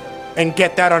 and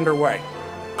get that underway.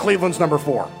 Cleveland's number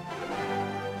 4.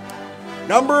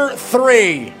 Number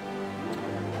 3,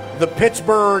 the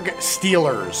Pittsburgh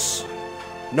Steelers.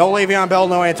 No Le'Veon Bell,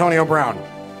 no Antonio Brown.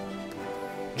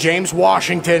 James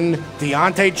Washington,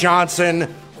 Deontay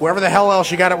Johnson, whoever the hell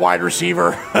else you got at wide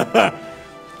receiver,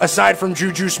 aside from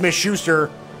Juju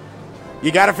Smith-Schuster,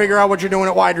 you got to figure out what you're doing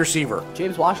at wide receiver.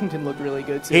 James Washington looked really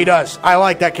good, too. He does. I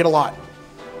like that kid a lot.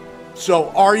 So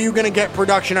are you going to get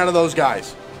production out of those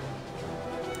guys?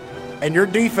 And your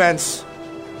defense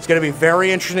is going to be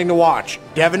very interesting to watch.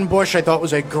 Devin Bush, I thought,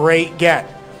 was a great get.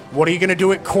 What are you going to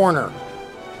do at corner?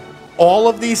 All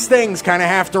of these things kind of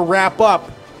have to wrap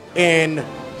up in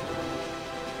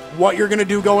what you're going to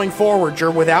do going forward.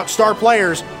 You're without star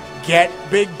players. Get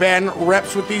Big Ben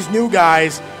reps with these new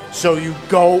guys so you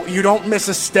don't miss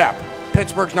a step.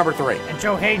 Pittsburgh's number 3. And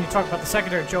Joe Hayden, you talked about the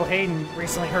secondary. Joe Hayden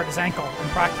recently hurt his ankle in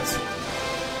practice.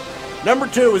 Number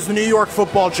 2 is the New York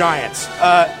Football Giants.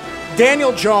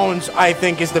 Daniel Jones, I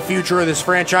think, is the future of this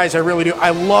franchise. I really do.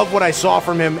 I love what I saw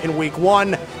from him in Week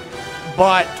 1.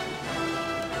 But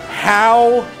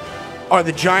how are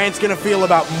the Giants going to feel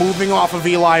about moving off of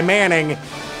Eli Manning?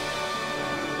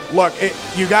 Look,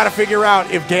 you got to figure out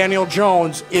if Daniel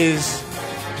Jones is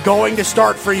going to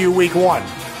start for you Week 1.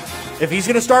 If he's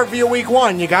going to start for you Week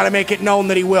 1, you got to make it known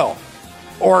that he will.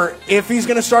 Or if he's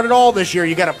going to start at all this year,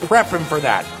 you got to prep him for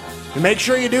that. Make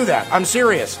sure you do that. I'm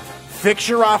serious. Fix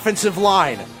your offensive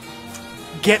line.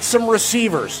 Get some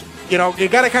receivers. You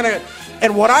got to kind of...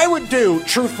 And what I would do,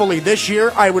 truthfully, this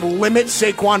year, I would limit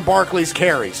Saquon Barkley's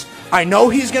carries. I know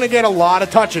he's going to get a lot of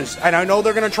touches, and I know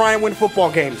they're going to try and win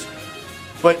football games.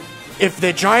 But if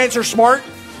the Giants are smart,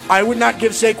 I would not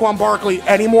give Saquon Barkley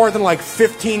any more than like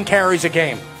 15 carries a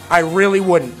game. I really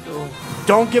wouldn't.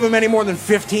 Don't give him any more than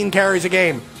 15 carries a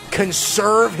game.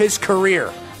 Conserve his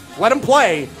career. Let him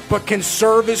play, but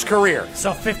conserve his career.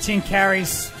 So 15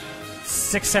 carries,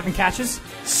 6-7 catches?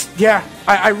 Yeah,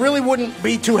 I really wouldn't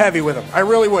be too heavy with him. I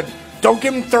really wouldn't. Don't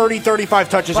give him 30, 35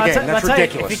 touches a game. That's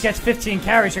ridiculous. If he gets 15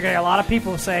 carries, you're going to get a lot of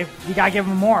people who say, you got to give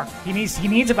him more. He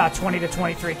needs about 20 to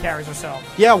 23 carries or so.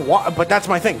 Yeah, but that's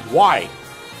my thing. Why?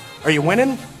 Are you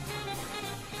winning?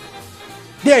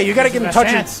 Yeah, you got to give him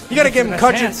touches. You got to give him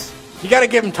touches. You got to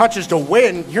give him touches to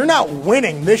win. You're not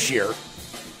winning this year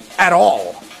at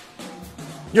all.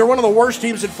 You're one of the worst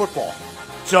teams in football.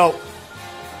 So,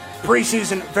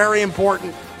 preseason, very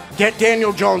important. Get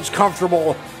Daniel Jones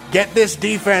comfortable. Get this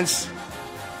defense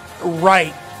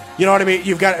right. You know what I mean?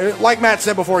 You've got, like Matt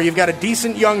said before, you've got a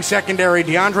decent young secondary,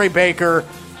 DeAndre Baker,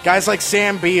 Guys like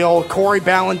Sam Beal, Corey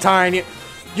Ballantyne.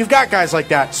 You've got guys like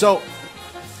that. So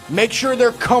make sure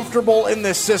they're comfortable in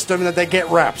this system and that they get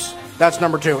reps. That's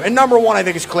number 2. And number 1, I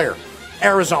think, is clear.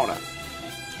 Arizona.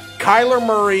 Kyler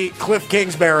Murray, Cliff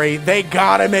Kingsbury, they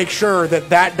got to make sure that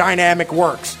that dynamic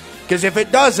works. Because if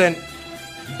it doesn't,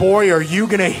 boy, are you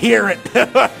going to hear it.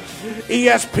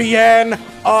 ESPN,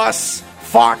 us,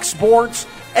 Fox Sports,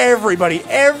 everybody,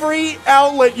 every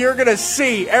outlet you're going to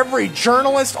see, every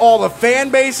journalist, all the fan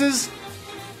bases,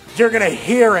 you're going to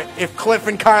hear it if Cliff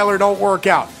and Kyler don't work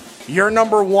out. You're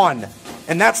number 1.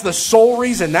 And that's the sole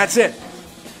reason. That's it.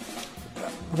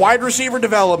 Wide receiver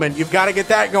development, you've got to get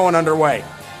that going underway.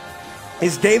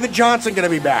 Is David Johnson going to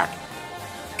be back?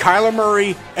 Kyler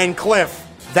Murray and Cliff,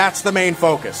 that's the main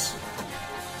focus.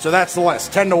 So that's the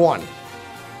list, 10-1.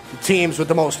 The teams with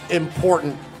the most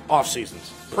important off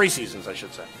seasons, preseasons, I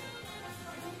should say.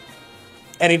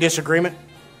 Any disagreement?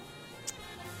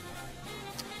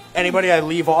 Anybody I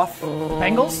leave off?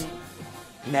 Bengals?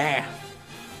 Nah.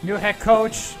 New head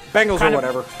coach. Bengals or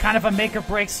whatever. Kind of a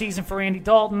make-or-break season for Andy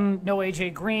Dalton. No A.J.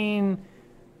 Green.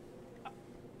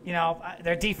 You know,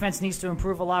 their defense needs to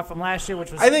improve a lot from last year,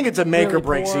 which was I think it's a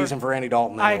make-or-break really poor. season for Andy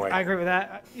Dalton anyway. I agree with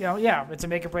that. You know, yeah, it's a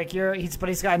make-or-break year. But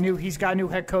he's got a new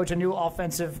head coach, a new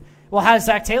offensive. Well, how does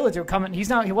Zach Taylor do?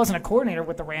 He wasn't a coordinator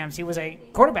with the Rams. He was a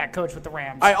quarterback coach with the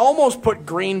Rams. I almost put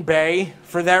Green Bay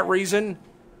for that reason,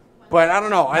 but I don't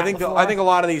know. I think a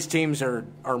lot of these teams are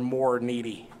more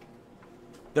needy.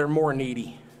 They're more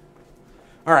needy.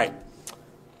 All right.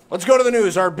 Let's go to the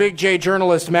news. Our Big J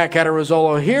journalist, Matt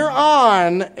Cataruzolo, here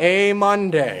on a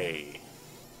Monday.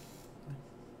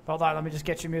 Hold on, let me just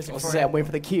get your music for you. you. I'm waiting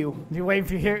for the cue. You're waiting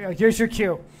for here's your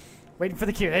cue. Waiting for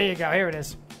the cue. There you go. Here it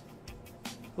is.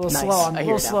 A little Nice. slow. I'm a I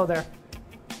hear little it slow now. there.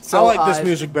 So, I like this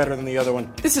music better than the other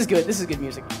one. This is good. This is good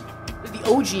music. This is the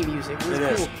OG music. This It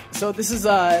is is. cool. So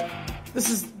this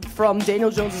is from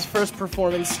Daniel Jones' first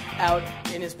performance out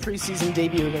in his preseason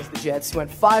debut against the Jets. He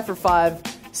went 5 for 5,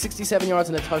 67 yards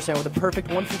and a touchdown with a perfect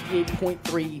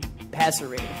 158.3 passer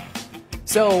rating.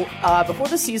 So before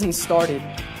the season started,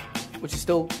 which is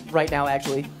still right now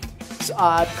actually,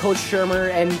 Coach Shermer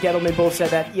and Gettleman both said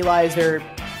that Eli is their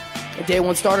day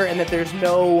one starter and that there's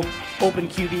no open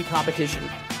QB competition.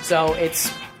 So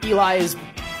it's Eli is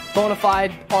bona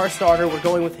fide our starter. We're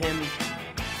going with him.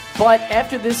 But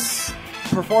after this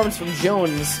performance from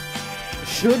Jones,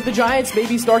 should the Giants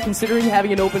maybe start considering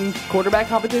having an open quarterback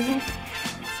competition?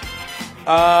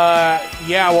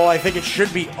 Yeah, well, I think it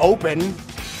should be open.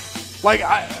 Like,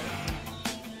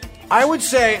 I would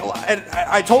say, and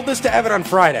I told this to Evan on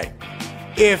Friday,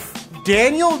 if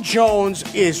Daniel Jones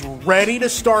is ready to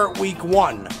start week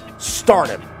 1, start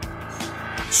him.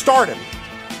 Start him.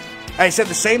 I said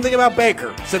the same thing about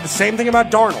Baker. Said the same thing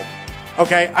about Darnold.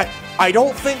 Okay, I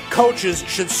don't think coaches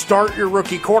should start your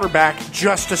rookie quarterback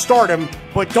just to start him,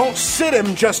 but don't sit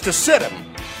him just to sit him.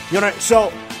 You know,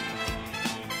 so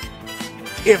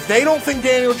if they don't think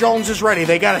Daniel Jones is ready,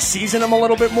 they got to season him a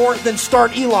little bit more, then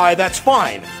start Eli, that's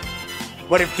fine.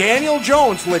 But if Daniel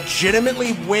Jones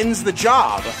legitimately wins the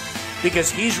job because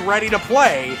he's ready to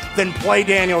play, then play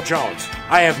Daniel Jones.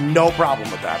 I have no problem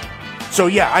with that. So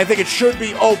yeah, I think it should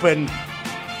be open,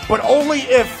 but only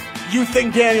if you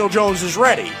think Daniel Jones is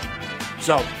ready.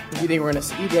 So, Do you think we're going to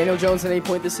see Daniel Jones at any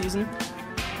point this season?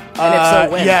 And if so,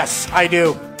 when? Yes, I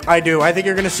do. I think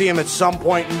you're going to see him at some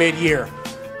point mid-year.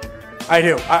 I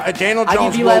do. Daniel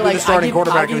Jones will be the starting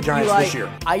quarterback of the Giants this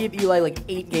year. I give Eli like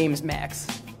 8 games max.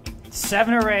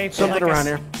 7 or 8. Something around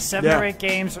here. 7 or 8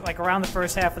 games, like around the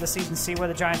first half of the season, see where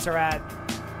the Giants are at.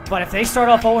 But if they start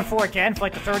off 0-4 again for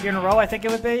like the 3rd year in a row, I think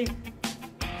it would be,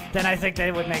 then I think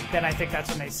they would make. Then I think that's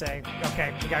when they say,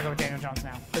 okay, we gotta go with Daniel Jones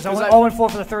now. Because 0-4 for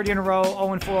the 3rd year in a row.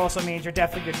 0-4 also means you're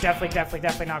definitely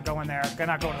not going there. You're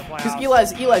not going to the playoffs.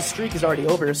 Because Eli's streak is already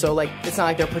over, so like it's not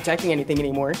like they're protecting anything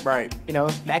anymore. Right. You know,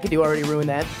 McAdoo already ruined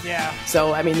that. Yeah.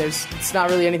 So I mean, it's not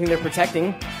really anything they're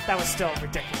protecting. That was still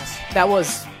ridiculous. That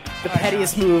was the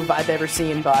pettiest move I've ever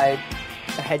seen by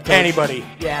a head coach. Anybody.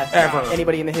 Yeah. Ever.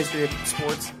 Anybody in the history of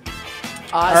sports.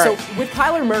 right. So with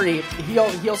Kyler Murray, he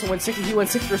also went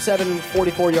 6 for 7,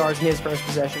 44 yards in his first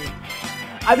possession.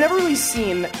 I've never really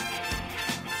seen,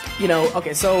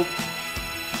 okay, so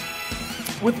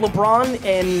with LeBron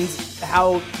and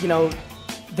how,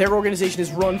 their organization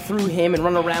is run through him and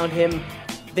run around him,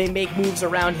 they make moves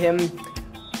around him.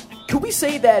 Could we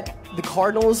say that the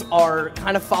Cardinals are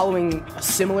kind of following a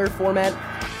similar format?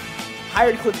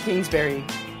 Hired Cliff Kingsbury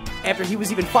after he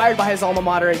was even fired by his alma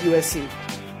mater at USC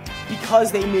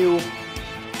because they knew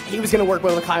he was going to work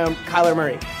well with Kyler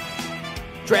Murray.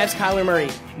 Drafts Kyler Murray.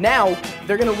 Now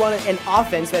they're going to run an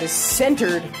offense that is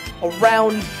centered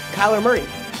around Kyler Murray.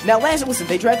 Now,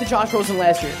 they drafted Josh Rosen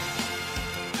last year.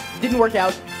 Didn't work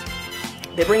out.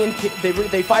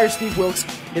 They fire Steve Wilkes.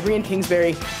 They bring in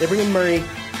Kingsbury. They bring in Murray.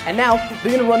 And now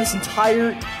they're going to run this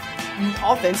entire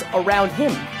offense around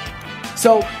him.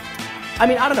 So, I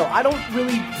mean, I don't know. I don't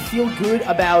really feel good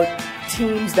about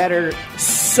teams that are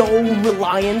so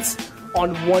reliant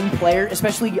on one player,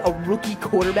 especially a rookie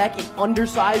quarterback, an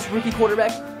undersized rookie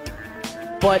quarterback.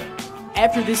 But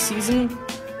after this season,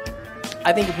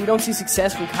 I think if we don't see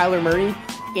success from Kyler Murray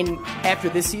after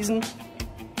this season,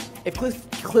 if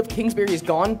Cliff Kingsbury is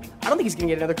gone, I don't think he's going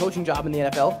to get another coaching job in the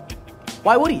NFL.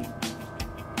 Why would he?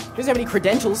 He doesn't have any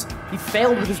credentials. He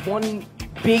failed with his one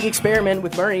big experiment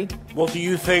with Murray. Well, do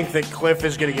you think that Cliff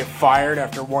is going to get fired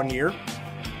after 1 year?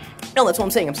 No, that's what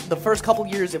I'm saying. The first couple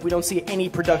years, if we don't see any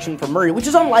production from Murray, which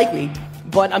is unlikely,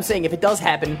 but I'm saying if it does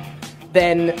happen,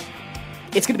 then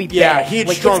it's going to be bad. Yeah, he'd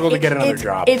struggle to get another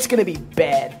job. It's going to be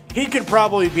bad. He could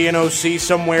probably be an OC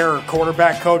somewhere or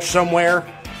quarterback coach somewhere.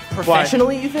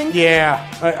 Professionally, you think? Yeah.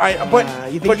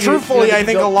 But truthfully, I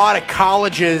think a lot of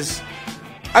colleges,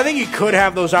 I think he could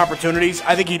have those opportunities.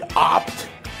 I think he'd opt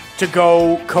to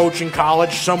go coach in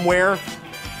college somewhere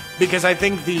because I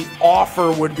think the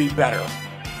offer would be better.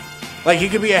 Like, he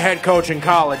could be a head coach in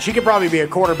college. He could probably be a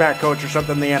quarterback coach or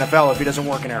something in the NFL if he doesn't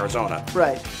work in Arizona.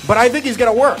 Right. But I think he's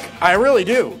going to work. I really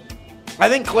do. I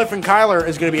think Cliff and Kyler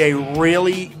is going to be a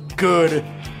really good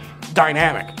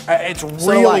dynamic. It's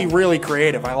really, really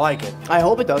creative. I like it. I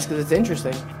hope it does because it's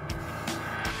interesting.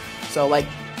 So, like,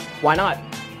 why not?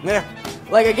 Yeah.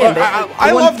 Like, again,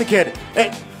 I love the kid.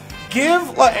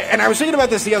 And I was thinking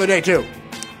about this the other day, too.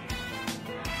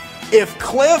 If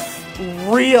Cliff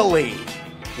really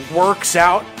works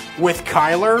out with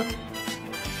Kyler,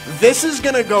 this is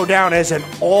going to go down as an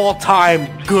all-time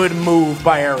good move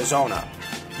by Arizona.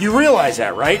 You realize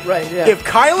that, right? Right, yeah. If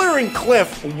Kyler and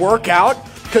Cliff work out,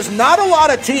 because not a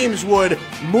lot of teams would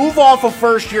move off a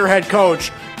first-year head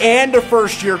coach and a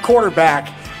first-year quarterback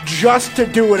just to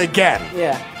do it again.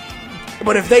 Yeah.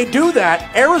 But if they do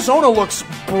that, Arizona looks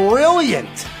brilliant.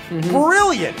 Mm-hmm.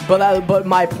 Brilliant. But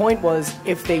my point was,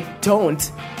 if they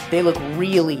don't, they look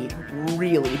really,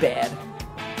 really bad.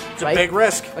 It's a big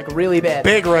risk. Like, really bad.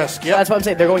 Big risk, yeah. That's what I'm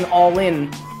saying. They're going all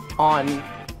in on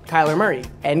Kyler Murray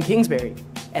and Kingsbury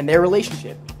and their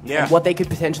relationship. Yeah. And what they could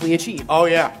potentially achieve. Oh,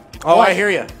 yeah. Oh, I hear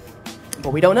you.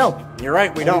 But we don't know. You're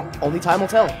right, we don't. Only time will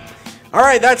tell. All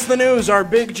right, that's the news. Our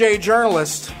Big J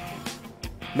journalist,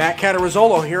 Matt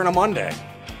Catarazzolo, here on a Monday.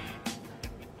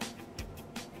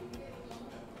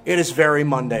 It is very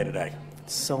Monday today.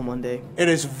 So Monday. It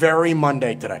is very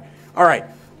Monday today. All right.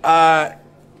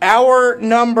 Hour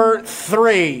number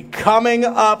 3 coming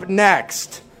up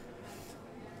next.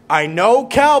 I know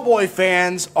Cowboy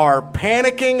fans are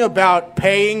panicking about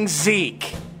paying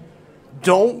Zeke.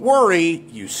 Don't worry,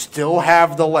 you still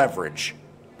have the leverage.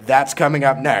 That's coming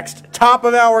up next. Top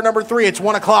of hour number 3, it's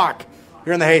 1 o'clock.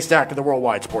 You're in the haystack of the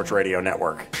Worldwide Sports Radio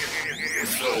Network.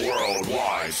 It's the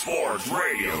Worldwide Sports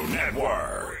Radio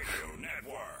Network.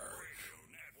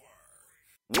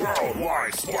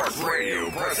 Worldwide Sports Radio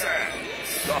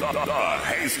presents the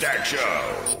Haystack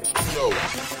Show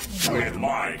with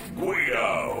Mike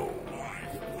Guido.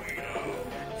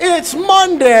 It's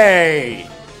Monday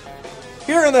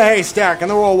here in the haystack on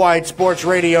the Worldwide Sports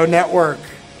Radio Network.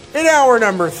 In hour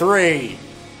number 3,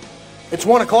 it's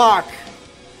 1 o'clock.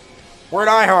 We're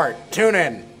at iHeart. Tune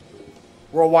in.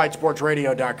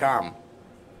 WorldwideSportsRadio.com.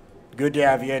 Good to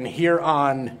have you in here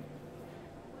on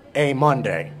a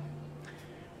Monday.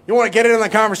 You want to get in the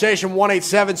conversation,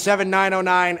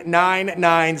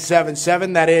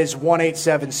 1-877-909-9977. That is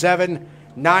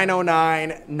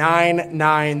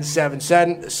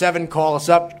 1-877-909-9977. Call us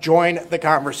up. Join the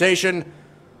conversation.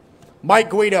 Mike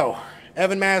Guido,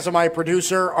 Evan Mazza, my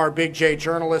producer, our Big J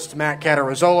journalist, Matt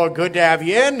Catarazzolo. Good to have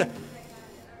you in.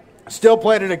 Still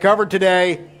plenty to cover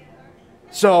today.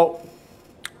 So,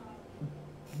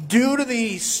 due to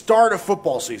the start of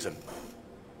football season,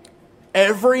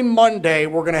 every Monday,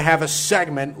 we're going to have a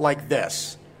segment like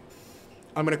this.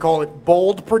 I'm going to call it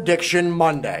Bold Prediction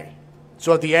Monday.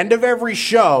 So at the end of every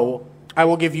show, I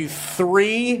will give you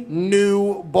 3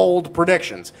 new bold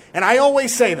predictions. And I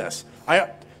always say this.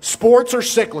 Sports are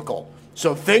cyclical.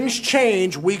 So things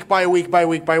change week by week by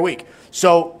week by week.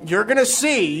 So you're going to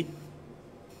see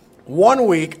 1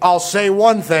 week I'll say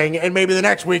one thing, and maybe the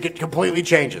next week it completely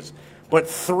changes. But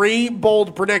 3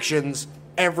 bold predictions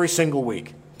every single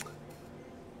week.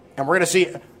 And we're going to see,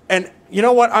 and you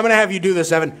know what? I'm going to have you do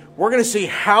this, Evan. We're going to see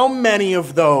how many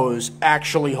of those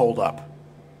actually hold up.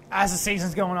 As the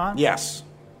season's going on? Yes.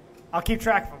 I'll keep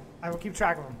track of them. I will keep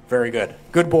track of them. Very good.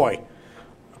 Good boy.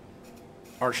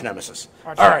 Arch nemesis.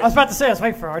 All right. I was about to say, I was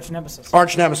waiting for arch nemesis.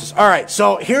 Arch nemesis. All right,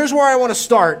 so here's where I want to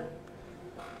start.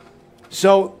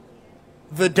 So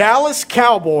the Dallas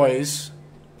Cowboys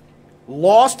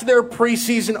lost their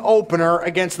preseason opener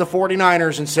against the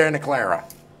 49ers in Santa Clara.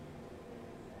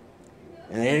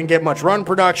 And they didn't get much run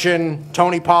production.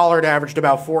 Tony Pollard averaged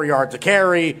about 4 yards a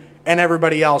carry, and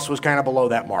everybody else was kind of below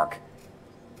that mark.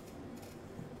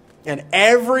 And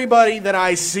everybody that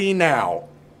I see now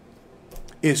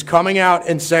is coming out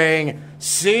and saying,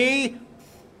 see,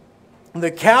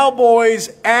 the Cowboys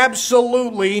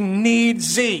absolutely need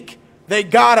Zeke. They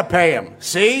got to pay him.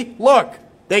 See? Look,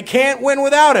 they can't win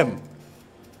without him.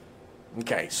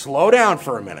 Okay, slow down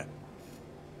for a minute.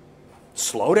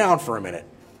 Slow down for a minute.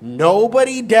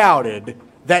 Nobody doubted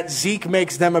that Zeke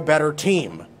makes them a better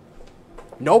team.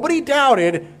 Nobody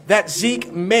doubted that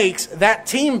Zeke makes that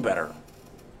team better.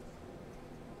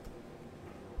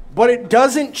 But it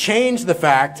doesn't change the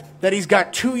fact that he's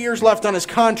got 2 years left on his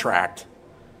contract.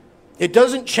 It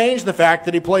doesn't change the fact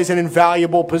that he plays an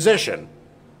invaluable position.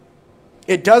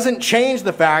 It doesn't change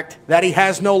the fact that he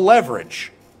has no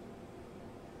leverage.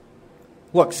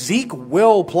 Look, Zeke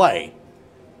will play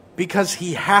because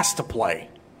he has to play.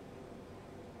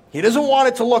 He doesn't want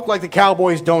it to look like the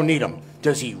Cowboys don't need him.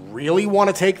 Does he really want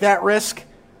to take that risk?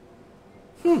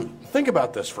 Think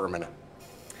about this for a minute.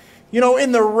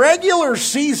 In the regular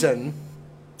season,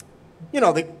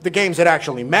 the games that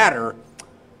actually matter,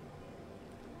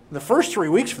 the first 3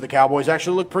 weeks for the Cowboys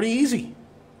actually look pretty easy.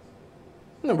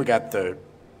 And then we got the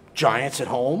Giants at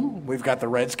home, we've got the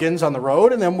Redskins on the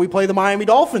road, and then we play the Miami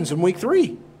Dolphins in week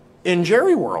 3 in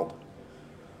Jerry World.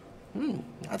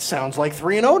 That sounds like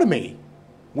 3-0 to me,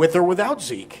 with or without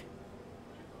Zeke.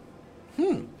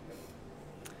 And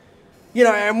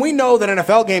we know that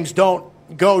NFL games don't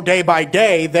go day by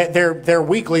day, that they're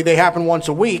weekly. They happen once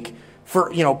a week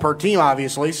for per team,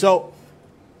 obviously. So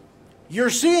you're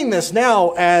seeing this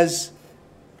now as,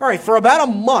 all right, for about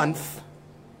a month,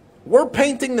 we're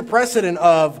painting the precedent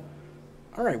of,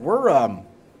 all right, we're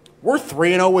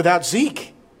 3-0 without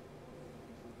Zeke.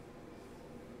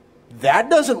 That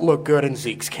doesn't look good in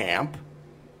Zeke's camp.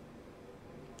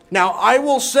 Now, I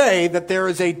will say that there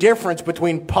is a difference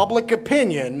between public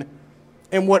opinion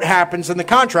and what happens in the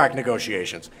contract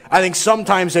negotiations. I think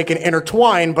sometimes they can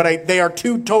intertwine, but they are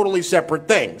two totally separate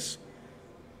things.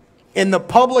 In the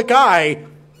public eye,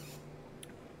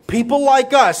 people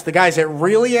like us, the guys that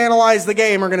really analyze the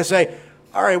game, are going to say,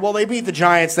 all right, well, they beat the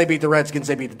Giants, they beat the Redskins,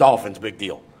 they beat the Dolphins, big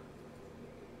deal.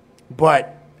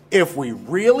 But if we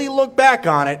really look back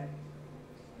on it,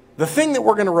 the thing that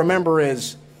we're going to remember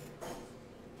is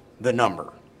the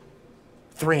number,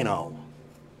 3-0.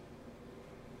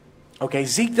 Okay,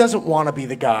 Zeke doesn't want to be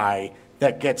the guy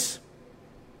that gets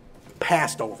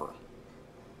passed over.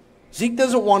 Zeke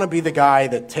doesn't want to be the guy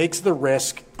that takes the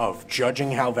risk of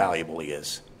judging how valuable he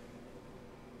is.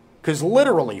 Because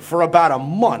literally, for about a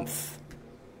month,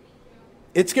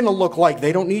 it's going to look like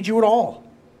they don't need you at all.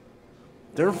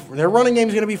 Their running game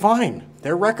is going to be fine.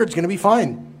 Their record's going to be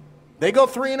fine. They go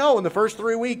 3-0 in the first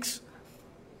 3 weeks.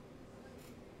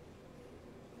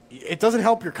 It doesn't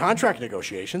help your contract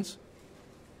negotiations.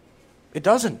 It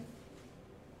doesn't.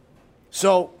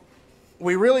 So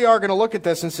we really are going to look at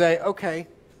this and say, okay,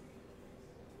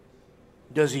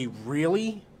 does he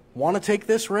really want to take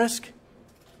this risk?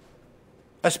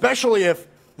 Especially if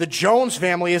the Jones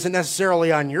family isn't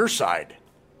necessarily on your side.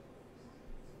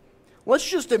 Let's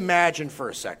just imagine for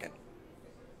a second.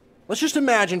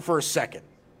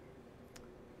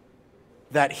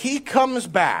 That he comes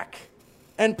back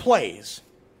and plays,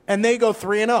 and they go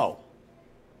 3-0.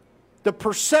 The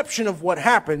perception of what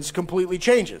happens completely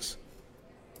changes.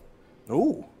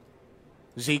 Ooh.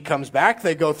 Zeke comes back,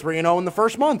 they go 3-0 in the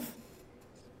first month.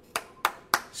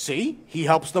 See, he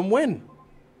helps them win.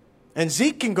 And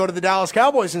Zeke can go to the Dallas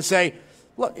Cowboys and say,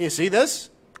 look, you see this?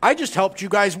 I just helped you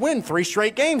guys win 3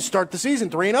 straight games, start the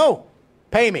season 3-0.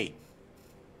 Pay me.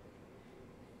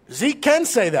 Zeke can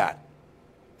say that.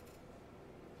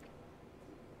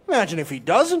 Imagine if he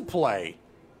doesn't play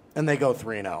and they go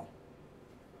 3-0.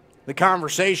 The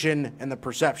conversation and the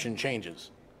perception changes.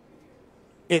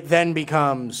 It then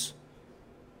becomes,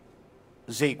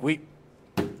 Zeke, we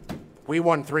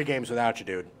won 3 games without you,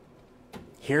 dude.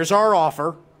 Here's our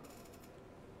offer.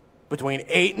 Between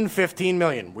 $8 and $15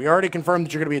 million. We already confirmed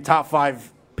that you're going to be a top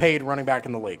 5 paid running back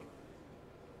in the league.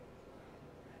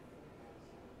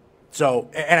 So,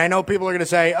 and I know people are going to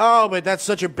say, oh, but that's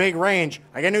such a big range.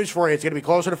 I got news for you. It's going to be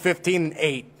closer to 15 than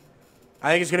 8.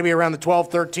 I think it's going to be around the $12,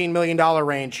 $13 million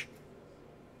range.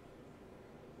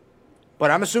 But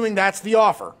I'm assuming that's the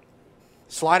offer.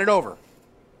 Slide it over.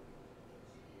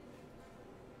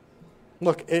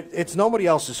 Look, it's nobody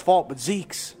else's fault but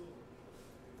Zeke's.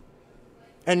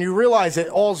 And you realize that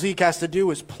all Zeke has to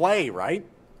do is play, right?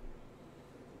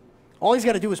 All he's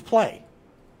got to do is play.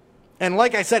 And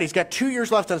like I said, he's got 2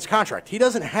 years left on his contract. He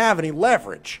doesn't have any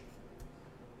leverage.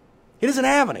 He doesn't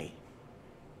have any.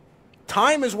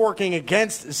 Time is working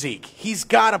against Zeke. He's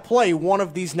got to play one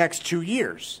of these next 2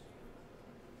 years.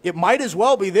 It might as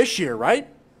well be this year, right?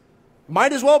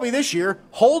 Might as well be this year.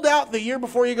 Hold out the year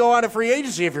before you go out of free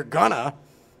agency if you're gonna.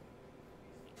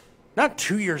 Not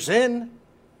 2 years in.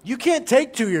 You can't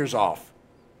take 2 years off.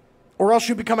 Or else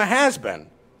you become a has-been.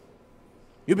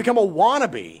 You become a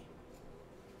wannabe.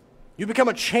 You become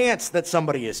a chance that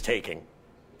somebody is taking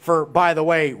for, by the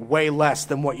way, way less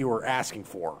than what you were asking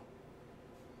for.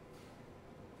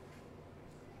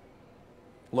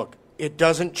 Look, it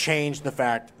doesn't change the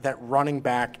fact that running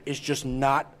back is just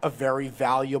not a very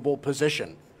valuable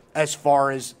position as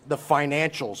far as the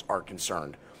financials are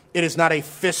concerned. It is not a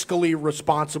fiscally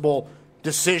responsible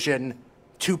decision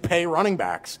to pay running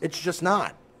backs. It's just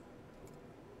not.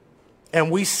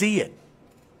 And we see it.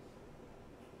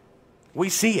 We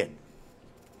see it.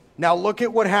 Now look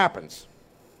at what happens.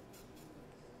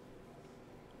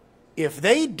 If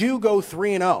they do go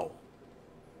 3-0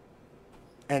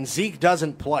 and Zeke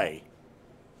doesn't play,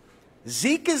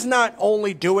 Zeke is not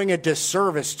only doing a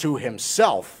disservice to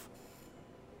himself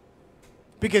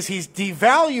because he's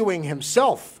devaluing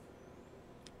himself,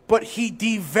 but he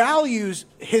devalues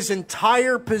his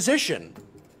entire position.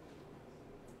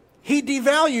 He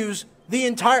devalues the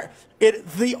entire...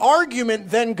 The argument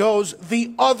then goes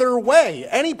the other way.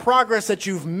 Any progress that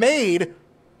you've made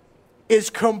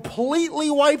is completely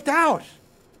wiped out.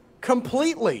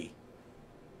 Completely.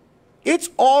 It's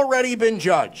already been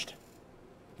judged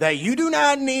that you do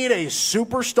not need a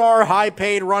superstar,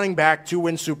 high-paid running back to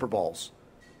win Super Bowls.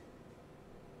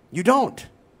 You don't.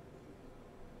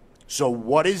 So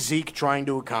what is Zeke trying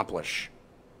to accomplish?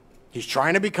 He's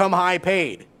trying to become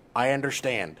high-paid. I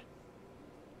understand.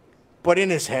 But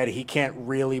in his head, he can't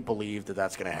really believe that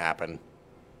that's going to happen.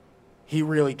 He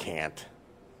really can't.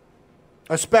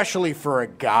 Especially for a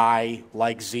guy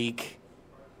like Zeke,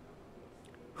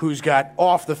 who's got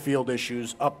off-the-field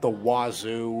issues up the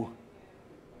wazoo.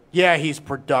 Yeah, he's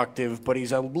productive, but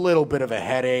he's a little bit of a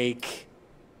headache.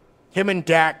 Him and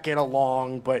Dak get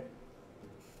along, but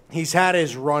he's had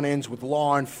his run-ins with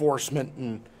law enforcement.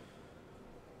 And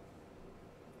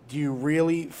do you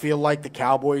really feel like the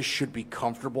Cowboys should be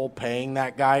comfortable paying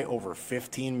that guy over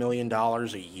 $15 million a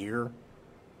year?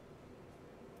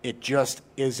 It just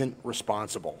isn't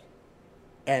responsible.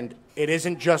 And it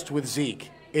isn't just with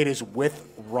Zeke. It is with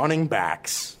running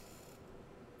backs.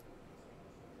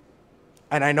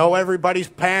 And I know everybody's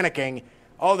panicking.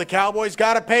 Oh, the Cowboys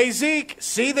got to pay Zeke.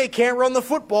 See, they can't run the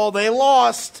football. They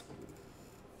lost.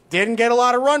 Didn't get a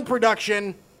lot of run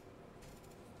production.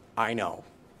 I know.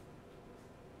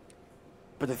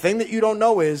 But the thing that you don't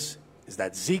know is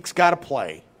that Zeke's got to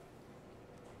play.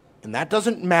 And that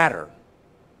doesn't matter.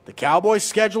 The Cowboys'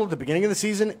 schedule at the beginning of the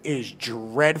season is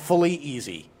dreadfully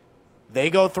easy. They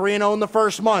go 3-0 in the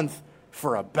first month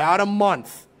for about a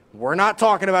month. We're not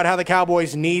talking about how the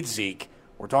Cowboys need Zeke.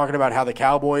 We're talking about how the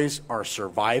Cowboys are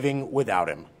surviving without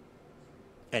him.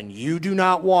 And you do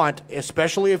not want,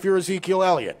 especially if you're Ezekiel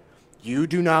Elliott, you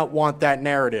do not want that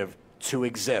narrative to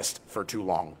exist for too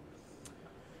long.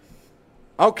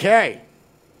 Okay.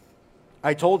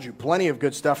 I told you, plenty of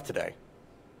good stuff today.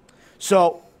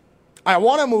 So, I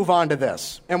want to move on to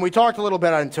this. And we talked a little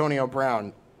bit on Antonio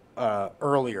Brown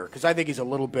earlier, because I think he's a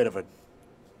little bit of a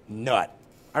nut.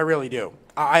 I really do.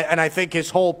 And I think his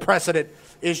whole precedent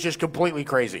is just completely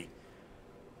crazy.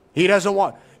 He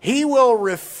will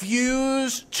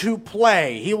refuse to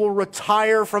play. He will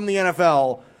retire from the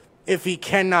NFL if he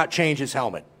cannot change his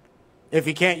helmet, if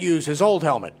he can't use his old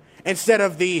helmet, instead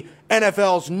of the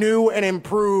NFL's new and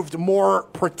improved, more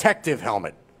protective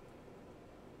helmet.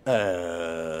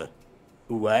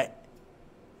 What?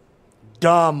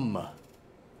 Dumb.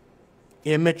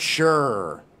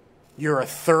 Immature. You're a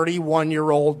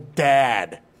 31-year-old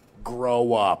dad.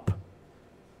 Grow up.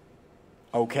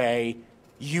 Okay?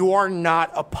 You are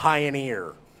not a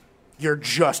pioneer. You're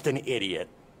just an idiot.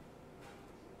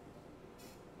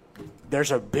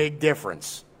 There's a big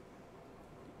difference.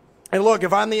 And look,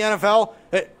 if I'm the NFL,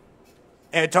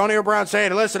 Antonio Brown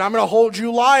saying, listen, I'm going to hold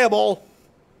you liable.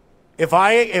 If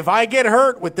I get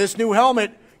hurt with this new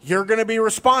helmet, you're going to be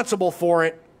responsible for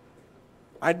it.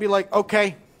 I'd be like,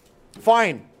 okay,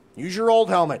 fine. Use your old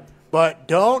helmet. But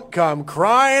don't come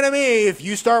crying to me if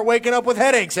you start waking up with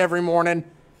headaches every morning.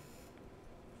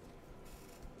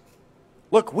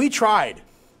 Look, we tried.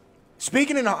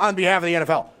 Speaking on behalf of the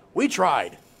NFL, we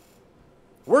tried.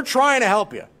 We're trying to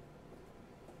help you.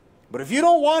 But if you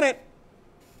don't want it,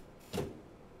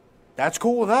 that's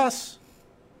cool with us.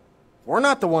 We're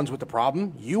not the ones with the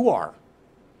problem. You are.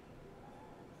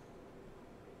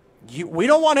 We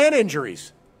don't want head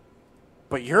injuries,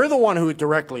 but you're the one who it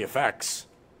directly affects.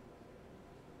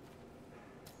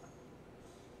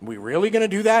 We really going to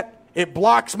do that? It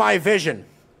blocks my vision.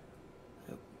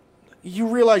 You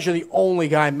realize you're the only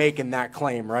guy making that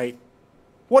claim, right?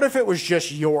 What if it was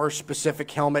just your specific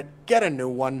helmet? Get a new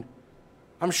one.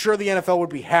 I'm sure the NFL would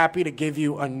be happy to give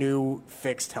you a new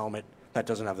fixed helmet that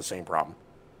doesn't have the same problem.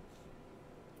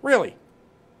 Really.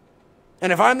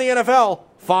 And if I'm the NFL,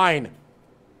 fine.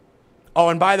 Oh,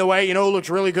 and by the way, you know who looks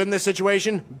really good in this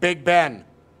situation? Big Ben.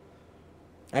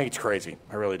 I think it's crazy.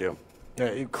 I really do.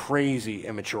 Crazy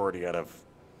immaturity out of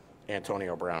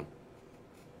Antonio Brown.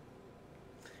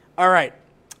 All right.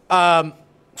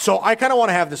 So I kind of want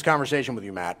to have this conversation with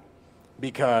you, Matt,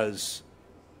 because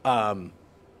Evan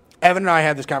and I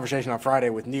had this conversation on Friday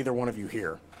with neither one of you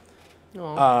here.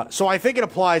 So I think it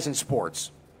applies in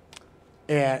sports.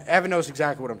 And Evan knows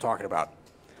exactly what I'm talking about.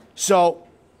 So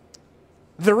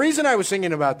the reason I was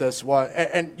thinking about this was,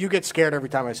 and you get scared every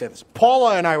time I say this,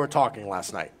 Paula and I were talking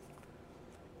last night.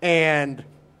 And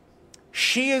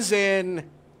she is in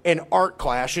an art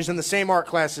class. She's in the same art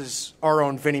class as our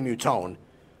own Vinny Mutone.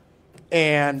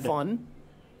 And fun.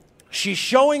 She's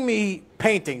showing me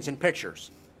paintings and pictures.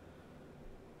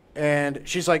 And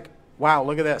she's like, wow,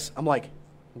 look at this. I'm like,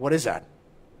 what is that?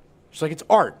 She's like, it's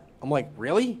art. I'm like,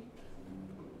 really?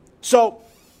 So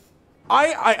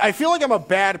I feel like I'm a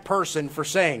bad person for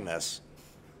saying this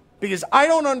because I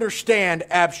don't understand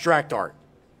abstract art.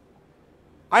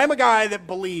 I am a guy that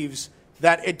believes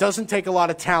that it doesn't take a lot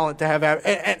of talent to have,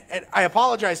 and I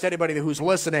apologize to anybody who's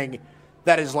listening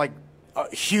that is like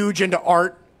huge into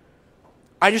art.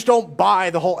 I just don't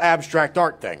buy the whole abstract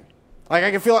art thing. Like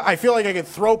I feel like I can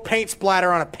throw paint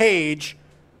splatter on a page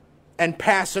and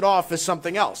pass it off as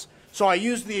something else. So I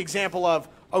use the example of,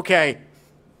 okay,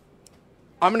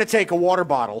 I'm going to take a water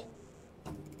bottle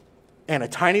and a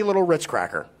tiny little Ritz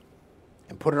cracker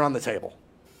and put it on the table.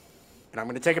 And I'm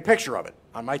going to take a picture of it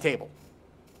on my table.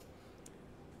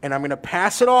 And I'm going to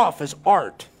pass it off as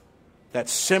art that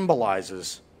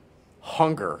symbolizes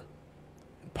hunger,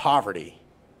 and poverty,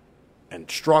 and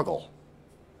struggle.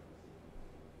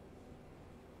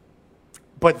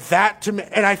 But that to me,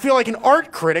 and I feel like an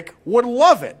art critic would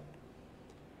love it.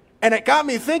 And it got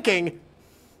me thinking,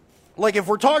 like if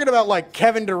we're talking about like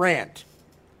Kevin Durant,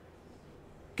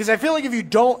 because I feel like if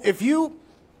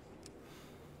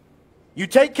you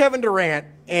take Kevin Durant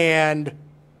and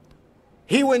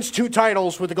he wins 2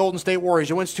 titles with the Golden State Warriors,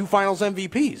 he wins 2 Finals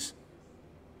MVPs.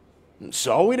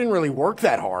 So he didn't really work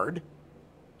that hard.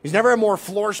 He's never had more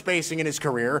floor spacing in his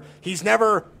career. He's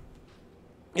never,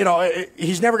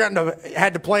 he's never gotten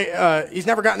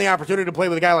the opportunity to play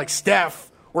with a guy like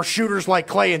Steph or shooters like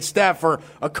Clay and Steph or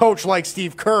a coach like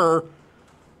Steve Kerr.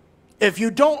 If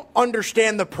you don't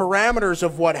understand the parameters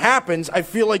of what happens, I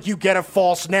feel like you get a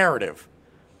false narrative.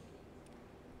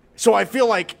 So I feel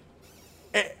like,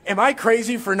 am I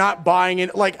crazy for not buying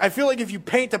it? Like, I feel like if you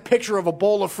paint a picture of a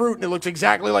bowl of fruit and it looks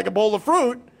exactly like a bowl of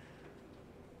fruit,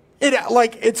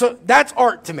 that's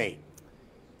art to me.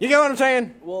 You get what I'm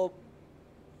saying? Well,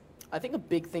 I think a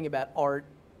big thing about art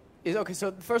is, okay,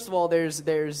 so first of all, there's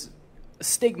a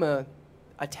stigma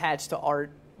attached to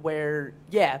art where,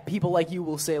 yeah, people like you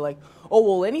will say like, oh,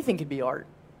 well, anything can be art.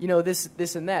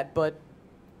 This and that. But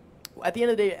at the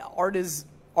end of the day, art is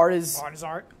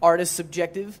art. Art is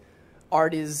subjective.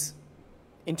 Art is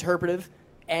interpretive.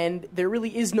 And there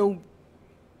really is no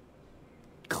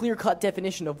clear-cut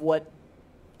definition of what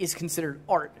is considered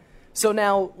art. So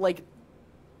now, like,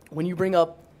 when you bring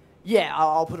up, yeah,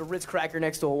 I'll put a Ritz cracker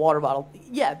next to a water bottle.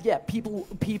 Yeah, people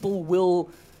will,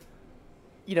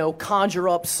 conjure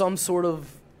up some sort of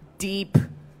deep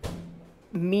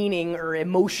meaning or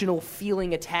emotional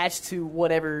feeling attached to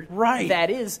whatever that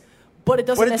is. But it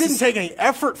doesn't. But it didn't take any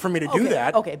effort for me to do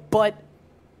that. Okay, but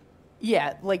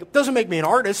yeah, like it doesn't make me an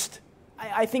artist.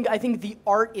 I think the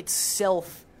art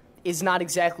itself is not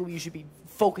exactly what you should be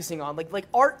focusing on. Like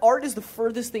art is the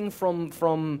furthest thing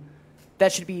from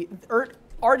that should be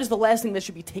art is the last thing that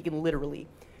should be taken literally.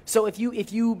 So if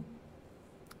you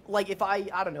like if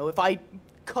I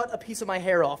cut a piece of my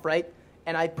hair off, right,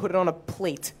 and I put it on a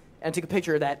plate and took a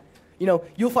picture of that,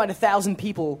 you'll find 1,000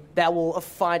 people that will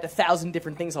find 1,000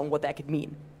 different things on what that could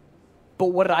mean. But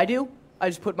what did I do? I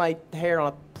just put my hair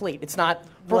on a plate. It's not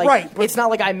it's not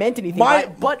like I meant anything.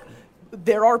 But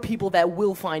there are people that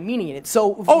will find meaning in it.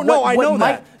 So I know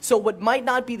that. So what might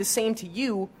not be the same to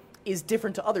you is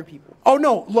different to other people. Oh,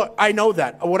 no, look, I know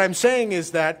that. What I'm saying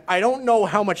is that I don't know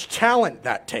how much talent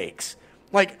that takes.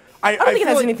 Like, I don't think it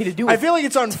has anything to do with I feel like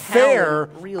it's unfair.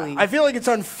 Talent, really. I feel like it's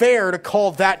unfair to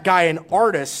call that guy an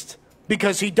artist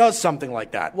because he does something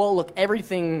like that. Well, look,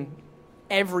 everything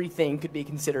could be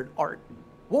considered art.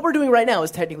 What we're doing right now is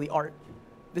technically art.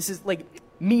 This is like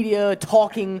media,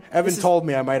 talking. Evan told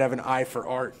me I might have an eye for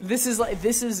art.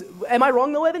 Am I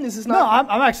wrong though, Evan? This is not.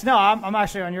 No, I'm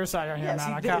actually on your side on here, man.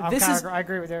 I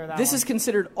agree with you with that. This is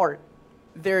considered art.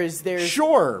 There's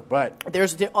sure, but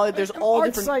there's all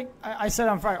art's different. Like I said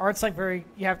on Friday, art's like very.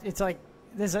 It's like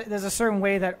there's a certain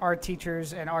way that art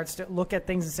teachers and arts look at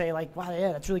things and say like, wow,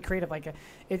 yeah, that's really creative. Like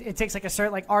it takes like a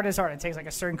certain, like art is art. It takes like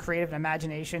a certain creative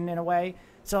imagination in a way.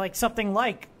 So like something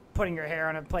like putting your hair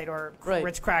on a plate or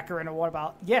Ritz cracker in a water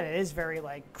bottle. Yeah, it is very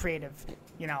like creative.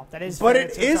 That is. But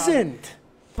it isn't.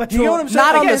 But you know what I'm saying?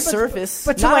 Not on the surface.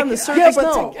 But not like, on the surface. Yeah,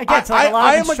 but no. Again, to like a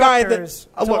lot of instructors.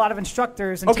 A lot of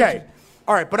instructors. And okay, teachers.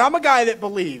 All right, but I'm a guy that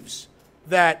believes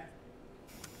that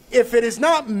if it is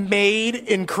not made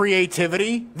in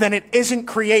creativity, then it isn't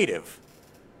creative.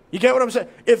 You get what I'm saying?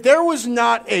 If there was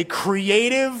not a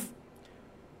creative,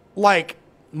 like,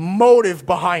 motive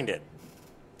behind it,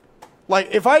 like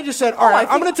if I just said, all right,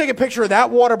 I'm going to take a picture of that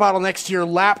water bottle next to your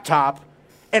laptop,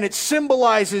 and it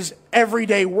symbolizes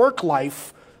everyday work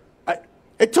life.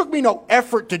 It took me no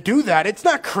effort to do that. It's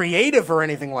not creative or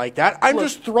anything like that. I'm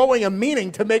just throwing a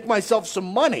meaning to make myself some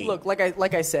money. Look, like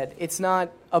I said, it's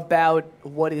not about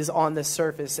what is on the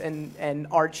surface, and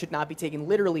art should not be taken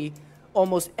literally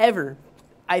almost ever.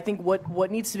 I think what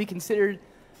needs to be considered,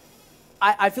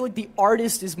 I feel like the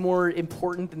artist is more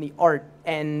important than the art.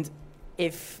 And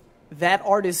if that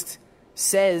artist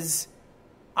says,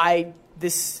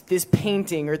 this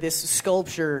painting or this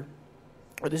sculpture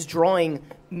or this drawing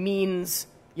means,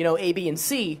 A, B, and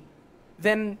C,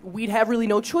 then we'd have really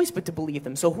no choice but to believe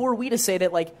them. So who are we to say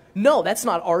that, like, no, that's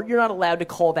not art. You're not allowed to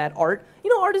call that art.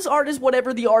 Art is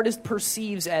whatever the artist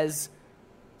perceives as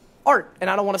art. And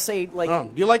I don't want to say, like...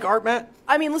 Do you like art, Matt?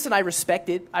 I mean, listen, I respect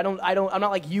it. I'm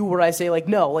not like you where I say, like,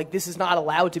 no, like, this is not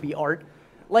allowed to be art.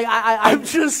 Like, I'm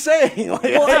just saying. Like,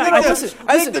 well,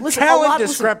 I think the talent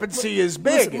discrepancy is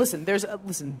big.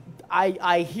 Listen,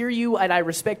 I hear you and I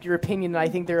respect your opinion, and I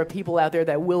think there are people out there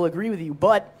that will agree with you.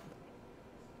 But,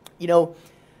 you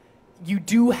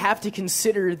do have to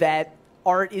consider that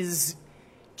art is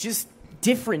just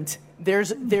different.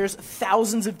 There's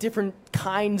thousands of different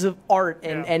kinds of art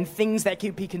and things that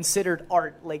could be considered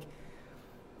art. Like,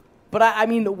 but I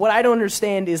mean, what I don't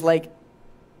understand is, like,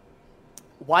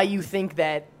 why you think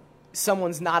that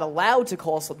someone's not allowed to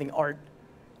call something art.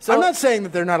 So, I'm not saying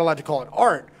that they're not allowed to call it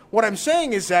art. What I'm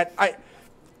saying is that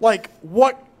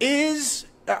what is...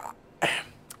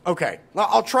 okay,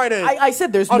 I'll try to... I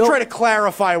said I'll try to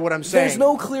clarify what I'm saying. There's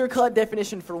no clear-cut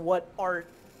definition for what art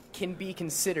can be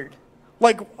considered.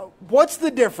 Like, what's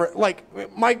the difference? Like,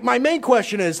 my main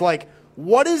question is, like,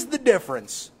 what is the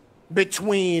difference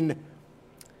between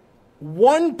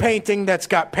one painting that's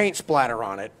got paint splatter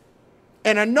on it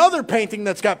and another painting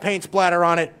that's got paint splatter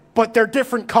on it, but they're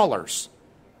different colors?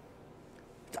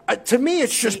 To me,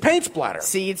 it's just paint splatter.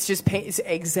 See, it's just paint.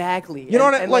 Exactly. You know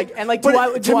what I mean?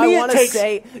 Do I want to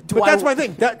say? But that's my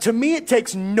thing. To me, it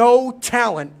takes no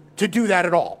talent to do that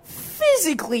at all.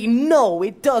 Physically, no,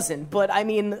 it doesn't. But I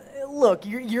mean, look,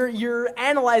 you're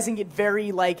analyzing it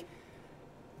very, like,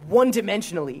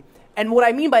 one-dimensionally. And what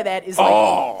I mean by that is,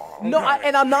 like,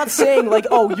 and I'm not saying, like,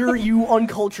 you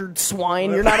uncultured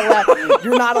swine. You're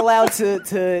not allowed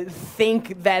to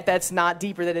think that that's not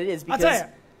deeper than it is. Because I'll tell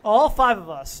you, all five of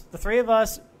us, the three of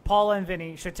us, Paula and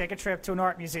Vinny, should take a trip to an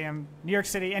art museum, New York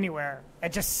City, anywhere,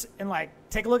 and like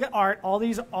take a look at art, all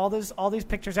these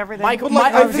pictures, everything. And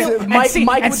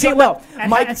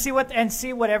see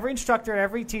what every instructor,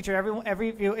 every teacher,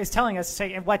 every view is telling us,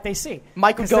 say what they see.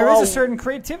 Mike would go, there is a certain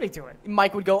creativity to it.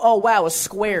 Mike would go, oh wow, a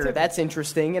square, that's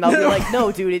interesting, and I'll be like,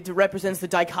 no, dude, it represents the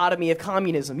dichotomy of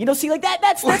communism. See, like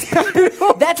that's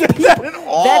people that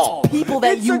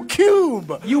it's a cube.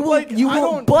 But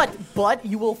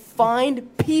you will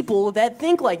find people that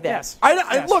think like that. Yes.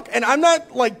 I look, and I'm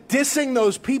not like dissing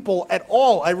those people at all.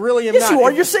 I really am not. Yes, you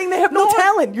are. You're saying they have no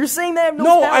talent. You're saying they have no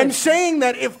talent. No, I'm saying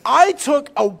that if I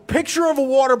took a picture of a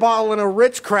water bottle and a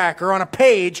Ritz cracker on a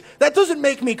page, that doesn't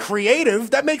make me creative.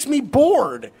 That makes me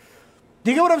bored.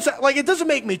 Do you get what I'm saying? Like, it doesn't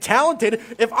make me talented.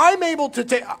 If I'm able to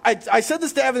take, I said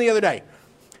this to Evan the other day.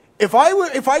 If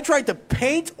I tried to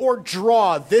paint or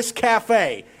draw this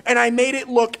cafe and I made it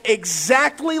look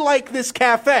exactly like this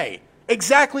cafe,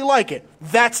 exactly like it,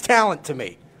 that's talent to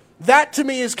me. That to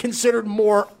me is considered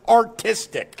more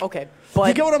artistic. Okay, but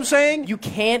you get what I'm saying? You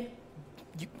can't.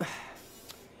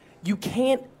 you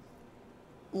can't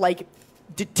like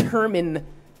determine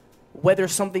whether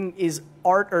something is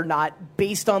art or not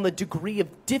based on the degree of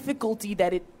difficulty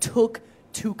that it took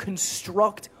to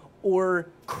construct or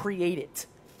create it.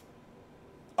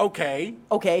 Okay.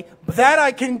 That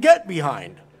I can get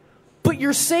behind. But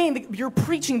you're saying that you're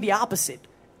preaching the opposite.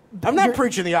 I'm not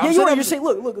preaching the opposite. Yeah, you are. You're saying,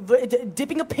 look,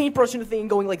 dipping a paintbrush in a thing and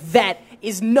going like that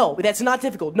is no. That's not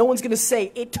difficult. No one's going to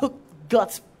say it took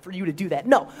guts for you to do that.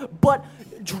 No. But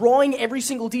drawing every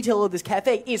single detail of this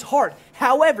cafe is hard.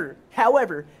 However,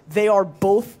 they are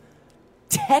both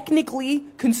technically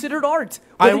considered art.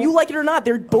 Whether you like it or not,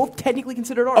 they're both technically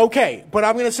considered art. Okay, but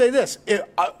I'm going to say this.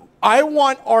 I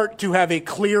want art to have a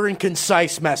clear and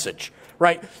concise message,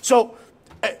 right? So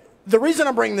the reason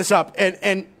I'm bringing this up,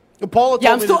 and Paula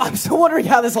told me I'm still wondering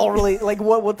how this all relates, like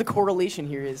what the correlation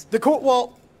here is.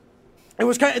 Well,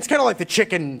 it's kind of like the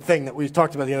chicken thing that we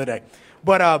talked about the other day.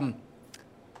 But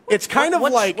it's kind of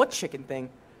like... What chicken thing?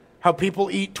 How people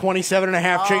eat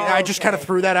 27.5 chicken. I just kind of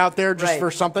threw that out there just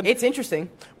for something. It's interesting.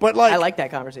 But I like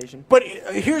that conversation. But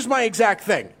here's my exact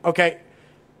thing, okay?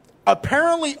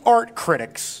 Apparently art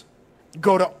critics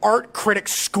go to art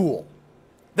critics school.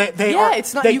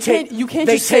 It's not. You can't just say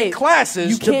they take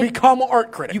classes to become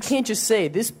art critics. You can't just say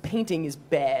this painting is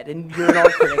bad and you're an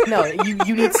art critic. No, you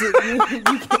need to.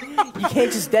 You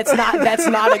can't just. That's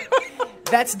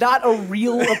not a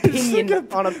real opinion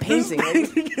on a painting.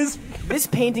 This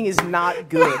painting is not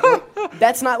good.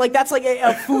 That's not like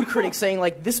a food critic saying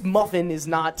like this muffin is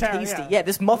not tasty. Yeah,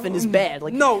 this muffin is bad.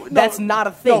 Like no, that's not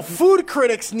a thing. No, food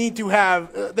critics need to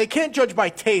have. They can't judge by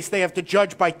taste. They have to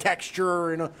judge by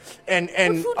texture and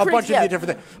a bunch of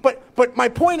different things. But my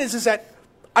point is that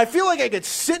I feel like I could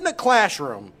sit in a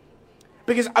classroom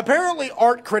because apparently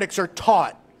art critics are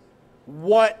taught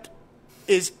what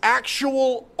is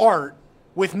actual art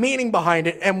with meaning behind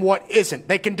it and what isn't.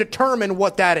 They can determine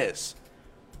what that is.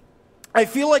 I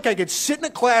feel like I could sit in a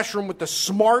classroom with the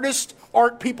smartest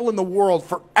art people in the world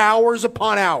for hours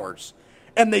upon hours,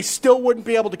 and they still wouldn't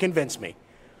be able to convince me.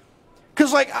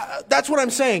 Because, that's what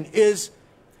I'm saying, is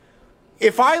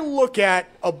if I look at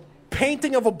a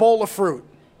painting of a bowl of fruit,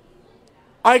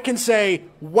 I can say,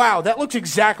 wow, that looks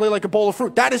exactly like a bowl of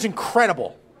fruit. That is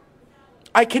incredible.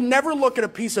 I can never look at a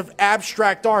piece of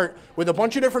abstract art with a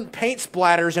bunch of different paint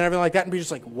splatters and everything like that and be just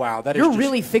like, wow, that is You're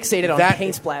really fixated on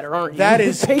paint splatter, aren't you? That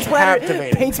is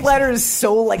captivating. Paint splatter is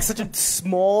so, such a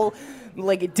small,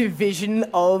 division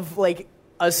of,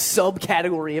 a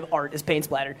subcategory of art is paint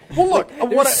splatter. Well, look.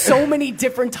 There's so many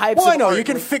different types of art. Well, I know. You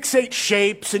can fixate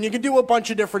shapes and you can do a bunch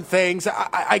of different things.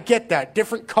 I get that.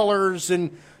 Different colors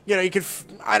and, you can,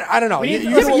 I don't know. You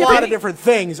do a lot of different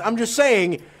things. I'm just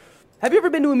saying... Have you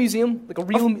ever been to a museum? Of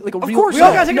course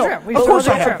I have. Of course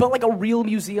I have. But a real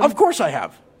museum? Of course I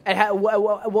have. And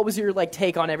what was your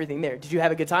take on everything there? Did you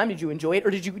have a good time? Did you enjoy it? Or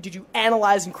did you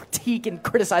analyze and critique and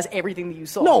criticize everything that you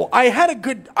saw? No, I had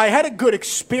a good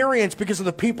experience because of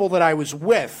the people that I was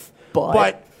with.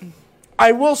 But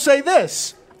I will say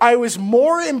this. I was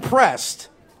more impressed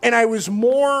and I was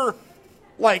more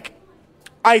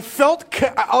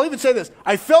I'll even say this.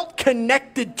 I felt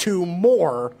connected to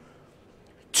more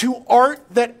to art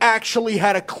that actually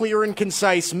had a clear and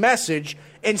concise message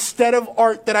instead of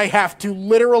art that I have to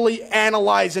literally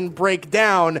analyze and break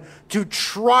down to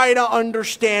try to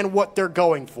understand what they're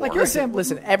going for.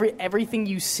 Listen, everything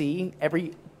you see,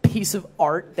 every piece of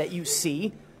art that you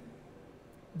see,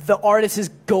 the artist is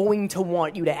going to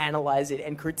want you to analyze it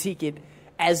and critique it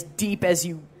as deep as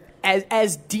you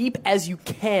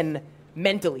can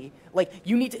mentally.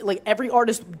 You need to, every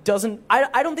artist doesn't...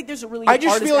 I don't think there's a really I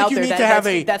just artist feel like out you there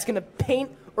need that's going to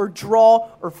paint or draw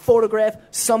or photograph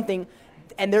something,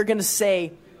 and they're going to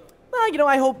say, well,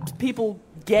 I hope people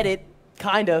get it,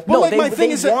 kind of. Well, no, my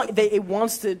thing is it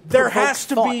wants to... There has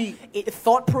to thought. be...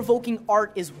 Thought-provoking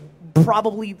art is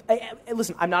probably...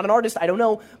 listen, I'm not an artist, I don't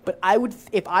know, but I would...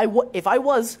 If I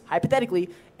was, hypothetically...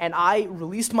 and I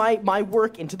released my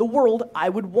work into the world, I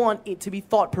would want it to be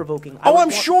thought-provoking.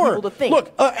 I'm sure. People to think.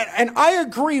 Look, and I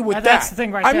agree with that. That's the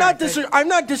thing right there. I'm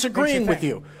not disagreeing with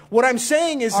you. What I'm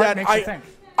saying is that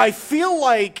I feel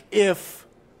like if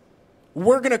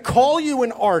we're going to call you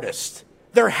an artist,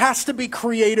 there has to be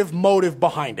creative motive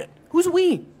behind it. Who's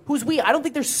we? I don't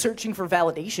think they're searching for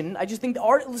validation. I just think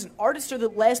artists are the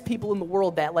last people in the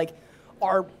world that,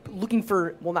 are looking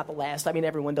for, well, not the last, I mean,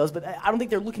 everyone does, but I don't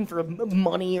think they're looking for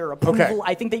money or approval. Okay.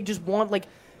 I think they just want,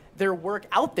 their work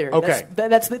out there. Okay.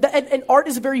 And art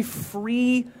is a very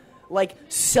free,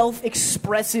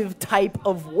 self-expressive type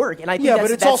of work. And I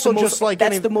think that's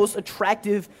the most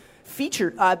attractive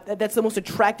feature. That's the most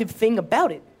attractive thing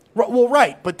about it. Well,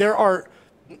 right, but there are...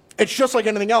 it's just like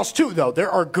anything else, too, though. There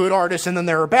are good artists and then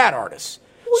there are bad artists.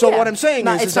 Well, so what I'm saying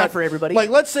is it's that, not for everybody. Like,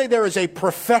 let's say there is a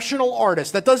professional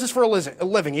artist that does this for a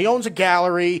living. He owns a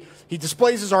gallery. He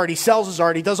displays his art. He sells his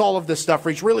art. He does all of this stuff.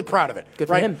 He's really proud of it. Good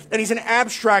for him. And he's an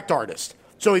abstract artist.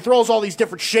 So he throws all these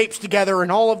different shapes together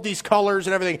and all of these colors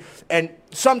and everything. And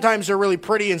sometimes they're really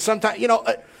pretty, and sometimes,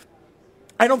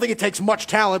 I don't think it takes much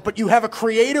talent, but you have a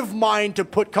creative mind to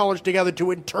put colors together to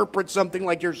interpret something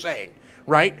like you're saying,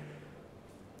 right?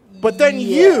 But then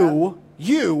you,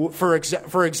 for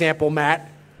example, Matt,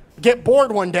 get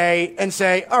bored one day and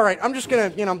say, all right, I'm just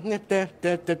going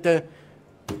to,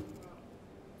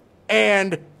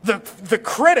 and the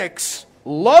critics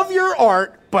love your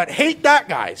art but hate that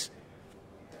guy's.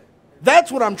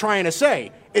 That's what I'm trying to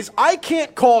say, is I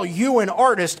can't call you an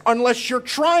artist unless you're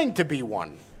trying to be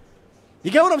one.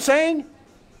 You get what I'm saying?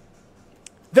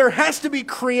 There has to be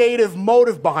creative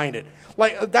motive behind it.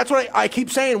 Like, that's what I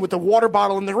keep saying with the water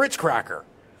bottle and the Ritz cracker.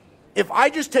 If I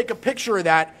just take a picture of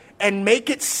that and make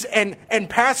it and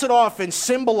pass it off and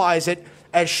symbolize it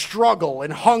as struggle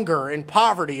and hunger and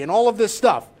poverty and all of this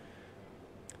stuff,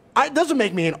 it doesn't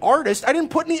make me an artist. I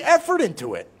didn't put any effort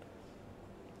into it.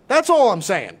 That's all I'm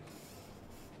saying.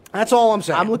 That's all I'm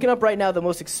saying. I'm looking up right now the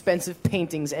most expensive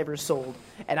paintings ever sold,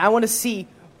 and I want to see.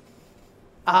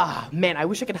 Man, I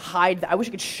wish I could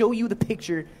show you the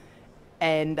picture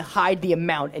and hide the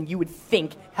amount, and you would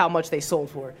think how much they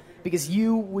sold for, because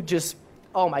you would just.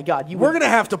 Oh my God! We're going to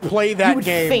have to play that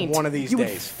game faint. One of these days. You would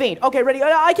faint. Okay, ready?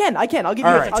 I can. I'll give you.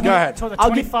 All right, go ahead. So the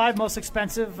 25 most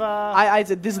expensive. I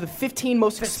said this is the 15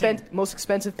 most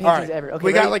expensive paintings ever. Okay,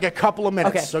 we ready? got like a couple of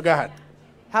minutes, so go ahead.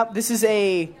 This is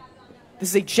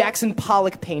a Jackson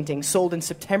Pollock painting sold in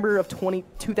September of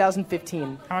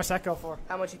 2015. How much that go for?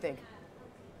 How much you think?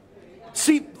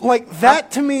 See, like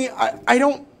that to me, I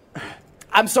don't.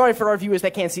 I'm sorry for our viewers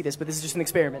that can't see this, but this is just an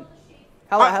experiment.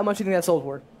 How much do you think that sold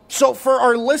for? So for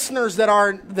our listeners that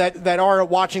are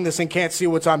watching this and can't see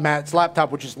what's on Matt's laptop,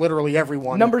 which is literally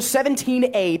everyone. Number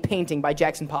 17A painting by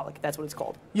Jackson Pollock. That's what it's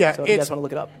called. Yeah, so if you guys want to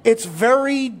look it up. It's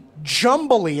very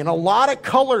jumbly in a lot of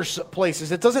colors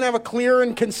places. It doesn't have a clear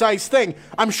and concise thing.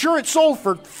 I'm sure it sold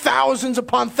for thousands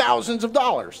upon thousands of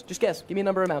dollars. Just guess. Give me a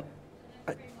number amount.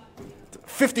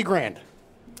 $50,000.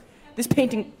 This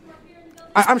painting.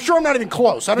 I'm sure I'm not even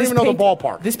close. I don't even know the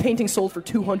ballpark. This painting sold for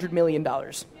 $200 million.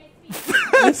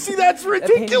 See, that's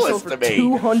ridiculous to me.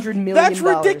 $200 million. That's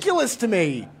ridiculous to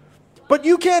me. But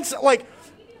you can't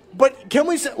But can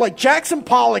we say Jackson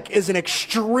Pollock is an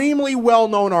extremely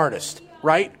well-known artist,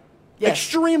 right? Yes.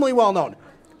 Extremely well-known.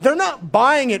 They're not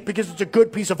buying it because it's a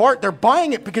good piece of art. They're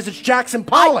buying it because it's Jackson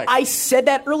Pollock. I said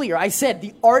that earlier. I said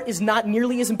the art is not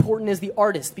nearly as important as the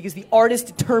artist, because the artist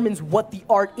determines what the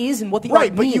art is and what the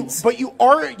art means. But you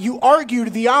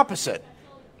argued the opposite.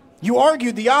 You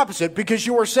argued the opposite because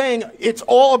you were saying it's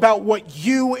all about what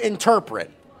you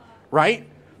interpret, right?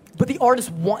 But that's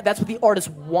what the artist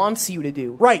wants you to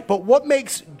do. Right, but what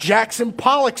makes Jackson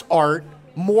Pollock's art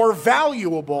more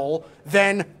valuable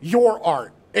than your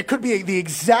art? It could be the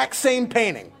exact same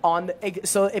painting.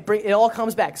 So it all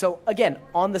comes back. So again,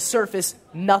 on the surface,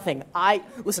 nothing.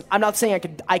 Listen. I'm not saying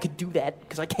I could do that,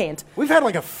 because I can't. We've had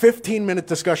like a 15 -minute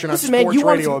discussion on sports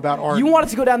radio about art. You wanted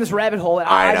to go down this rabbit hole, and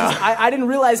I didn't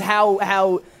realize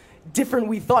how different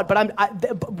we thought.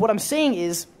 But what I'm saying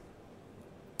is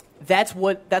that's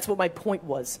what my point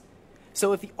was.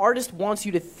 So if the artist wants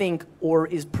you to think or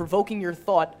is provoking your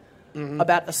thought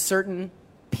about a certain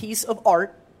piece of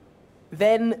art,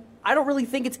 then I don't really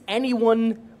think it's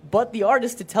anyone but the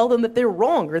artist to tell them that they're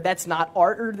wrong, or that's not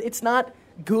art, or it's not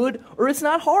good, or it's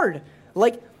not hard.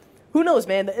 Like, who knows,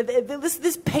 man?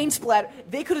 This paint splatter,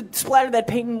 they could have splattered that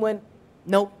paint and went,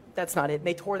 nope, that's not it. And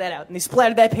they tore that out. And they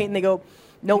splattered that paint and they go,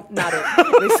 nope, not it.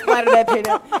 They splattered that paint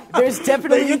out. There's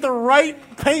definitely... They get the right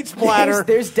paint splatter.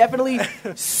 There's definitely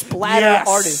splatter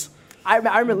artists. I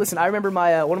remember. Listen, I remember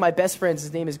my one of my best friends.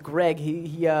 His name is Greg.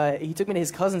 He took me to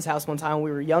his cousin's house one time when we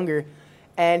were younger,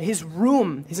 and his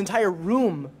entire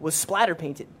room was splatter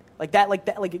painted like that.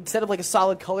 Like instead of like a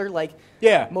solid color, like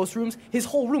most rooms, his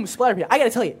whole room was splatter painted. I got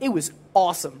to tell you, it was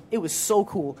awesome. It was so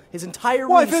cool. His entire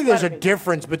room. Well, I think there's a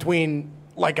difference between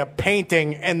like a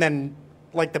painting and then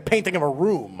like the painting of a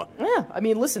room. Yeah, I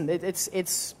mean, listen,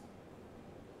 it's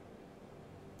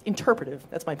interpretive.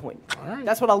 That's my point. All right.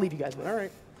 That's what I'll leave you guys with.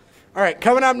 All right,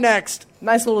 coming up next.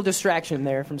 Nice little distraction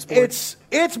there from sports.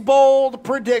 It's Bold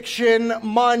Prediction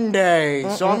Monday.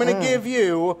 So I'm going to give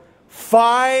you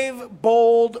 5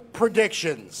 bold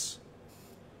predictions.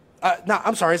 No,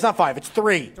 I'm sorry, it's not 5, it's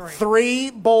 3.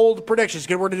 3 bold predictions.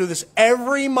 We're going to do this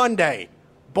every Monday.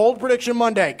 Bold Prediction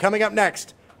Monday coming up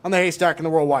next on the Haystack and the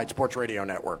Worldwide Sports Radio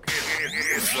Network.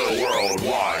 It's the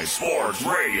Worldwide Sports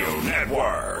Radio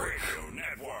Network.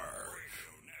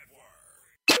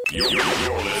 You're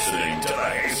listening to the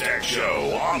Haystack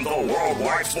Show on the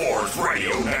Worldwide Sports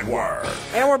Radio Network.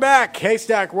 And we're back.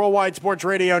 Haystack Worldwide Sports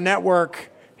Radio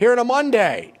Network here on a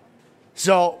Monday.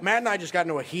 So Matt and I just got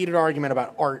into a heated argument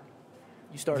about art.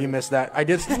 You started. You missed that. I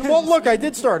did. Well, look, I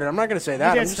did start it. I'm not going to say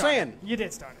that. I'm just saying. You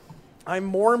did start it. I'm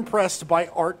more impressed by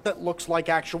art that looks like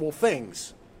actual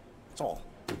things. That's all.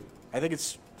 I think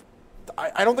it's...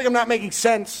 I don't think I'm not making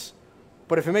sense,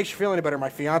 but if it makes you feel any better, my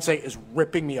fiance is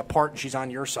ripping me apart and she's on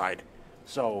your side.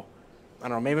 So, I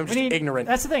don't know, maybe I'm just ignorant.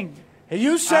 That's the thing.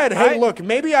 You said, hey, look,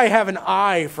 maybe I have an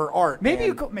eye for art. Maybe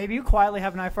you quietly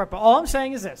have an eye for art, but all I'm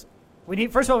saying is this. We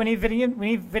need Vinny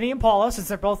and Paula since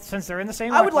they're in the same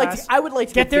class. I would like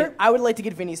to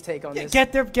get Vinny's take on this.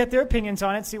 Get their opinions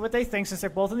on it, see what they think since they're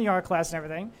both in the art class and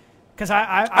everything. Because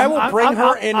I will bring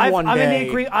her in one day,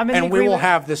 and we will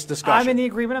have this discussion. I'm in the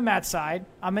agreement of Matt's side.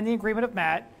 I'm in the agreement of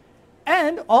Matt,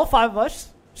 and all five of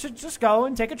us should just go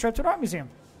and take a trip to an art museum.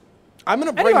 I'm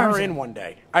going to bring her in one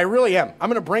day. I really am. I'm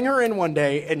going to bring her in one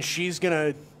day, and she's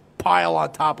going to pile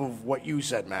on top of what you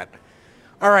said, Matt.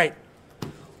 All right.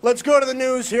 Let's go to the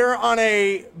news here on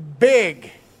a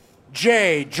Big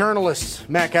J journalist,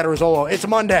 Matt Catarazzolo. It's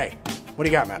Monday. What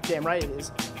do you got, Matt? Damn right it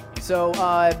is. So,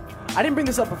 I didn't bring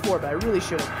this up before, but I really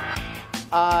should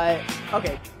have.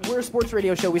 Okay, we're a sports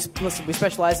radio show. We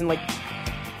specialize in, like,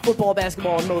 football,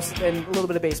 basketball, and a little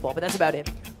bit of baseball, but that's about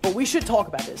it. But we should talk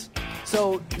about this.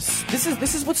 So, this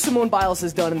is what Simone Biles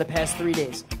has done in the past 3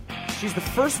 days. She's the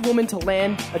first woman to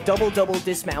land a double-double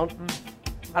dismount.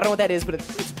 I don't know what that is, but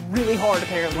it's really hard,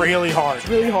 apparently. Really hard. It's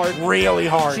really hard. Really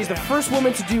hard. She's the first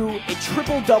woman to do a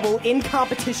triple-double in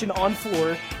competition on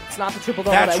floor. It's not the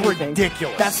triple-double that we think.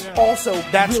 That's ridiculous.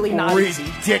 That's really not easy.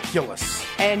 That's ridiculous.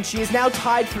 And she is now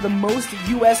tied for the most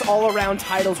U.S. all-around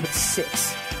titles with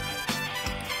 6.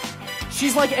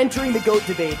 She's like entering the GOAT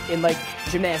debate in, like,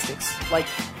 gymnastics. Like,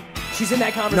 she's in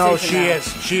that conversation No, she now. is.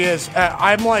 She is.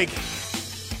 I'm like...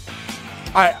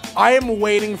 I am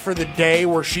waiting for the day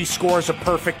where she scores a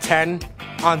perfect 10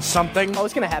 on something. Oh,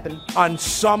 it's going to happen. On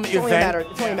some event.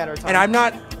 It's only a matter of time. And I'm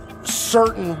not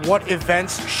certain what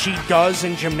events she does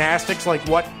in gymnastics, like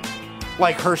what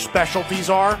her specialties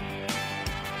are.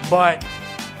 But,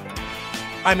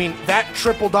 I mean, that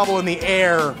triple-double in the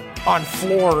air on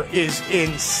floor is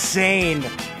insane.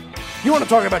 You want to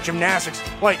talk about gymnastics?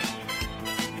 Like,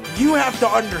 you have to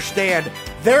understand,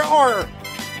 there are...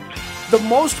 The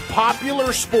most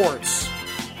popular sports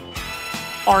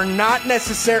are not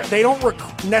necessarily... They don't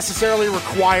necessarily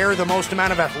require the most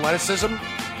amount of athleticism.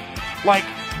 Like,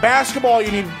 basketball, you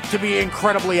need to be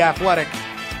incredibly athletic.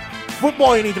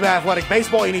 Football, you need to be athletic.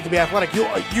 Baseball, you need to be athletic.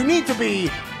 You need to be,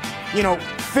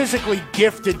 physically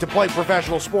gifted to play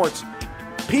professional sports.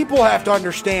 People have to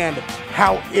understand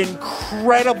how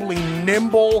incredibly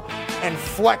nimble and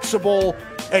flexible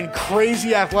and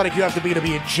crazy athletic you have to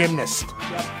be a gymnast.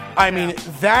 Yep. I mean,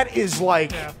 that is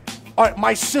like...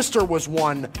 my sister was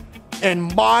one,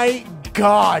 and my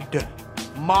God,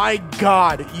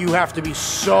 you have to be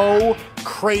so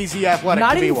crazy athletic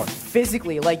to be one. Not even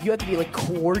physically. Like, you have to be, like,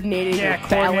 coordinated. Yeah,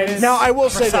 balanced. Now, I will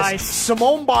say this.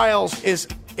 Simone Biles is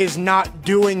not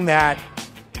doing that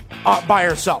by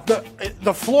herself.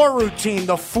 The floor routine,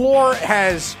 the floor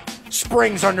has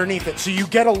springs underneath it, so you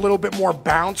get a little bit more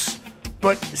bounce,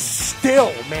 but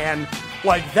still, man...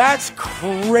 Like, that's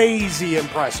crazy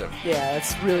impressive. Yeah,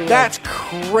 that's really... That's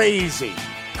crazy.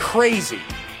 Crazy.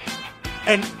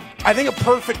 And I think a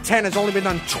perfect 10 has only been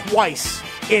done twice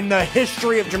in the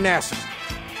history of gymnastics.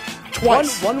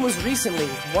 Twice. One was recently.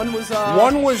 One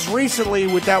was recently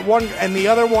with that one, and the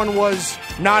other one was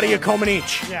Nadia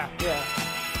Comaneci. Yeah.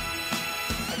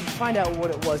 I can find out what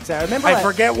it was. I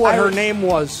forget what her name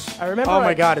was. I remember. Oh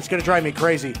my God, it's gonna drive me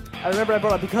crazy. I remember I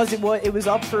brought it up because it was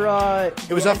up for.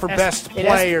 It was up for best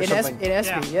play or something. In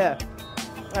ESPY, yeah.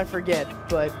 I forget,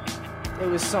 but it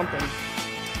was something.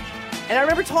 And I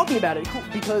remember talking about it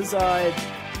because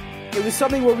it was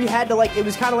something where we had to it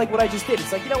was kind of like what I just did.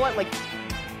 It's like, you know what,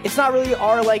 it's not really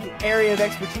our area of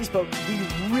expertise, but we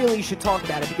really should talk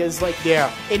about it because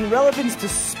in relevance to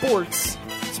sports,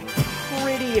 it's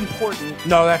pretty important.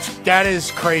 No, that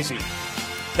is crazy.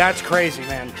 That's crazy,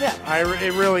 man. Yeah.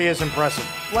 It really is impressive.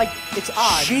 It's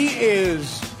odd. She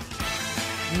is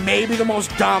maybe the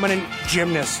most dominant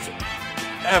gymnast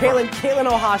ever. Kalen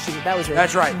Ohashi, that was it.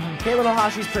 That's right. Mm-hmm. Kalen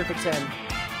Ohashi's perfect 10.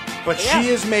 But she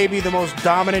is maybe the most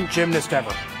dominant gymnast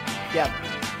ever. Yeah.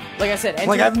 Like I said,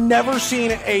 I've never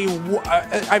seen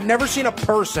a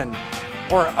person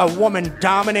or a woman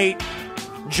dominate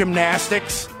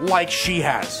gymnastics like she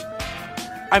has.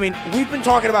 I mean, we've been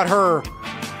talking about her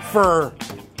for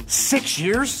 6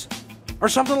 years or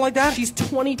something like that. She's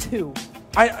 22.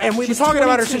 And we've been talking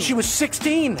about her since she was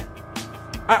 16.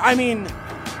 I mean,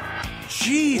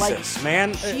 Jesus,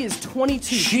 man. She is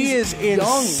 22. She is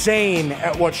insane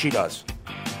at what she does.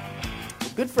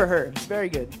 Good for her. It's very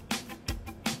good.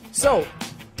 So,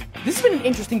 this has been an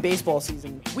interesting baseball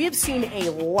season. We have seen a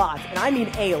lot, and I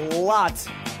mean a lot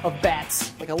of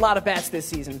bats. Like a lot of bats this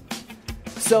season.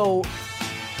 So,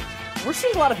 we're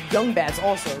seeing a lot of young bats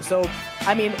also. So,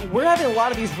 I mean, we're having a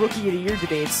lot of these Rookie of the Year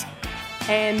debates.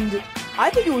 And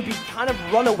I think it would be kind of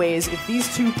runaways if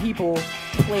these two people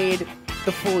played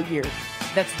the full year.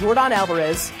 That's Yordan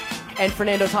Alvarez and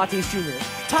Fernando Tatis Jr.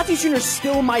 Tatis Jr.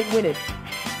 still might win it.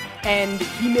 And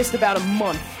he missed about a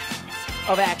month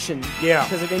of action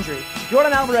because of injury.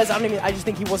 Yordan Alvarez, I just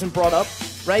think he wasn't brought up,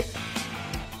 right?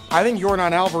 I think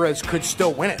Yordan Alvarez could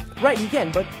still win it. Right, he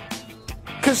can, but...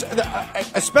 Because,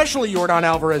 especially Yordan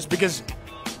Alvarez, because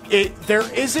there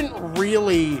isn't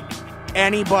really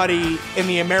anybody in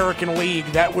the American League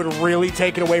that would really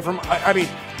take it away from... I mean,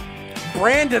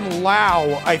 Brandon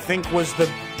Lau, I think, was the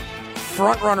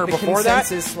front runner before that.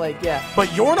 But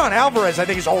Yordan Alvarez, I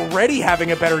think, is already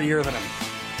having a better year than him.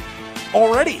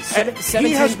 Already. 17,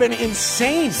 he has been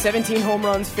insane. 17 home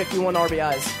runs, 51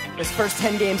 RBIs. His first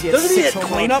 10 games, he has doesn't 6 he hit home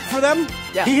cleanup runs. for them?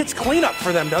 Yeah. He hits cleanup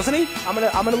for them, doesn't he? I'm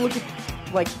gonna look at,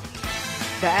 like,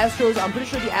 the Astros. I'm pretty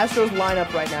sure the Astros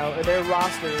lineup right now, or their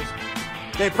rosters.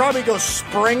 They probably go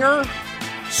Springer,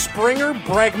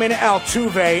 Bregman,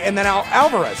 Altuve, and then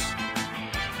Alvarez.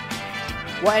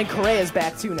 Well, and Correa's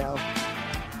back too now.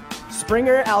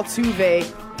 Springer, Altuve,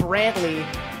 Brantley,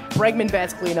 Bregman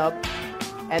bats cleanup,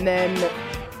 and then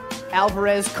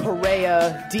Alvarez,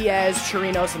 Correa, Diaz,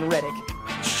 Chirinos, and Reddick.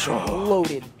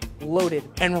 Loaded.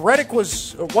 And Reddick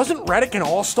wasn't Reddick an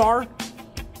all-star?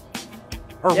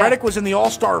 Or Yeah. Reddick was in the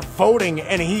all-star voting,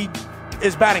 and he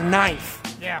is batting 9th.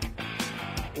 Yeah.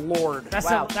 Lord.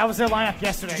 That was their lineup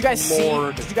yesterday.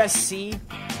 Did you guys see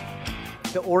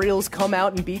the Orioles come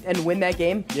out and win that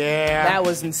game? Yeah. That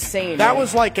was insane. That man.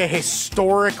 was like a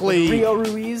historically... Rio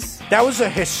Ruiz. That was a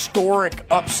historic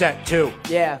upset, too.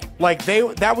 Yeah. Like,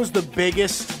 that was the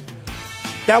biggest...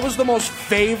 That was the most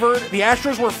favored... The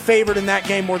Astros were favored in that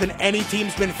game more than any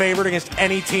team's been favored against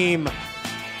any team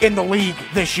in the league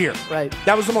this year. Right.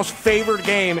 That was the most favored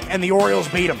game, and the Orioles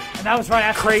beat them. And that was right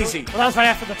after Crazy. That was right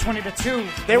after the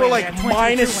 20-2. They were like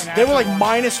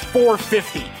minus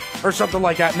 450 or something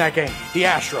like that in that game. The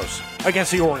Astros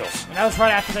against the Orioles. And that was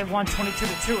right after they won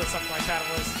 22-2 or something like that.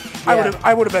 It was.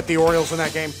 I would have bet the Orioles in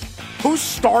that game. Who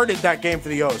started that game for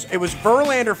the O's? It was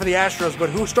Verlander for the Astros, but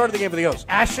who started the game for the O's?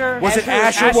 Asher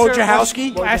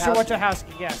Wojciechowski? Asher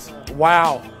Wojciechowski, yes.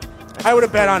 Wow. I would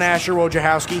have bet on Asher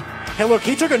Wojciechowski. Hey, look,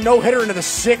 he took a no-hitter into the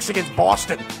 6th against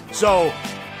Boston. So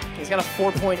he's got a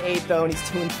 4.8 though, and he's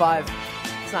 2-5.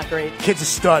 It's not great. Kid's a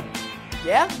stud.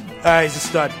 Yeah. He's a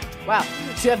stud. Wow.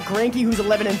 So you have Greinke, who's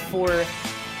 11-4,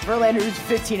 Verlander, who's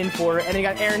 15-4, and then you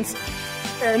got Aaron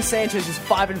Sanchez, who's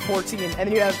 5-14, and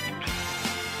then you have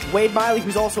Wade Miley,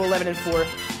 who's also 11-4,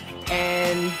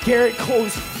 and Garrett Cole,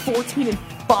 who's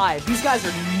 14-5. These guys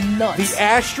are nuts. The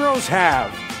Astros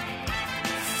have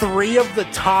 3 of the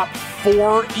top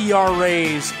 4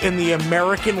 ERAs in the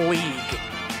American League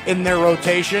in their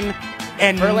rotation,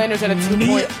 and Verlander's at a 2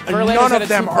 point. None of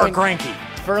them are Greinke.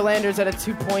 Verlander's at a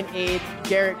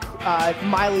 2.8.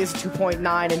 Miley is a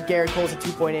 2.9, and Garrett Cole's a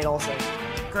 2.8 also.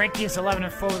 Greinke is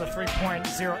 11-4 with a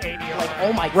 3.08 ERA. Like,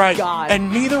 oh my God!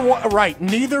 And neither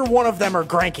one of them are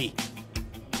Greinke.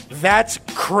 That's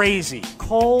crazy.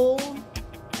 Cole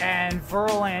and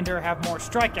Verlander have more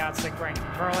strikeouts than Greinke.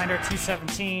 Verlander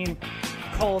 217,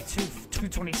 Cole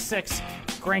 226.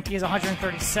 Greinke is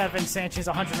 137, Sanchez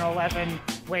 111,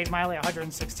 Wade Miley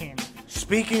 116.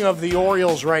 Speaking of the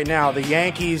Orioles right now, the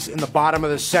Yankees in the bottom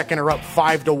of the 2nd are up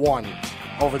 5-1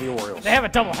 over the Orioles. They have a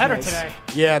doubleheader today.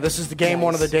 Yeah, this is the game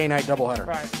 1 of the day-night doubleheader.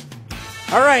 Right.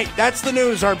 All right, that's the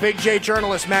news. Our Big J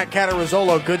journalist, Matt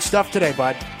Catarazzolo. Good stuff today,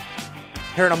 bud.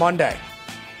 Here on a Monday.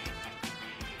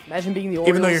 Imagine being the Orioles.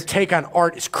 Even though your take on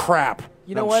art is crap.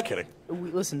 You know I'm what? Just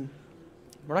kidding. Listen,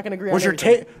 we're not going to agree Was on your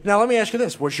everything. Now, let me ask you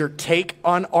this. Was your take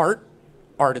on art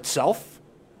itself?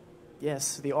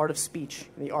 Yes, the art of speech,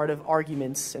 and the art of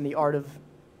arguments, and the art of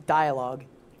dialogue.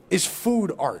 Is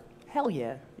food art? Hell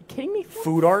yeah. Are you kidding me?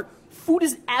 Food art? Food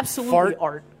is absolutely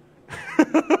art.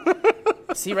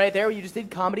 See right there what you just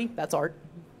did? Comedy? That's art.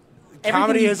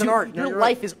 Comedy is an do, art. Your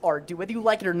life is art, dude. Whether you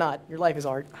like it or not, your life is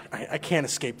art. I can't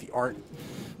escape the art.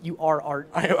 You are art.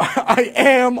 I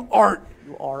am art.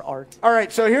 You are art. All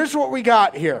right, so here's what we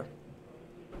got here.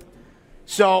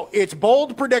 So it's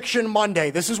Bold Prediction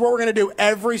Monday. This is what we're going to do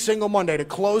every single Monday. To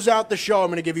close out the show, I'm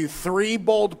going to give you 3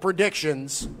 bold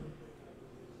predictions.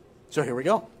 So here we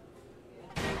go.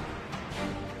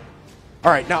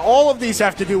 All right, now all of these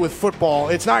have to do with football.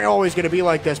 It's not always going to be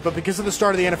like this, but because of the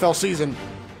start of the NFL season,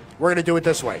 we're going to do it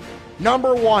this way.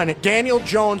 Number 1, Daniel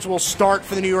Jones will start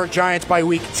for the New York Giants by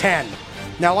Week 10.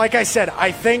 Now, like I said,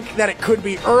 I think that it could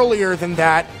be earlier than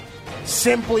that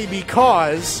simply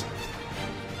because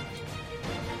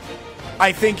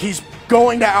I think he's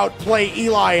going to outplay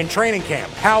Eli in training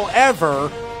camp.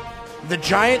 However, the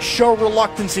Giants show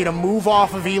reluctancy to move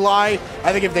off of Eli.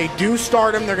 I think if they do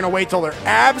start him, they're going to wait till they're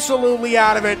absolutely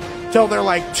out of it, till they're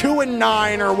like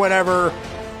 2-9 or whatever,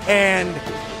 and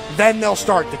then they'll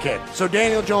start the kid. So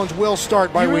Daniel Jones will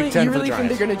start by Week 10 for the Giants. You really think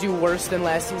they're going to do worse than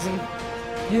last season?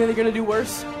 You think they're going to do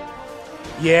worse?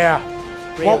 Yeah.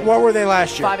 Really? What were they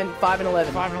last year? 5-11.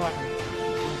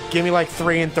 5-11. Give me like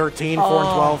 3-13,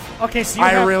 4-12. Okay, so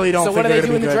I really don't think they're going to be good. So what do they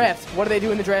do in the draft? What do they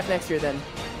do in the draft next year then?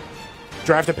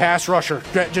 Draft a pass rusher.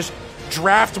 Just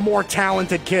draft more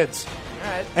talented kids. All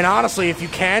right. And honestly, if you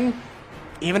can,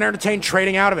 even entertain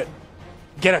trading out of it.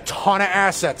 Get a ton of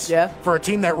assets. Yeah. For a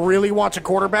team that really wants a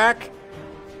quarterback,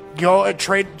 go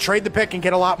trade the pick and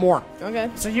get a lot more. Okay.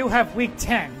 So you have Week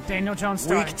 10, Daniel Jones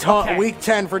starting. Week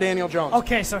 10 for Daniel Jones.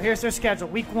 Okay, so here's their schedule.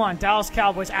 Week 1, Dallas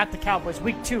Cowboys at the Cowboys.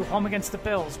 Week 2, home against the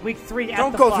Bills. Week 3 at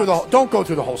the Bucs. Don't go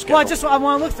through the whole schedule. Well, I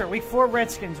want to look through. Week 4,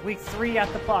 Redskins. Week 3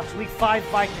 at the Bucs. Week 5,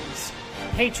 Vikings.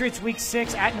 Patriots, Week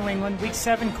 6 at New England. Week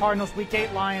 7, Cardinals. Week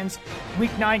 8, Lions.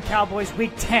 Week 9, Cowboys.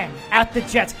 Week 10 at the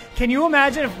Jets. Can you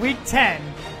imagine if Week 10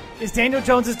 is Daniel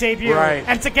Jones' debut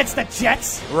and it's against the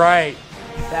Jets? Right.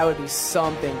 That would be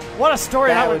something. What a story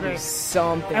that would be. be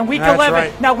something. And Week That's 11.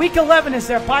 right. Now, Week 11 is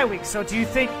their bye week. So do you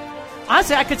think...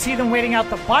 Honestly, I could see them waiting out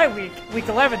the bye week, Week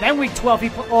 11. Then Week 12,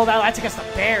 that's against the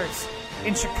Bears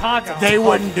in Chicago. They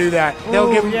wouldn't do that.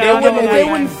 They'll give him. They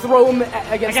wouldn't throw him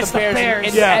against the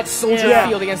Bears. At Soldier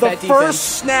Field against that defense. The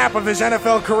first snap of his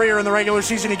NFL career in the regular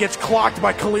season, he gets clocked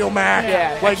by Khalil Mack.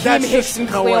 Yeah, like Hakeem Hicks and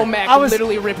Khalil Mack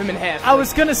literally rip him in half. I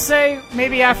was gonna say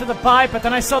maybe after the bye, but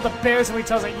then I saw the Bears and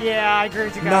I was like, yeah, I agree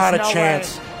with you guys. Not a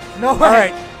chance. No way. All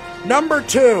right, number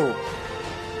 2.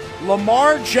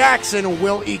 Lamar Jackson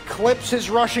will eclipse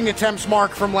his rushing attempts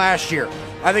mark from last year.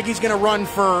 I think he's going to run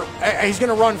for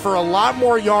a lot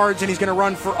more yards and he's going to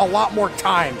run for a lot more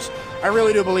times. I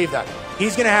really do believe that.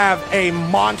 He's going to have a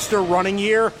monster running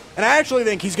year, and I actually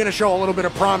think he's going to show a little bit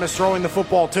of promise throwing the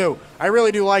football too. I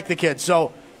really do like the kid,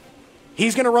 so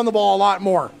he's going to run the ball a lot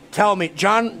more. Tell me,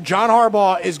 John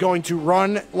Harbaugh is going to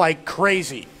run like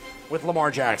crazy with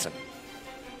Lamar Jackson.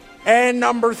 And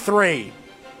number 3,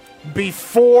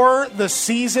 before the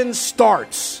season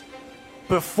starts,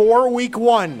 before Week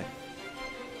 1,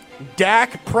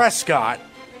 Dak Prescott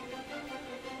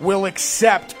will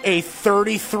accept a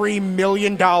 $33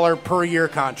 million per year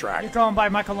contract. You're going by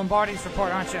Michael Lombardi's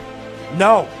report, aren't you?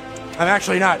 No, I'm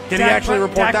actually not. Did he actually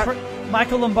report that?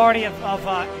 Michael Lombardi of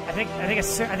I think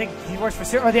he works for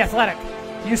The Athletic.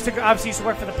 Used to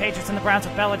work for the Patriots and the Browns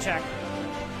with Belichick.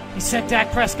 He said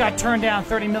Dak Prescott turned down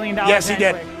 $30 million. Yes, he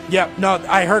did. Yeah, no,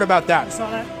 I heard about that. You saw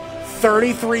that?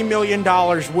 $33 million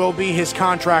will be his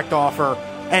contract offer,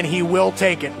 and he will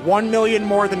take it. $1 million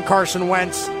more than Carson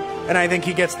Wentz, and I think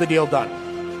he gets the deal done.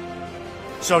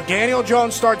 So Daniel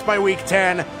Jones starts by Week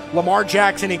 10. Lamar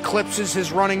Jackson eclipses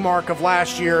his running mark of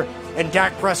last year, and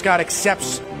Dak Prescott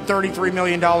accepts $33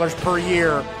 million per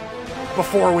year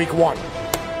before Week 1.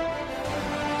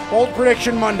 Bold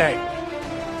Prediction Monday.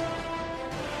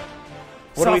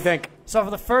 What do we think? So for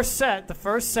the first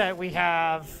set we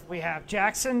have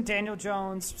Jackson, Daniel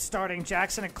Jones starting.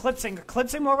 Jackson eclipsing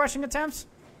more rushing attempts?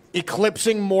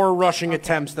 Eclipsing more rushing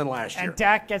attempts than last year. And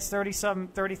Dak gets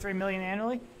 33 million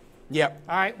annually? Yep.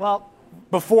 All right, well,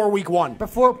 before Week 1.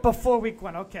 Before Week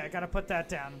 1. Okay, I got to put that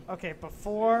down. Okay,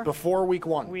 before Week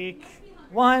 1. Week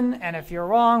 1, and if you're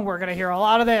wrong, we're going to hear a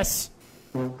lot of this.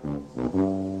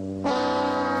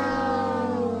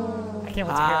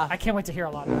 I can't wait to hear a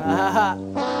lot of that.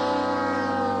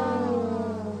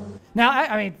 Now,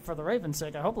 I mean, for the Ravens'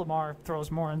 sake, I hope Lamar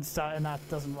throws more and that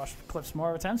doesn't clips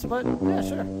more attempts. But yeah,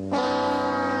 sure.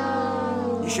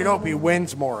 You should hope he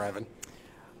wins more, Evan.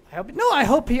 I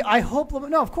hope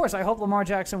Lamar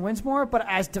Jackson wins more. But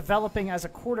as developing as a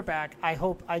quarterback, I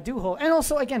do hope, and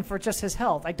also again for just his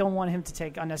health, I don't want him to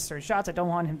take unnecessary shots. I don't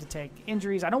want him to take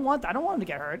injuries. I don't want him to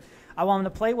get hurt. I want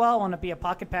him to play well. I want to be a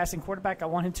pocket passing quarterback. I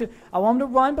want him to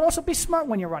run, but also be smart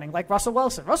when you're running, like Russell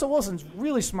Wilson. Russell Wilson's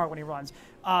really smart when he runs.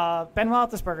 Ben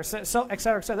Roethlisberger, so et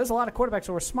cetera, et cetera. There's a lot of quarterbacks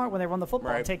who are smart when they run the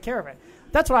football and take care of it.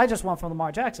 That's what I just want from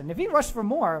Lamar Jackson. If he rushed for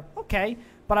more, okay,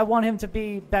 but I want him to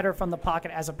be better from the pocket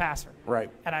as a passer. Right.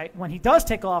 And when he does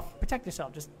take off, protect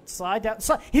yourself. Just slide down.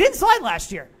 He didn't slide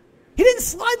last year.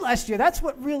 That's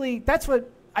what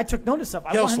I took notice of.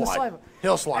 I want him to slide.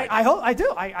 He'll slide. I hope. I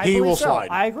do. I he believe will so. slide.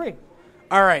 I agree.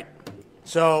 All right.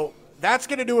 So that's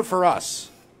going to do it for us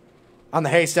on the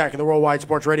Haystack of the Worldwide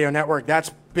Sports Radio Network.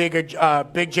 That's Big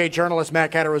J journalist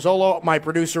Matt Catarazzolo, my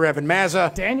producer Evan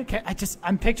Mazza.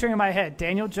 I'm picturing in my head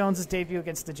Daniel Jones' debut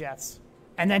against the Jets.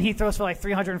 And then he throws for like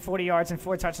 340 yards and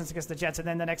 4 touchdowns against the Jets. And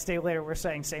then the next day later, we're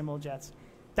saying same old Jets.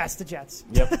 That's the Jets.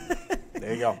 Yep.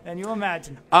 There you go. And you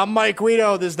imagine. I'm Mike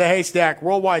Guido. This is the Haystack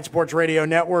Worldwide Sports Radio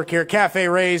Network here, Cafe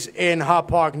Rays in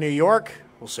Hauppauge, New York.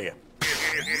 We'll see you.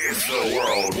 It's the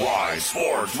Worldwide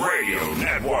Sports Radio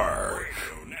Network.